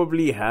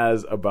 probably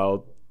has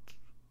about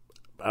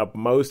at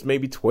most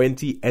maybe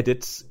 20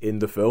 edits in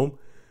the film,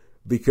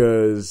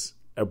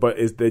 but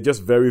they're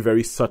just very,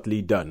 very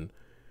subtly done.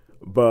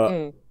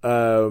 But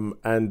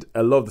and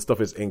a lot of the stuff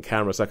is in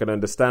camera, so I can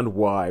understand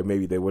why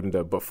maybe they wouldn't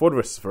have. But Ford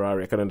versus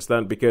Ferrari, I can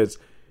understand because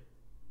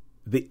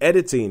the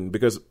editing,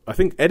 because I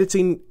think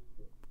editing,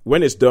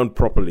 when it's done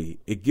properly,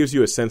 it gives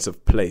you a sense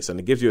of place and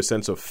it gives you a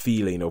sense of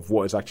feeling of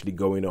what is actually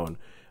going on.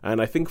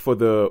 And I think for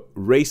the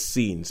race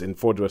scenes in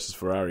Ford versus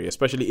Ferrari,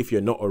 especially if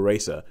you're not a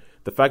racer,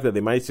 the fact that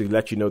they managed to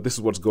let you know this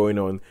is what's going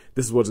on,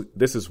 this is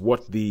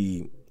what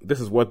the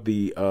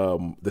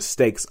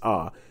stakes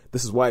are.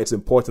 This is why it's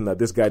important that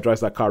this guy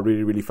drives that car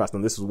really, really fast,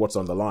 and this is what's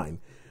on the line.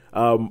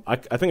 I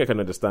think I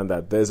can understand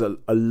that. There's a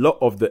lot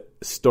of the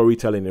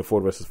storytelling in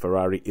Ford versus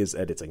Ferrari is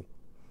editing.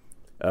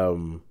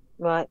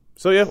 Right.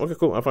 So yeah, okay,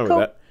 cool. I'm fine with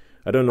that.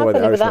 I don't know why the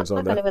Irishman's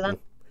on there.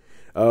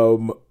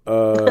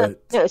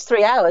 It's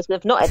 3 hours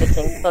of not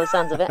editing by the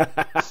sounds of it.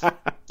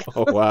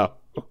 Oh wow.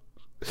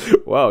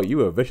 Wow, you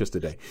were vicious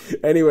today.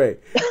 Anyway,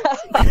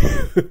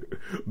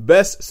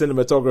 best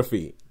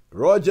cinematography.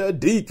 Roger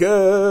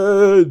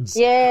Deakins.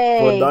 Yay.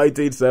 For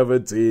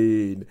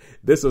 1917.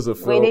 This was a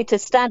film. We need to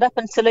stand up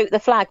and salute the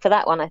flag for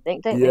that one, I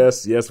think, don't we?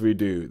 Yes, we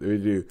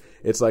do.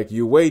 It's like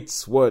you wait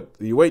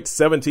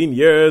 17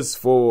 years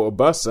for a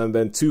bus and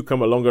then 2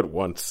 come along at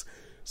once.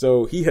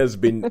 So he has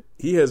been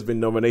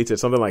nominated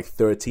something like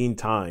 13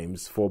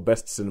 times for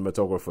best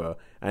cinematographer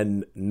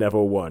and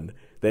never won.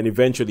 Then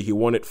eventually he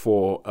won it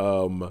for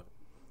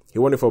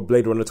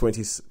Blade Runner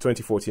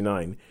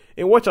 2049,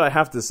 in which I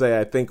have to say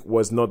I think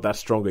was not that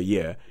strong a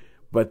year.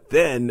 But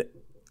then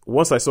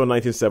once I saw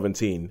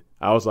 1917,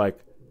 I was like,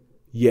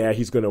 yeah,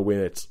 he's going to win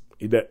it.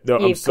 You've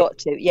got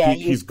to. Yeah,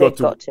 he's got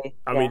to.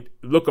 I mean,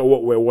 look at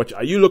what we're watching.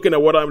 Are you looking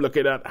at what I'm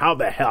looking at? How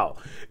the hell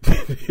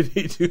did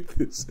he do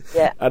this?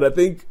 Yeah. And I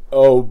think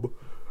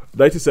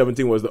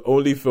 1917 was the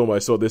only film I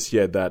saw this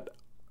year that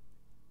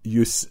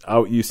you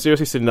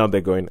seriously sitting down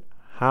there going,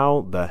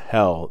 how the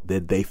hell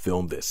did they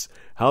film this?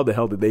 How the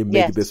hell did they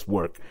make this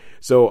work?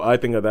 So I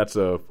think that's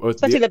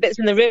especially the bits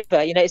in the river.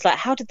 It's like,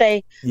 how did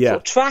they sort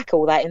of track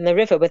all that in the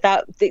river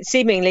without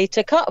seemingly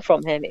to cut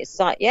from him? It's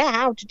like,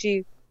 how did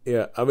you?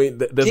 Yeah, I mean,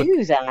 there's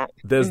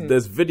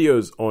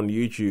videos on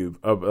YouTube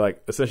of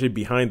like essentially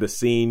behind the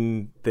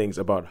scene things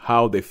about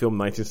how they filmed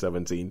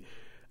 1917,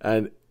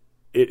 and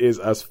it is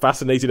as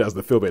fascinating as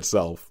the film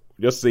itself.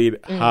 Just seeing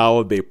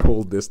how they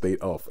pulled this thing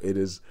off.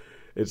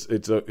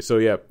 So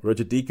yeah,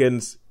 Roger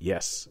Deakins,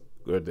 yes,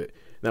 good.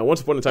 Now,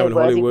 Once Upon a Time in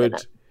Hollywood,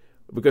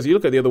 because you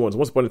look at the other ones,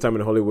 Once Upon a Time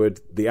in Hollywood,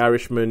 The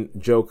Irishman,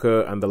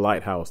 Joker, and The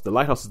Lighthouse. The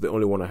Lighthouse is the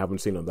only one I haven't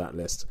seen on that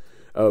list.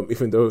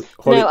 Even though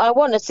no, I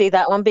want to see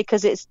that one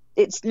because it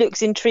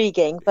looks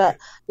intriguing, but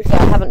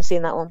I haven't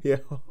seen that one. Yeah,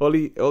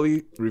 Holly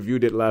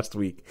reviewed it last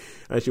week,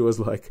 and she was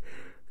like,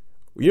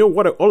 you know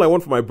what? All I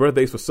want for my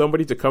birthday is for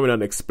somebody to come in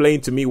and explain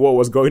to me what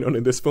was going on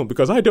in this film,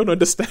 because I don't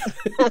understand.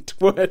 I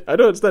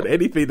don't understand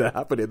anything that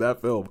happened in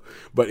that film,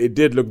 but it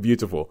did look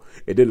beautiful.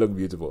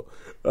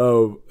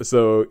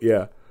 So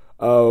yeah,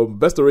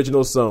 best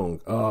original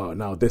song. Oh,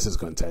 now this is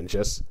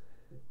contentious.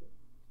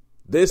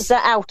 Is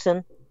that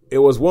Elton? It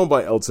was won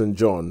by Elton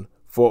John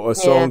for a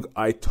song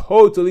I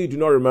totally do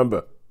not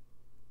remember.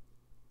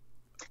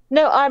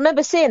 No, I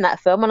remember seeing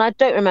that film, and I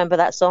don't remember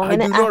that song I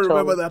do not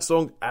remember that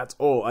song at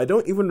all. I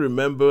don't even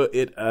remember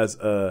it as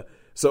a...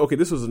 So, okay,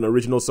 this was an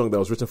original song that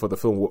was written for the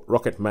film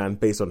Rocket Man,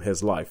 based on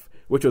his life,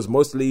 which was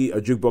mostly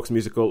a jukebox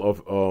musical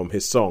of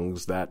his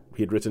songs that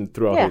he'd written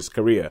throughout his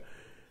career.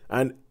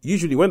 And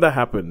usually when that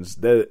happens,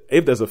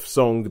 if there's a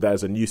song that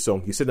is a new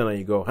song, you sit down and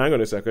you go, hang on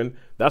a second,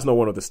 that's not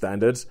one of the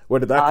standards. Where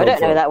did that come from? I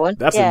don't know that one.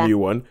 That's a new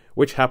one,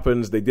 which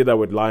happens. They did that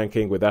with Lion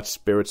King with that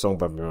Spirit song.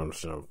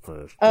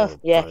 Oh,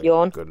 yeah,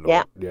 yawn. Good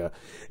Lord. Yeah.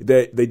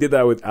 They did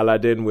that with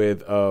Aladdin with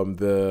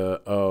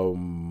the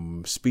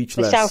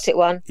Speechless. The Shout It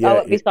one. Yeah, I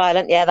Won't Be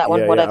Silent. Yeah, that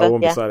one, whatever. I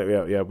Won't Be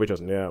Silent. Yeah, which was,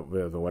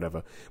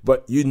 whatever.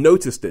 But you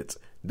noticed it.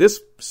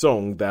 This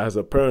song that has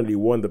apparently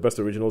won the best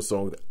original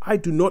song, I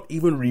do not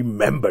even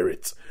remember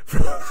it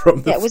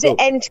from the film.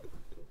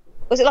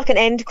 Was it like an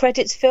end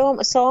credits film,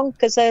 a song?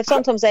 Because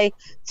sometimes they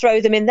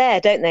throw them in there,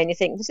 don't they? And you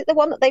think, was it the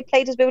one that they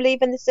played as we were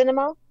leaving the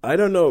cinema? I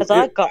don't know. Because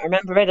I can't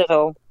remember it at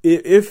all.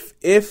 If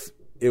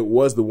it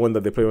was the one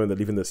that they played when they're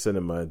leaving the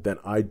cinema, then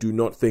I do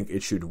not think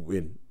it should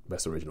win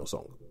best original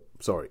song.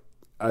 Sorry.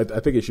 I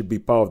think it should be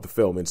part of the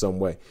film in some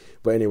way.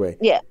 But anyway.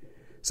 Yeah.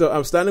 So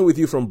I'm Standing With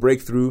You from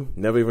Breakthrough.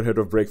 Never even heard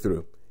of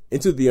Breakthrough.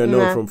 Into the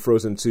Unknown from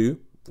Frozen 2.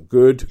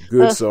 Good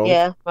song.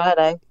 Yeah,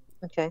 righto.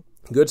 Okay.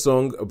 Good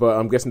song, but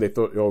I'm guessing they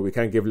thought, we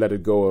can't give Let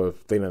It Go a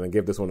thing and then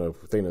give this one a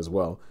thing as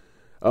well.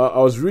 I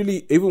was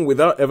really, even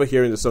without ever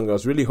hearing the song, I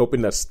was really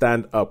hoping that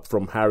Stand Up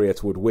from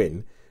Harriet would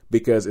win,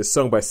 because it's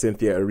sung by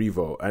Cynthia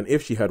Erivo. And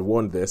if she had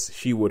won this,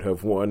 she would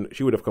have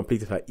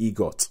completed her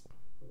EGOT.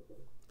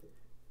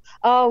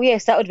 Oh,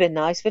 yes, that would have been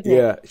nice, wouldn't it?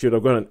 Yeah, she would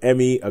have got an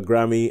Emmy, a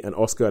Grammy, an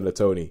Oscar, and a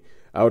Tony.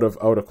 I would have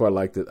quite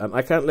liked it. And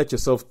I can't let you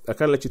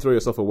throw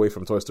yourself away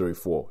from Toy Story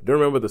 4. Don't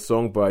remember the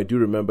song, but I do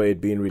remember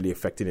it being really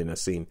affecting in a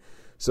scene.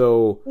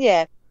 So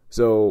yeah.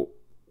 So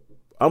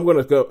I'm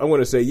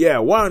gonna say, yeah,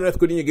 why on earth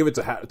couldn't you give it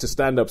to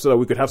Stand Up so that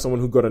we could have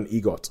someone who got an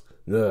EGOT?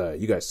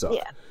 You guys suck.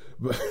 Yeah.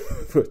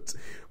 But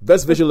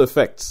best visual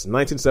effects,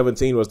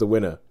 1917 was the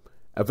winner.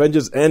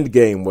 Avengers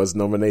Endgame was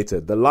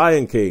nominated. The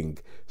Lion King,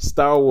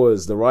 Star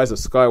Wars, The Rise of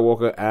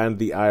Skywalker, and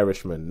The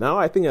Irishman. Now,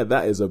 I think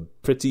that is a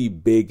pretty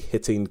big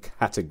hitting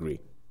category.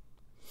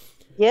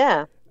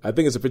 Yeah. I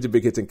think it's a pretty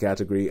big hitting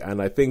category,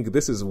 and I think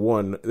this is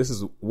one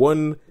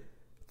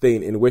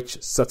thing in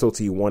which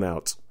subtlety won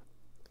out.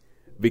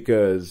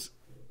 Because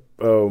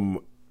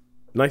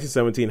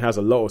 1917 has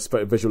a lot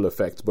of visual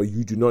effects, but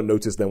you do not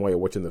notice them while you're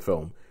watching the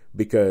film.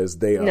 Because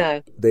they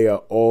are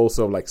all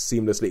sort of like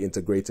seamlessly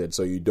integrated,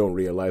 so you don't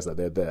realize that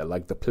they're there.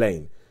 Like the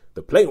plane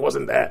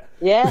wasn't there.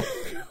 Yeah.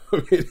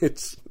 I mean,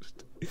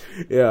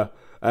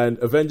 and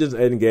Avengers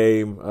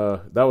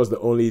Endgame, that was the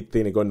only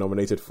thing it got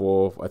nominated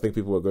for. I think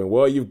people were going,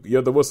 well,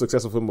 you're the most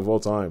successful film of all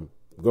time.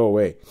 Go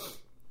away.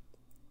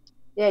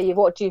 Yeah,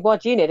 what do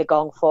you need a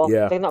gong for?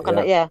 Yeah, they're not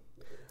gonna. Yeah.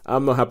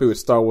 I'm not happy with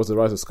Star Wars: The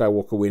Rise of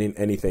Skywalker winning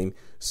anything,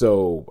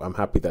 so I'm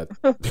happy that.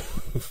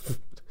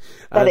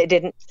 It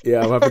didn't.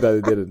 Yeah, I'm happy that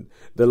it didn't.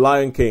 The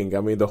Lion King, I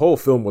mean, the whole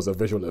film was a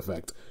visual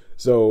effect.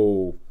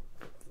 So,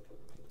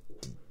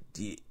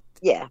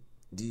 yeah.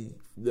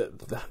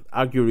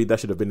 Arguably, that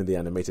should have been in the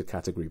animated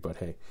category, but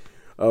hey.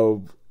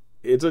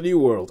 It's a new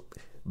world.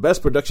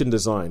 Best production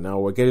design. Now,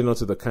 we're getting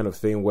onto the kind of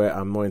thing where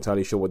I'm not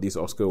entirely sure what these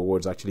Oscar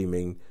awards actually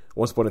mean.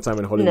 Once Upon a Time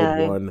in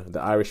Hollywood won.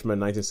 The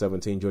Irishman,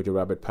 1917, Jojo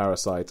Rabbit,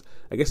 Parasite.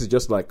 I guess it's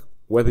just like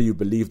whether you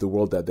believe the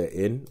world that they're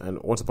in,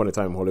 and Once Upon a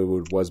Time in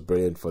Hollywood was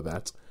brilliant for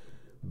that.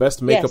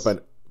 Best makeup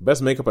and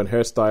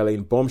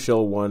hairstyling.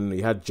 Bombshell won.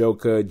 You had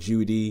Joker,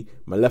 Judy,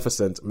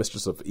 Maleficent,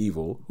 Mistress of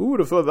Evil. Who would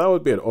have thought that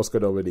would be an Oscar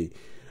nominee?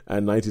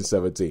 And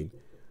 1917.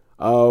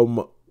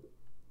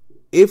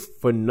 If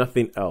for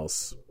nothing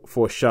else,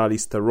 for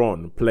Charlize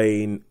Theron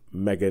playing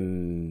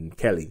Megyn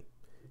Kelly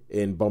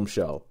in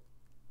Bombshell,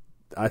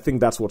 I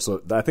think that's what's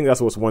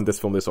won this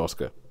film this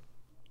Oscar.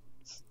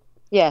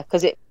 Yeah,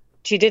 because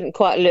she didn't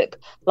quite look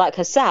like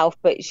herself,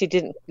 but she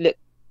didn't look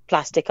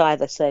plastic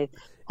either. So.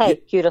 Hey,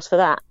 kudos for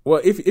that.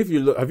 Well, if you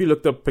look, have you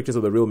looked up pictures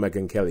of the real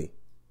Megyn Kelly?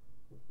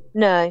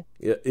 No.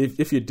 Yeah,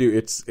 if you do,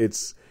 it's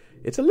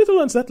a little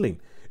unsettling.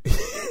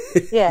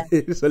 Yeah,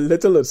 it's a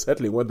little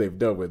unsettling what they've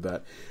done with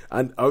that.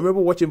 And I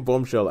remember watching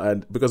Bombshell,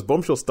 and because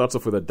Bombshell starts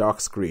off with a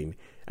dark screen,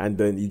 and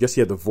then you just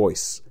hear the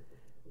voice,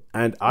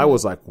 and I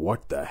was like,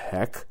 "What the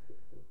heck?"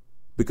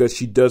 Because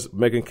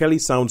Megyn Kelly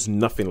sounds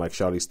nothing like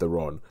Charlize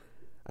Theron,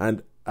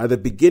 and at the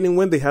beginning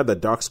when they had the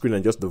dark screen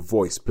and just the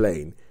voice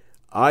playing,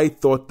 I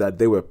thought that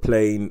they were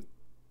playing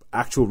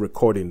actual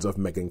recordings of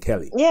Megyn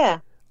Kelly. Yeah.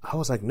 I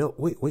was like, no,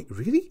 wait,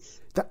 really?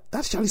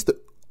 That's Charlize Theron.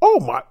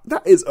 Oh my,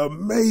 that is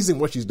amazing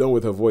what she's done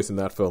with her voice in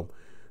that film.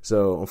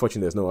 So,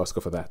 unfortunately, there's no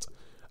Oscar for that.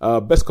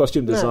 Best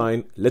costume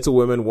design, Little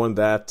Women won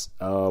that.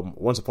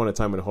 Once Upon a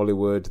Time in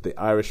Hollywood, The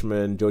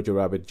Irishman, Jojo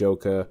Rabbit,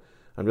 Joker.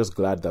 I'm just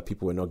glad that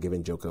people were not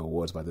giving Joker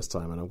awards by this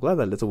time. And I'm glad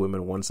that Little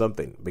Women won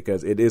something,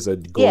 because it is a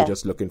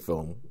gorgeous-looking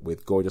film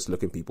with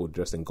gorgeous-looking people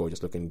dressed in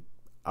gorgeous-looking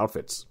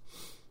outfits.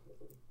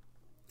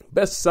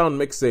 Best sound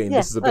mixing.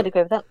 Yeah, I'd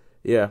agree with that.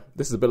 Yeah,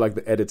 this is a bit like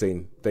the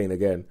editing thing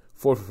again.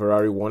 Ford for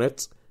Ferrari won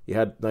it. You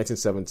had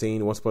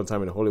 1917, Once Upon a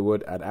Time in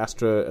Hollywood, Ad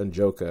Astra, and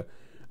Joker.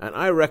 And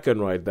I reckon,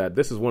 right, that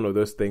this is one of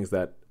those things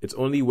that it's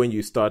only when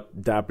you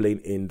start dabbling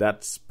in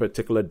that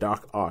particular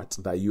dark art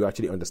that you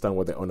actually understand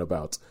what they're on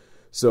about.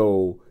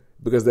 So,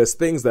 because there's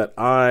things that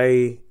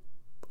I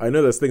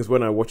know there's things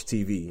when I watch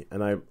TV,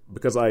 and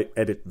because I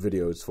edit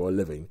videos for a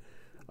living,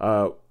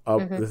 the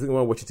thing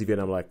when I watch TV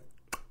and I'm like,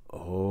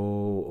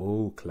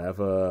 oh,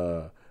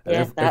 clever.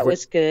 Yeah, that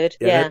was good.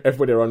 Yeah.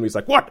 Everybody around me is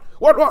like, what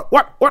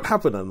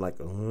happened? And I'm like,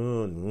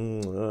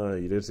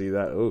 you didn't see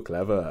that? Oh,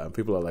 clever. And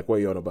people are like, what are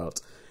you on about?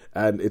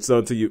 And it's not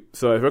until you.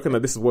 So I reckon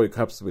that this is what it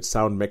comes with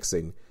sound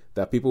mixing,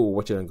 that people will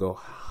watch it and go,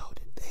 how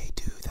did they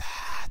do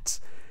that?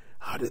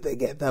 How did they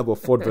get that? But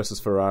Ford versus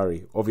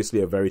Ferrari,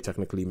 obviously a very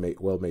technically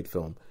well-made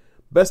film.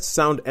 Best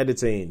sound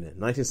editing,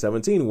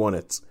 1917 won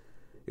it.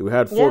 We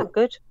had Ford. Yeah,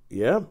 good.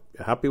 Yeah,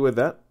 happy with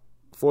that.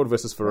 Ford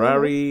versus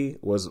Ferrari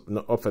was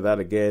not up for that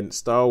again.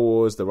 Star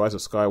Wars, The Rise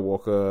of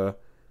Skywalker.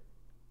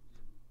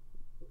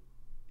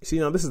 See,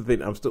 now this is the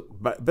thing. I'm still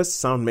best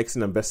sound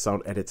mixing and best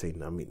sound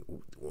editing. I mean,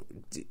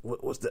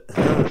 what was the?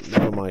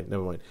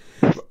 Never mind.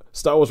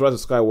 Star Wars: Rise of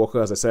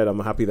Skywalker. As I said, I'm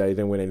happy that he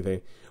didn't win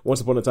anything. Once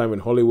Upon a Time in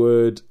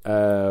Hollywood,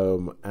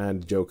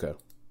 and Joker.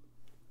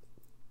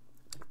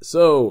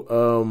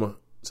 So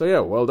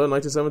yeah, well done,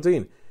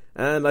 1917.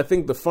 And I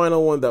think the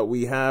final one that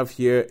we have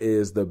here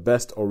is the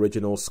best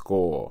original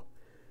score.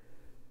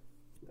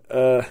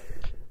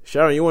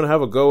 Sharon, you want to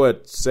have a go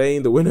at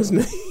saying the winner's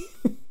name?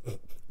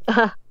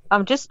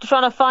 I'm just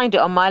trying to find it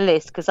on my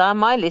list, because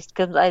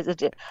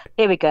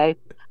here we go.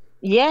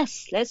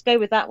 Yes, let's go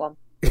with that one.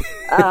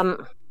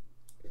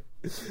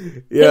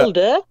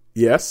 Hilda.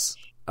 Yes,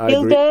 I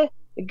Hilda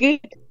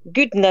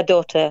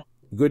Gudnadottir.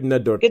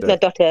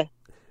 Gudnadottir.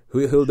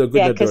 Hilda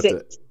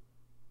Gudnadottir.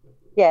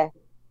 Yeah.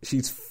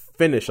 She's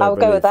Finnish, I'll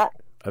go with that.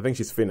 I think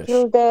she's Finnish.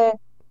 Hilda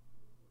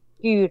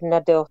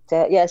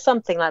Gudnadottir. Yeah,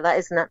 something like that,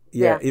 isn't it?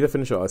 Yeah, either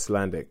Finnish or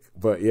Icelandic.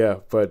 But yeah,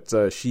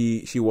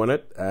 she won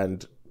it,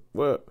 and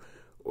well,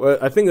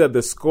 I think that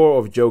the score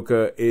of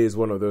Joker is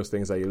one of those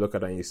things that you look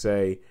at and you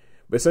say,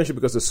 but essentially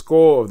because the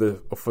score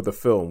for the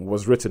film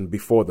was written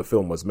before the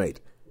film was made,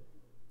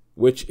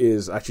 which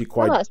is actually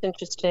quite. Oh, that's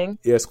interesting.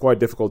 Yeah, it's quite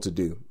difficult to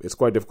do. It's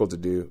quite difficult to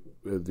do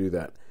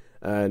that,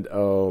 and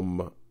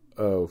I'm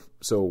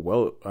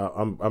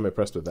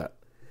impressed with that.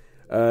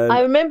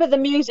 I remember the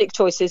music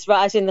choices,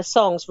 as in the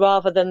songs,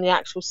 rather than the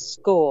actual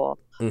score.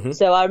 Mm-hmm.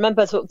 So I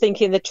remember sort of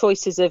thinking the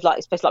choices of, like,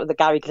 especially like the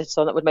Gary Glitter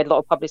song that would made a lot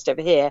of publicity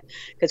over here,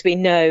 because we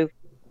know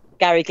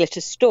Gary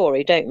Glitter's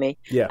story, don't we?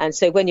 Yeah. And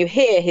so when you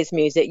hear his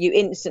music, you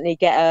instantly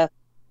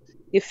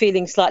you're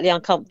feeling slightly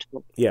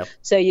uncomfortable. Yeah.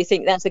 So you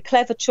think that's a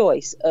clever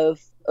choice of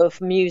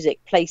music,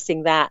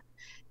 placing that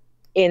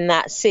in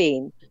that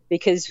scene,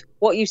 because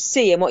what you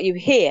see and what you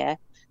hear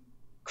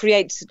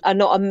creates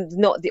not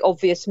the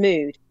obvious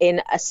mood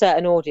in a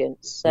certain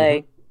audience.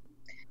 So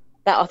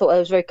that I thought that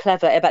was very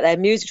clever about their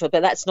music choice,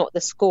 but that's not the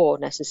score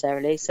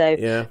necessarily. So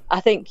yeah. I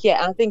think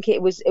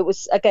it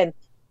was again.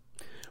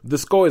 The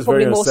score is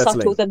probably very more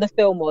unsettling. Subtle than the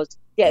film was.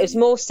 Yeah, it was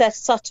more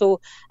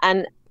subtle,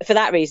 and for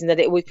that reason that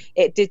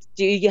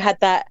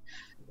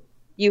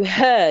you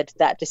heard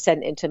that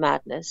descent into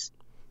madness,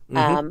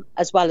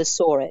 as well as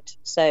saw it.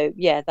 So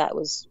yeah, that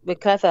was a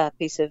clever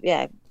piece of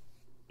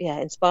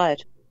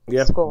inspired.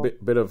 Yeah,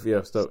 bit of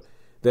stuff.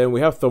 Then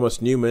we have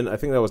Thomas Newman. I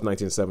think that was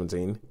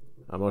 1917.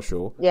 I'm not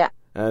sure. Yeah.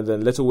 And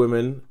then Little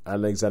Women,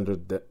 Alexander.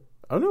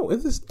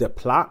 Is this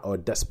Desplat or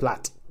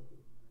Desplat?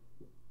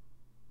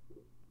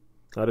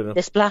 I don't know.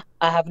 Desplat.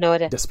 I have no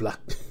idea. Desplat.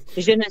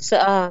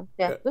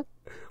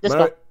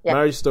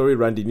 Marriage Story,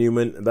 Randy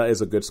Newman. That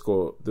is a good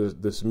score.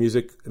 This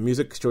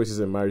music choices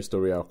in Marriage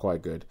Story are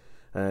quite good.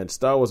 And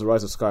Star Wars: The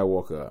Rise of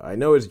Skywalker. I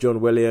know it's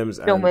John Williams.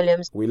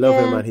 We love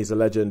him and he's a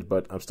legend,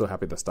 but I'm still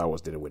happy that Star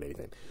Wars didn't win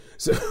anything.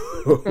 So,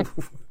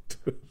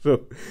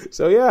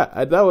 so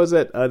yeah, that was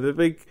it.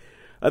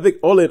 I think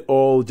all in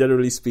all,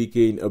 generally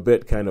speaking, a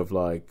bit kind of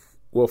like,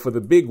 well, for the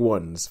big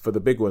ones, it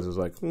was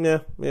like,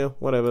 yeah,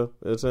 whatever.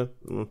 It's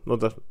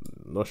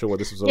not sure what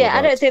this was all about. Yeah,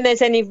 I don't think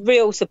there's any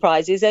real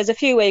surprises. There's a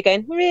few where you're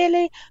going,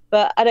 really?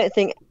 But I don't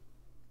think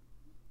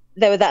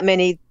there were that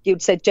many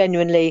you'd say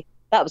genuinely,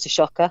 that was a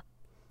shocker.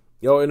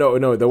 Oh,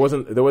 no, there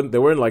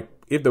weren't like,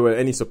 if there were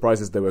any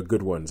surprises, there were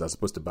good ones as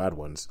opposed to bad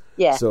ones.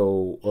 Yeah.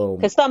 So,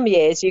 because some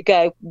years you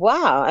go,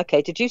 wow,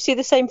 okay, did you see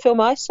the same film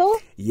I saw?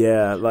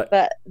 Yeah,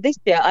 but this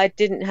year I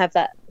didn't have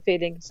that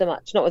feeling so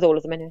much, not with all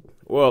of them anyway.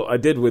 Well, I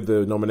did with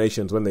the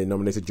nominations when they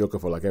nominated Joker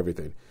for like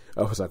everything.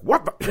 I was like,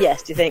 what?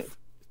 Yes, do you think?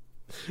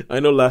 I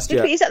know last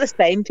year. Is that the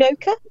same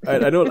Joker?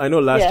 I know.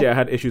 Last year I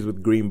had issues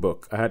with Green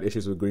Book.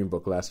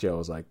 Last year. I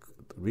was like,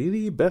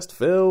 really, best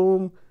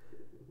film.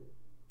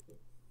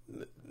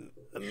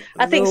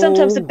 I think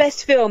sometimes the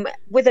best film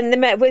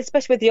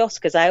especially with the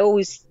Oscars, I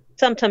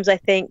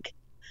think,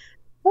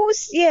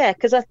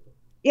 because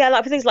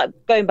like for things like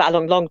going back a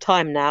long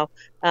time now,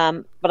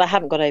 but I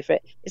haven't got over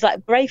it. It's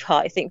like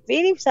Braveheart. I think,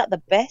 really, was that the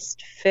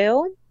best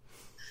film?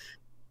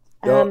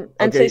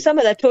 And so some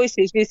of their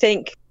choices, you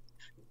think,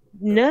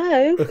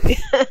 no,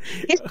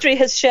 history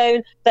has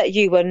shown that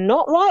you were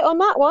not right on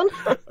that one.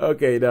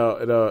 Okay, now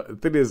the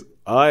thing is,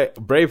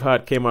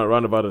 Braveheart came out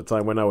around about the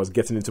time when I was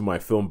getting into my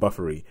film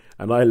buffery,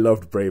 and I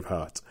loved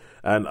Braveheart,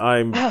 and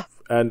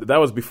and that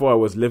was before I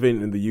was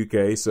living in the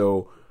UK,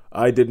 so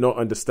I did not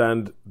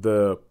understand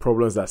the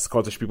problems that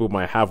Scottish people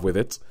might have with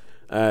it,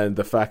 and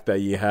the fact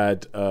that you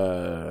had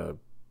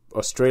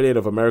Australian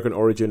of American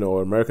origin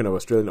or American of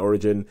Australian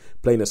origin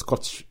playing a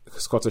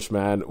Scottish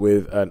man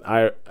with an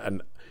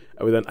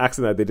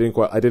accent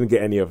that I didn't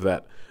get any of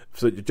that.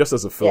 So just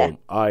as a film,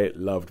 I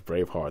loved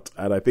Braveheart,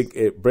 and I think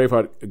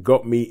Braveheart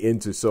got me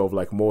into sort of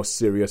like more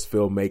serious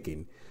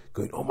filmmaking.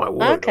 Going, oh my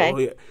word! Okay. Oh,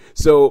 yeah.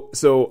 So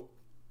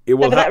it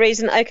will. For that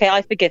reason, okay,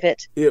 I forgive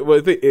it.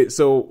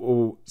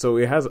 So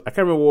it has. I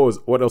can't remember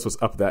what else was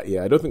up that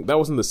year. I don't think that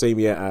wasn't the same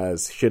year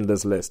as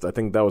Schindler's List. I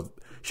think that was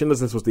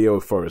Schindler's List was the year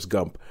of Forrest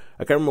Gump.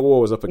 I can't remember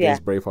what was up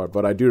against Braveheart,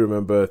 but I do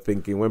remember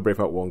thinking when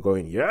Braveheart won,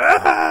 going,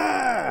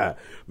 yeah,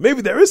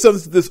 maybe there is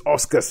something to this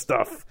Oscar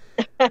stuff.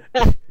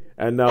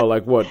 And now,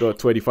 like,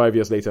 25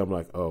 years later, I'm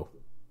like, oh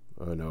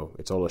no,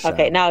 it's all a sham.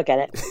 Okay, now I get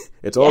it.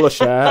 It's all a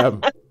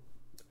sham.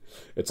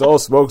 It's all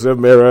smokes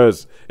and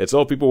mirrors. It's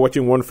all people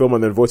watching one film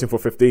and then voting for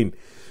 15.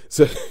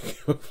 So,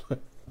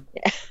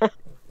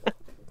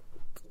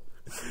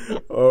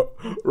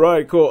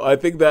 right, cool. I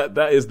think that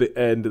is the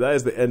end. That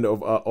is the end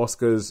of our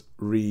Oscars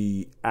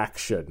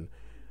reaction.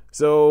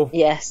 So,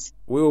 yes,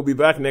 we will be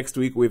back next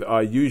week with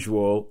our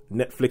usual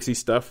Netflixy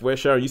stuff. Where,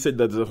 Sharon, you said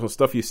that there's some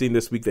stuff you've seen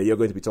this week that you're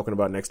going to be talking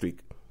about next week.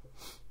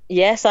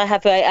 Yes, I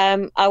have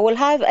I will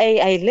have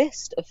a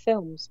list of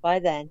films by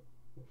then.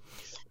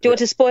 Do you want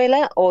to spoil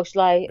it, or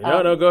shall I?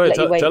 No, go ahead.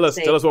 Tell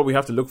us what we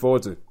have to look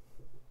forward to.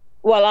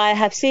 Well, I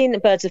have seen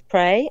Birds of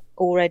Prey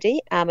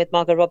already, with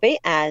Margot Robbie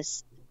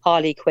as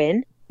Harley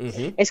Quinn.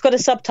 Mm-hmm. It's got a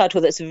subtitle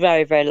that's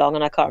very, very long,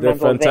 and I can't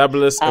remember. The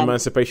Fantabulous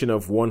Emancipation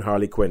of One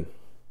Harley Quinn.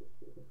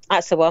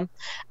 That's the one.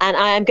 And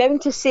I am going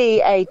to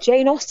see a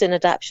Jane Austen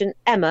adaptation,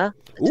 Emma,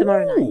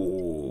 tomorrow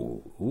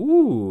night.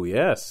 Ooh,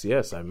 yes.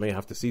 I may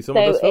have to see some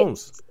of those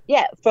films.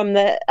 Yeah, from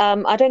the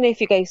I don't know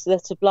if you go to the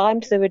sublime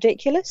to the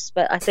ridiculous,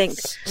 but I think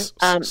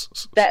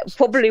that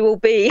probably will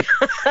be.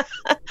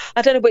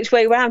 I don't know which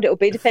way round it will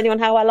be, depending on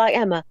how I like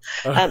Emma.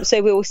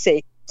 So we will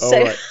see.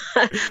 So,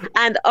 right.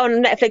 And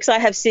on Netflix, I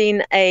have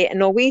seen a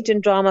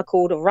Norwegian drama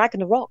called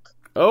Ragnarok.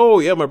 Oh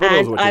yeah, my brother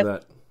was watching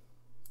that.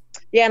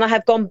 Yeah, and I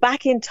have gone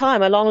back in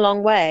time a long,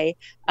 long way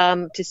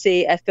to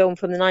see a film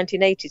from the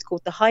 1980s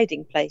called The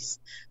Hiding Place,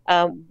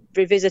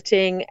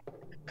 revisiting,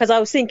 because I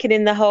was thinking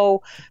in the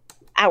whole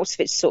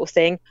Auschwitz sort of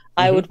thing,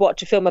 I would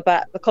watch a film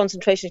about the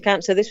concentration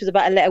camp. So this was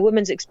about a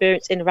woman's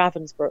experience in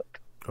Ravensbrück.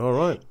 All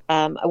right.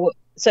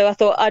 So I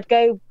thought I'd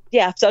go,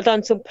 so I've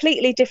done some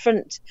completely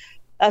different.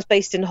 I was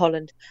based in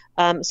Holland.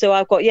 So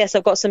I've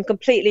got some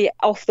completely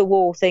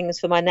off-the-wall things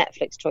for my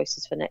Netflix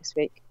choices for next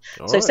week.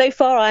 So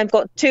far I've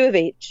got 2 of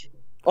each.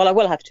 Well, I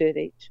will have 2 of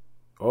each.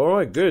 All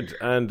right, good.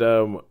 And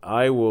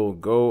I will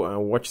go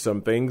and watch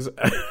some things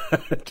and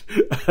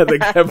then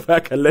get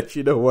back and let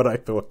you know what I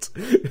thought.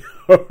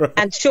 Right.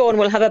 And Sean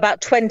will have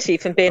about 20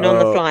 from being on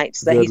the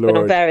flights that he's been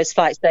on various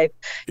flights. So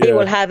he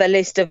will have a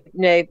list of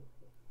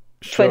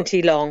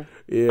 20 long.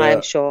 Yeah. I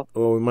am sure.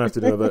 Oh, we might have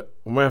to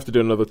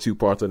do another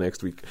 2-parter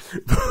next week.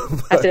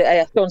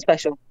 Sean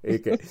special.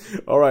 Okay.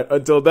 All right.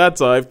 Until that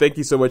time, thank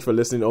you so much for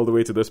listening all the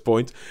way to this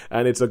point.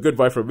 And it's a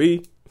goodbye from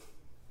me.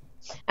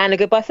 And a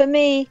goodbye from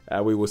me.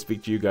 And we will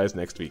speak to you guys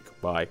next week.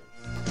 Bye.